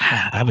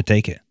 I would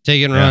take it.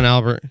 Take it and run,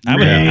 Albert.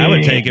 I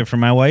would take it for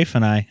my wife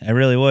and I. I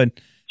really would.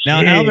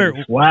 Now, Albert.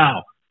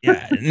 Wow.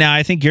 Yeah. Now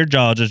I think your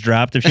jaw just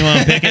dropped. If you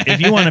want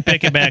to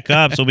pick it back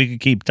up, so we could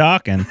keep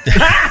talking.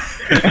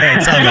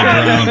 It's on the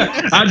ground.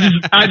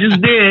 I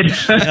just did.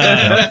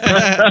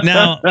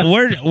 Now,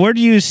 where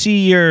do you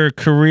see your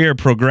career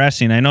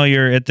progressing? I know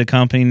you're at the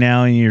company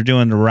now and you're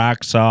doing the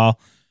rock saw.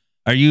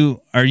 Are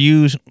you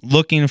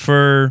looking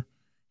for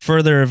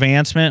further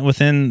advancement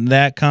within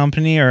that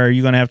company, or are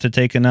you going to have to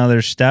take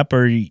another step,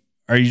 or are you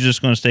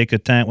just going to stay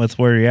content with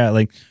where you're at?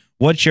 Like,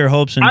 what's your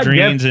hopes and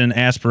dreams and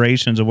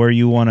aspirations of where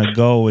you want to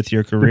go with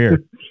your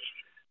career?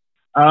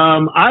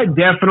 I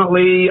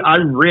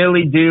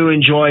really do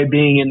enjoy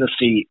being in the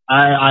seat.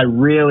 I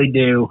really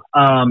do.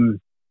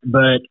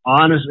 But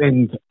honest,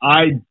 and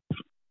I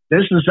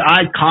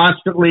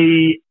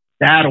constantly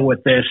battle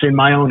with this in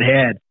my own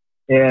head.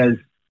 Is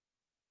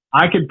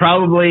I could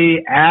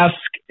probably ask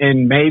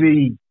and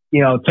maybe,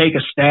 take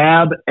a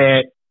stab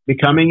at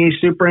becoming a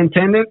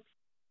superintendent.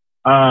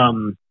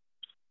 But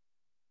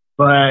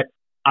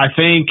I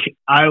think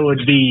I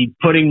would be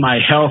putting my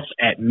health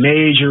at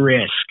major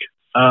risk.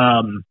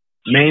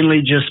 Mainly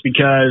just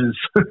because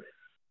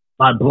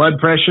my blood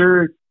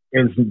pressure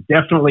is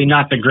definitely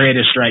not the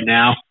greatest right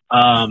now.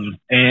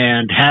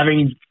 And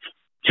having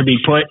to be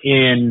put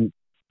in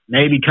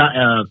maybe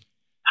a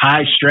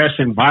high stress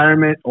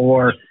environment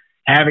or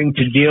having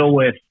to deal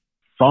with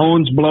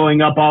phones blowing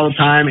up all the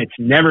time, it's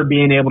never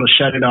being able to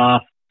shut it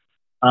off.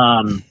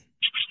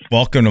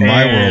 Welcome to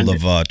my world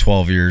of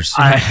 12 years.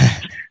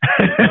 I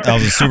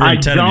was a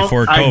superintendent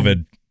before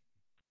COVID.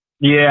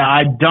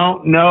 I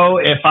don't know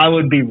if I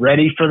would be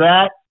ready for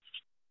that.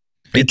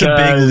 It's a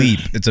big leap.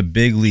 It's a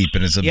big leap,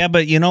 and yeah.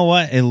 But you know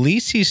what? At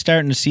least he's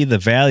starting to see the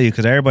value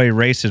because everybody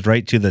races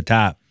right to the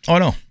top. Oh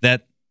no!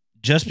 That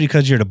just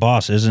because you're the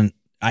boss isn't.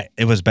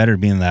 It was better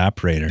being the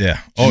operator.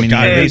 Yeah. Oh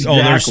God.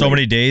 Exactly. There's so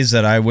many days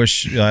that I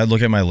wish I'd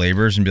look at my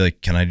laborers and be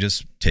like, "Can I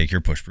just take your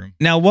push broom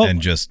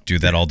and just do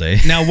that all day?"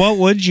 Now, what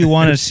would you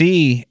want to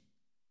see,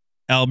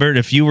 Albert,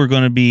 if you were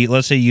going to be?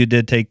 Let's say you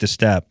did take the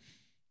step.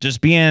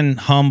 Just being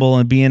humble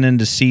and being in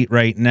the seat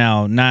right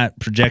now, not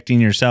projecting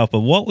yourself,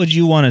 but what would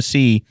you want to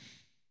see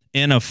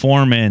in a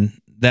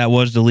foreman that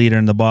was the leader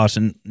and the boss?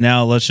 And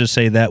now let's just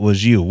say that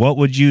was you. What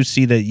would you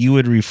see that you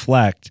would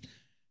reflect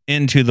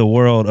into the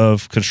world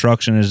of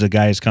construction as the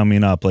guys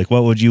coming up? Like,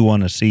 what would you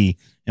want to see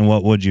and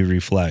what would you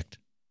reflect?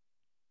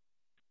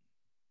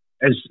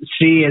 As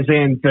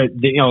in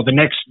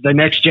the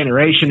next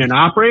generation and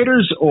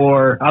operators,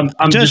 or I'm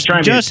just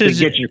trying to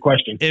get your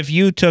question. If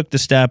you took the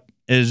step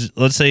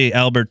let's say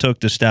Albert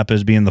took the step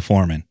as being the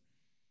foreman,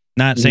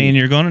 not saying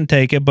you're going to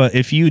take it, but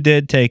if you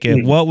did take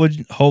it, what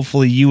would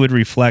hopefully you would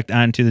reflect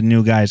onto the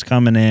new guys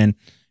coming in,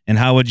 and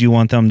how would you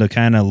want them to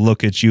kind of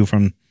look at you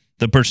from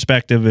the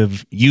perspective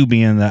of you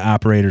being the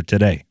operator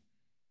today?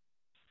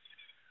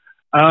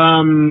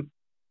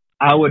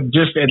 I would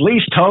just at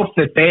least hope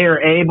that they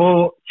are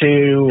able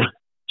to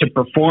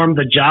perform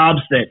the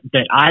jobs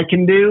that I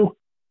can do,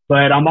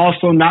 but I'm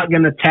also not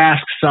going to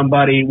task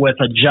somebody with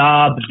a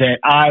job that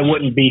I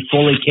wouldn't be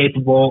fully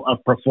capable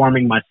of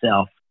performing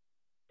myself.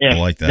 I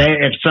like that.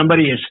 If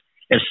somebody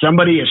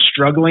is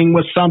struggling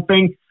with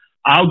something,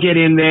 I'll get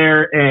in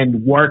there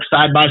and work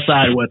side by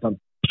side with them.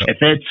 Yep.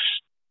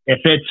 If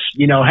it's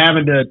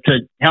having to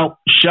help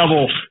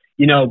shovel,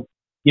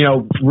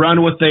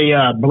 run with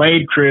the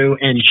blade crew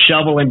and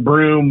shovel and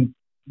broom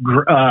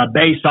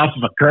base off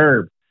of a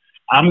curb,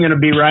 I'm going to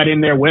be right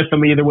in there with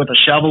them, either with a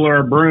shovel or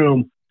a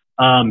broom,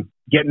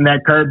 getting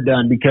that curb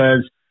done,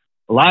 because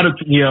a lot of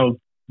your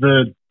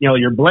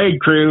blade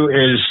crew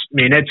is,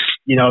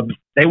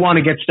 they want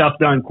to get stuff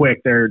done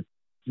quick. They're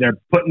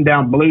putting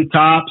down blue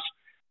tops.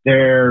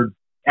 They're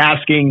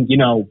asking,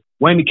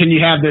 when can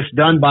you have this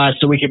done by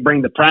so we can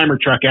bring the primer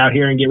truck out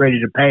here and get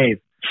ready to pave?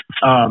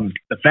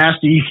 The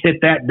faster you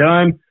get that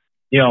done,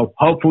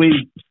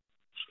 hopefully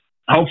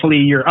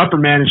your upper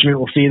management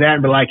will see that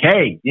and be like,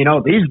 hey,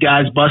 these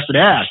guys busted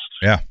ass.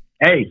 Yeah.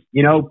 Hey,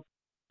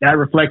 that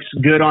reflects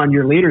good on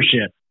your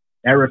leadership.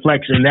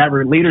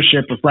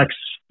 Leadership reflects,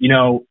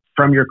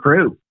 from your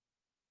crew.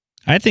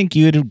 I think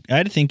you'd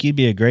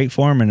be a great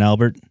foreman,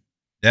 Albert.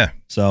 Yeah.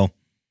 So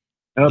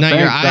now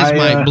your eyes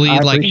might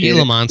bleed like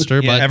Gila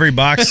Monster, but every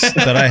box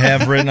that I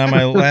have written on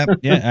my lap,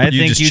 I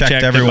think you checked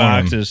every the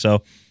boxes.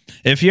 So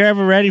if you're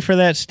ever ready for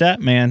that step,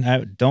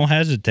 man, don't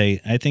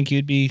hesitate. I think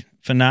you'd be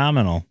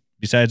phenomenal.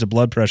 Besides a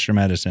blood pressure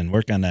medicine,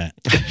 work on that.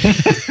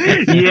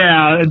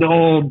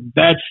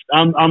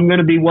 I'm going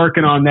to be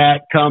working on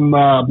that. Come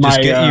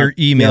just get your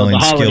emailing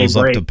skills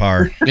up to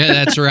par. Yeah,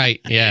 that's right.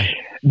 Yeah,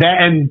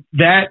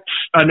 that's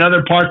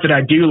another part that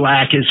I do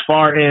lack as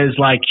far as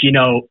the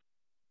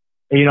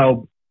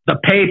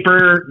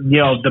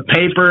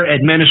paper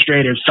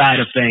administrative side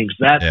of things.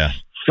 That's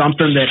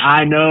something that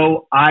I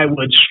know I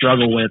would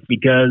struggle with,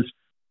 because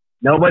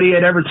nobody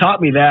had ever taught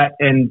me that,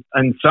 and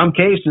in some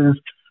cases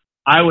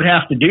I would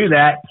have to do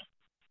that,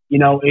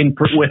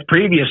 with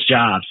previous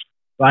jobs.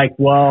 Like,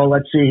 well,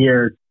 let's see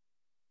here.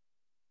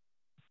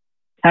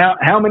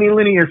 How many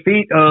linear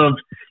feet or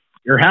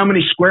how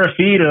many square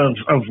feet of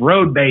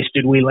road base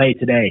did we lay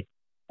today?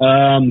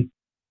 I'm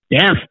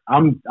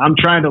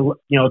trying to,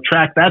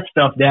 track that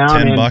stuff down.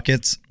 10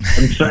 buckets.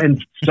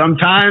 and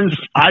sometimes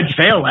I'd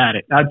fail at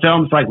it. I'd tell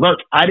them, it's like, look,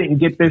 I didn't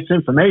get this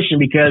information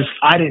because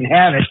I didn't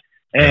have it.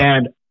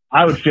 And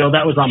I would feel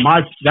that was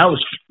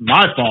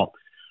my fault.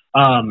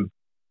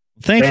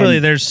 Thankfully,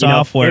 there's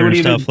software and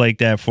stuff like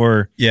that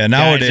for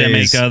nowadays guys that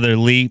make other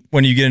leap.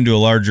 When you get into a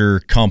larger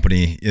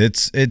company,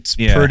 it's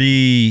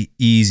pretty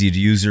easy to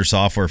use your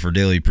software for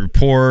daily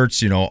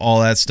reports,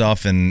 all that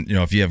stuff. And,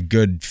 if you have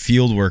good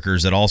field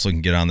workers that also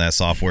can get on that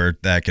software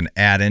that can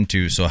add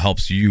into, so it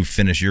helps you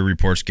finish your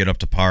reports, get up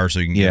to par so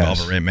you can get all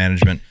the rent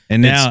management.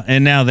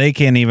 And now they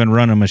can't even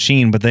run a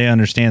machine, but they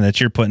understand that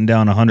you're putting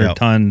down 100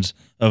 tons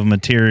of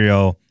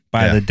material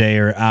by the day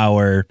or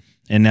hour.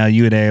 And now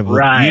you'd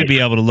be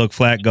able to look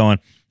flat going,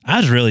 I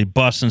was really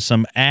busting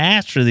some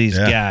ass for these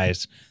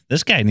guys.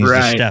 This guy needs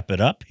to step it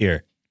up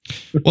here.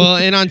 Well,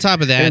 and on top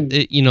of that,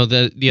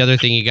 the other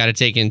thing you got to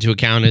take into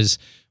account is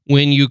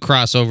when you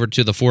cross over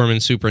to the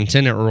foreman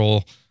superintendent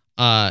role,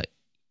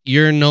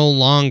 you're no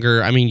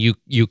longer,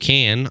 you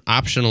can,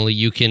 optionally,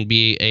 you can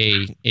be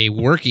a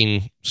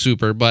working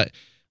super, but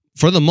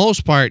for the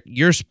most part,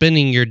 you're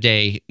spending your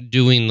day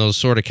doing those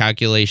sort of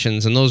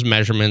calculations and those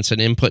measurements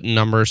and inputting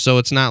numbers. So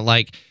it's not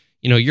like,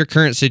 your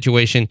current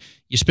situation,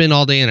 you spend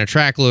all day in a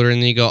track loader and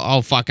then you go,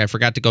 oh, fuck, I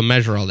forgot to go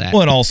measure all that.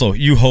 Well, and also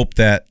you hope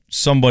that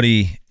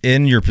somebody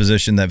in your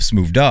position that's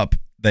moved up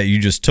that you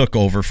just took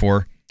over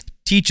for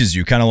teaches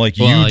you, kind of like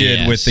you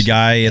did with the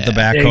guy at the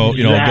backhoe,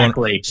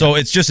 Exactly. So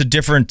it's just a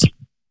different,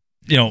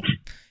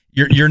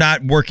 you're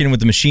not working with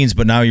the machines,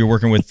 but now you're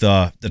working with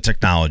the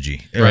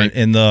technology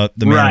and the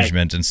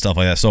management and stuff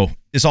like that. So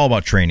it's all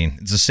about training.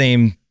 It's the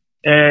same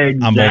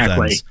on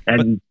both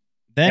ends.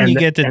 Then you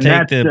get to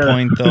take the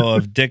point, though,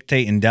 of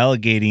dictate and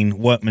delegating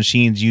what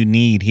machines you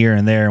need here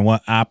and there and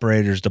what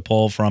operators to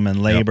pull from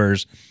and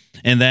labors.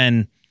 And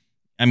then,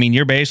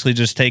 you're basically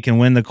just taking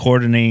when the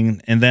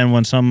coordinating, and then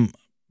when some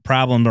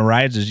problem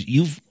arises,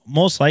 you've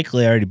most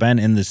likely already been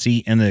in the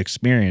seat and the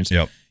experience.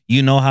 Yep.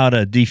 You know how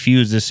to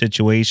defuse this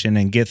situation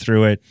and get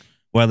through it,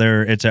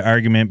 whether it's an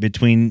argument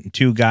between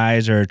two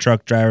guys or a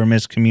truck driver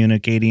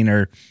miscommunicating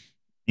or,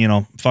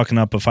 fucking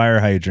up a fire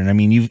hydrant.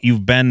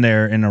 You've been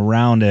there and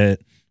around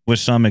it with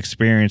some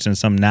experience and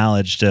some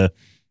knowledge to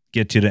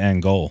get to the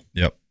end goal.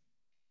 Yep.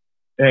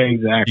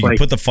 Exactly. You can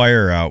put the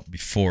fire out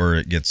before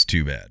it gets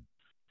too bad.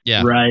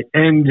 Yeah. Right.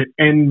 And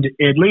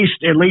at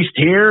least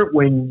here,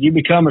 when you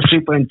become a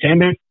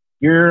superintendent,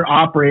 your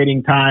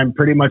operating time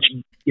pretty much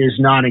is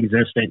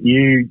non-existent.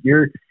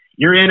 You're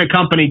in a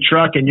company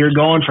truck and you're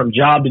going from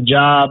job to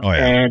job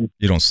and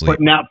you don't sleep,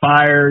 putting out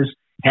fires,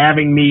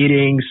 having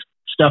meetings,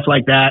 stuff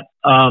like that.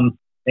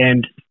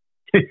 And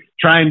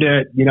trying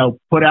to,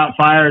 put out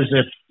fires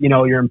if,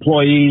 your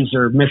employees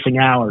are missing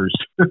hours.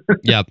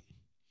 Yep.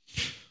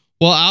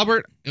 Well,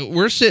 Albert,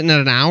 we're sitting at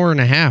an hour and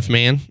a half,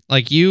 man.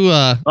 Like you,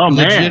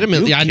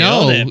 legitimately, I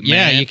know.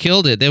 You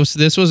killed it.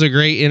 This was a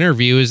great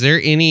interview. Is there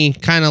any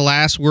kind of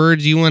last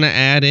words you want to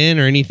add in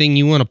or anything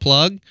you want to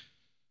plug?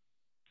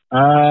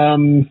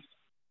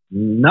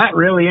 Not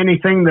really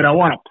anything that I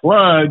want to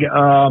plug.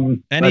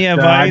 Any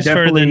advice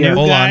for the new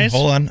guys?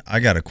 Hold on. I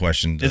got a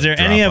question. Is there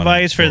any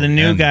advice for the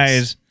new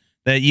guys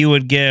that you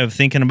would give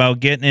thinking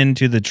about getting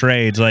into the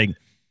trades? Like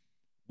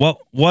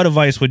what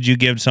advice would you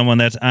give someone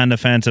that's on the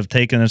fence of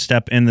taking a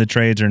step in the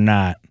trades or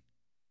not?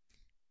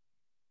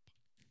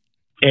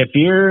 If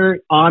you're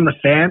on the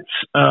fence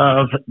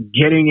of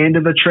getting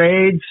into the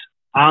trades,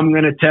 I'm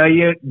going to tell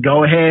you,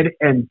 go ahead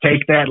and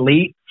take that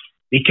leap,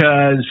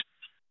 because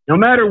no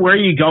matter where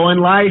you go in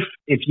life,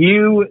 if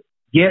you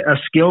get a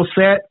skill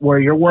set where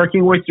you're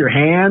working with your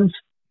hands,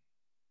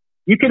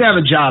 you could have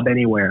a job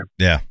anywhere.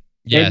 Yeah.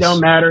 Yes. It don't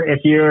matter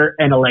if you're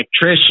an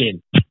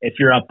electrician, if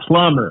you're a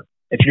plumber,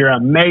 if you're a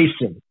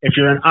mason, if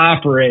you're an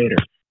operator,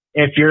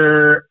 if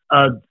you're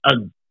a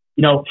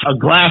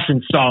glass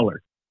installer,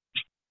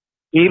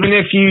 even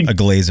if you a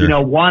glazer,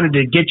 wanted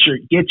to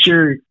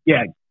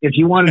if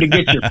you wanted to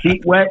get your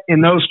feet wet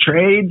in those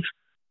trades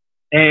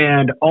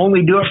and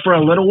only do it for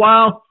a little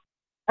while,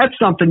 that's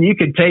something you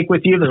could take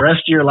with you the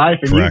rest of your life,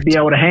 and you'd be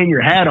able to hang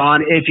your hat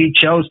on if you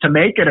chose to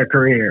make it a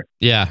career.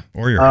 Yeah,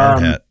 or your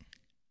hard hat.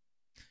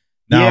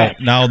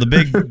 Now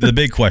the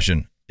big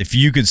question: if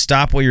you could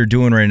stop what you're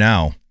doing right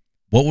now,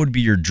 what would be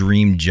your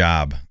dream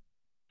job?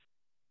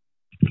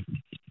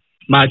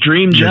 My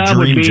dream job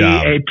would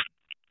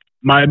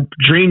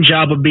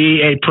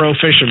be a pro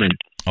fisherman.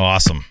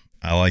 Awesome.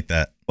 I like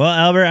that. Well,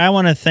 Albert, I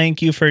want to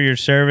thank you for your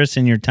service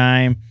and your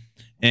time.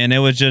 And it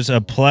was just a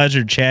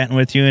pleasure chatting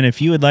with you. And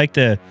if you would like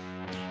to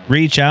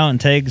reach out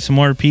and take some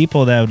more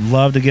people that would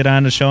love to get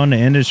on the show in the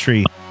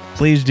industry,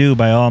 please do,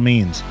 by all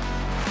means.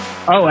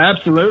 Oh,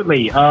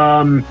 absolutely.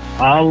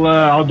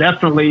 I'll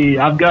definitely.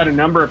 I've got a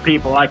number of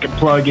people I could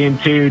plug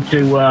into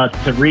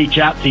to reach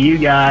out to you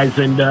guys,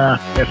 and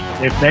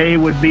if they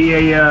would be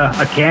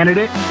a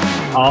candidate,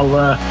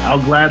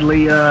 I'll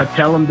gladly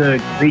tell them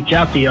to reach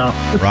out to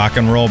y'all. Rock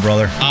and roll,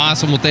 brother.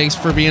 Awesome. Well, thanks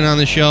for being on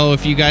the show.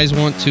 If you guys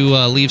want to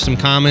leave some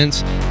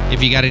comments,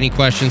 if you got any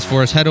questions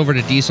for us, head over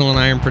to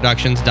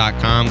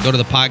dieselandironproductions.com. Go to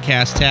the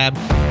podcast tab,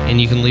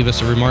 and you can leave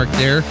us a remark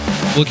there.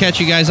 We'll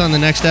catch you guys on the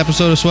next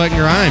episode of Sweat and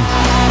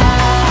Grime.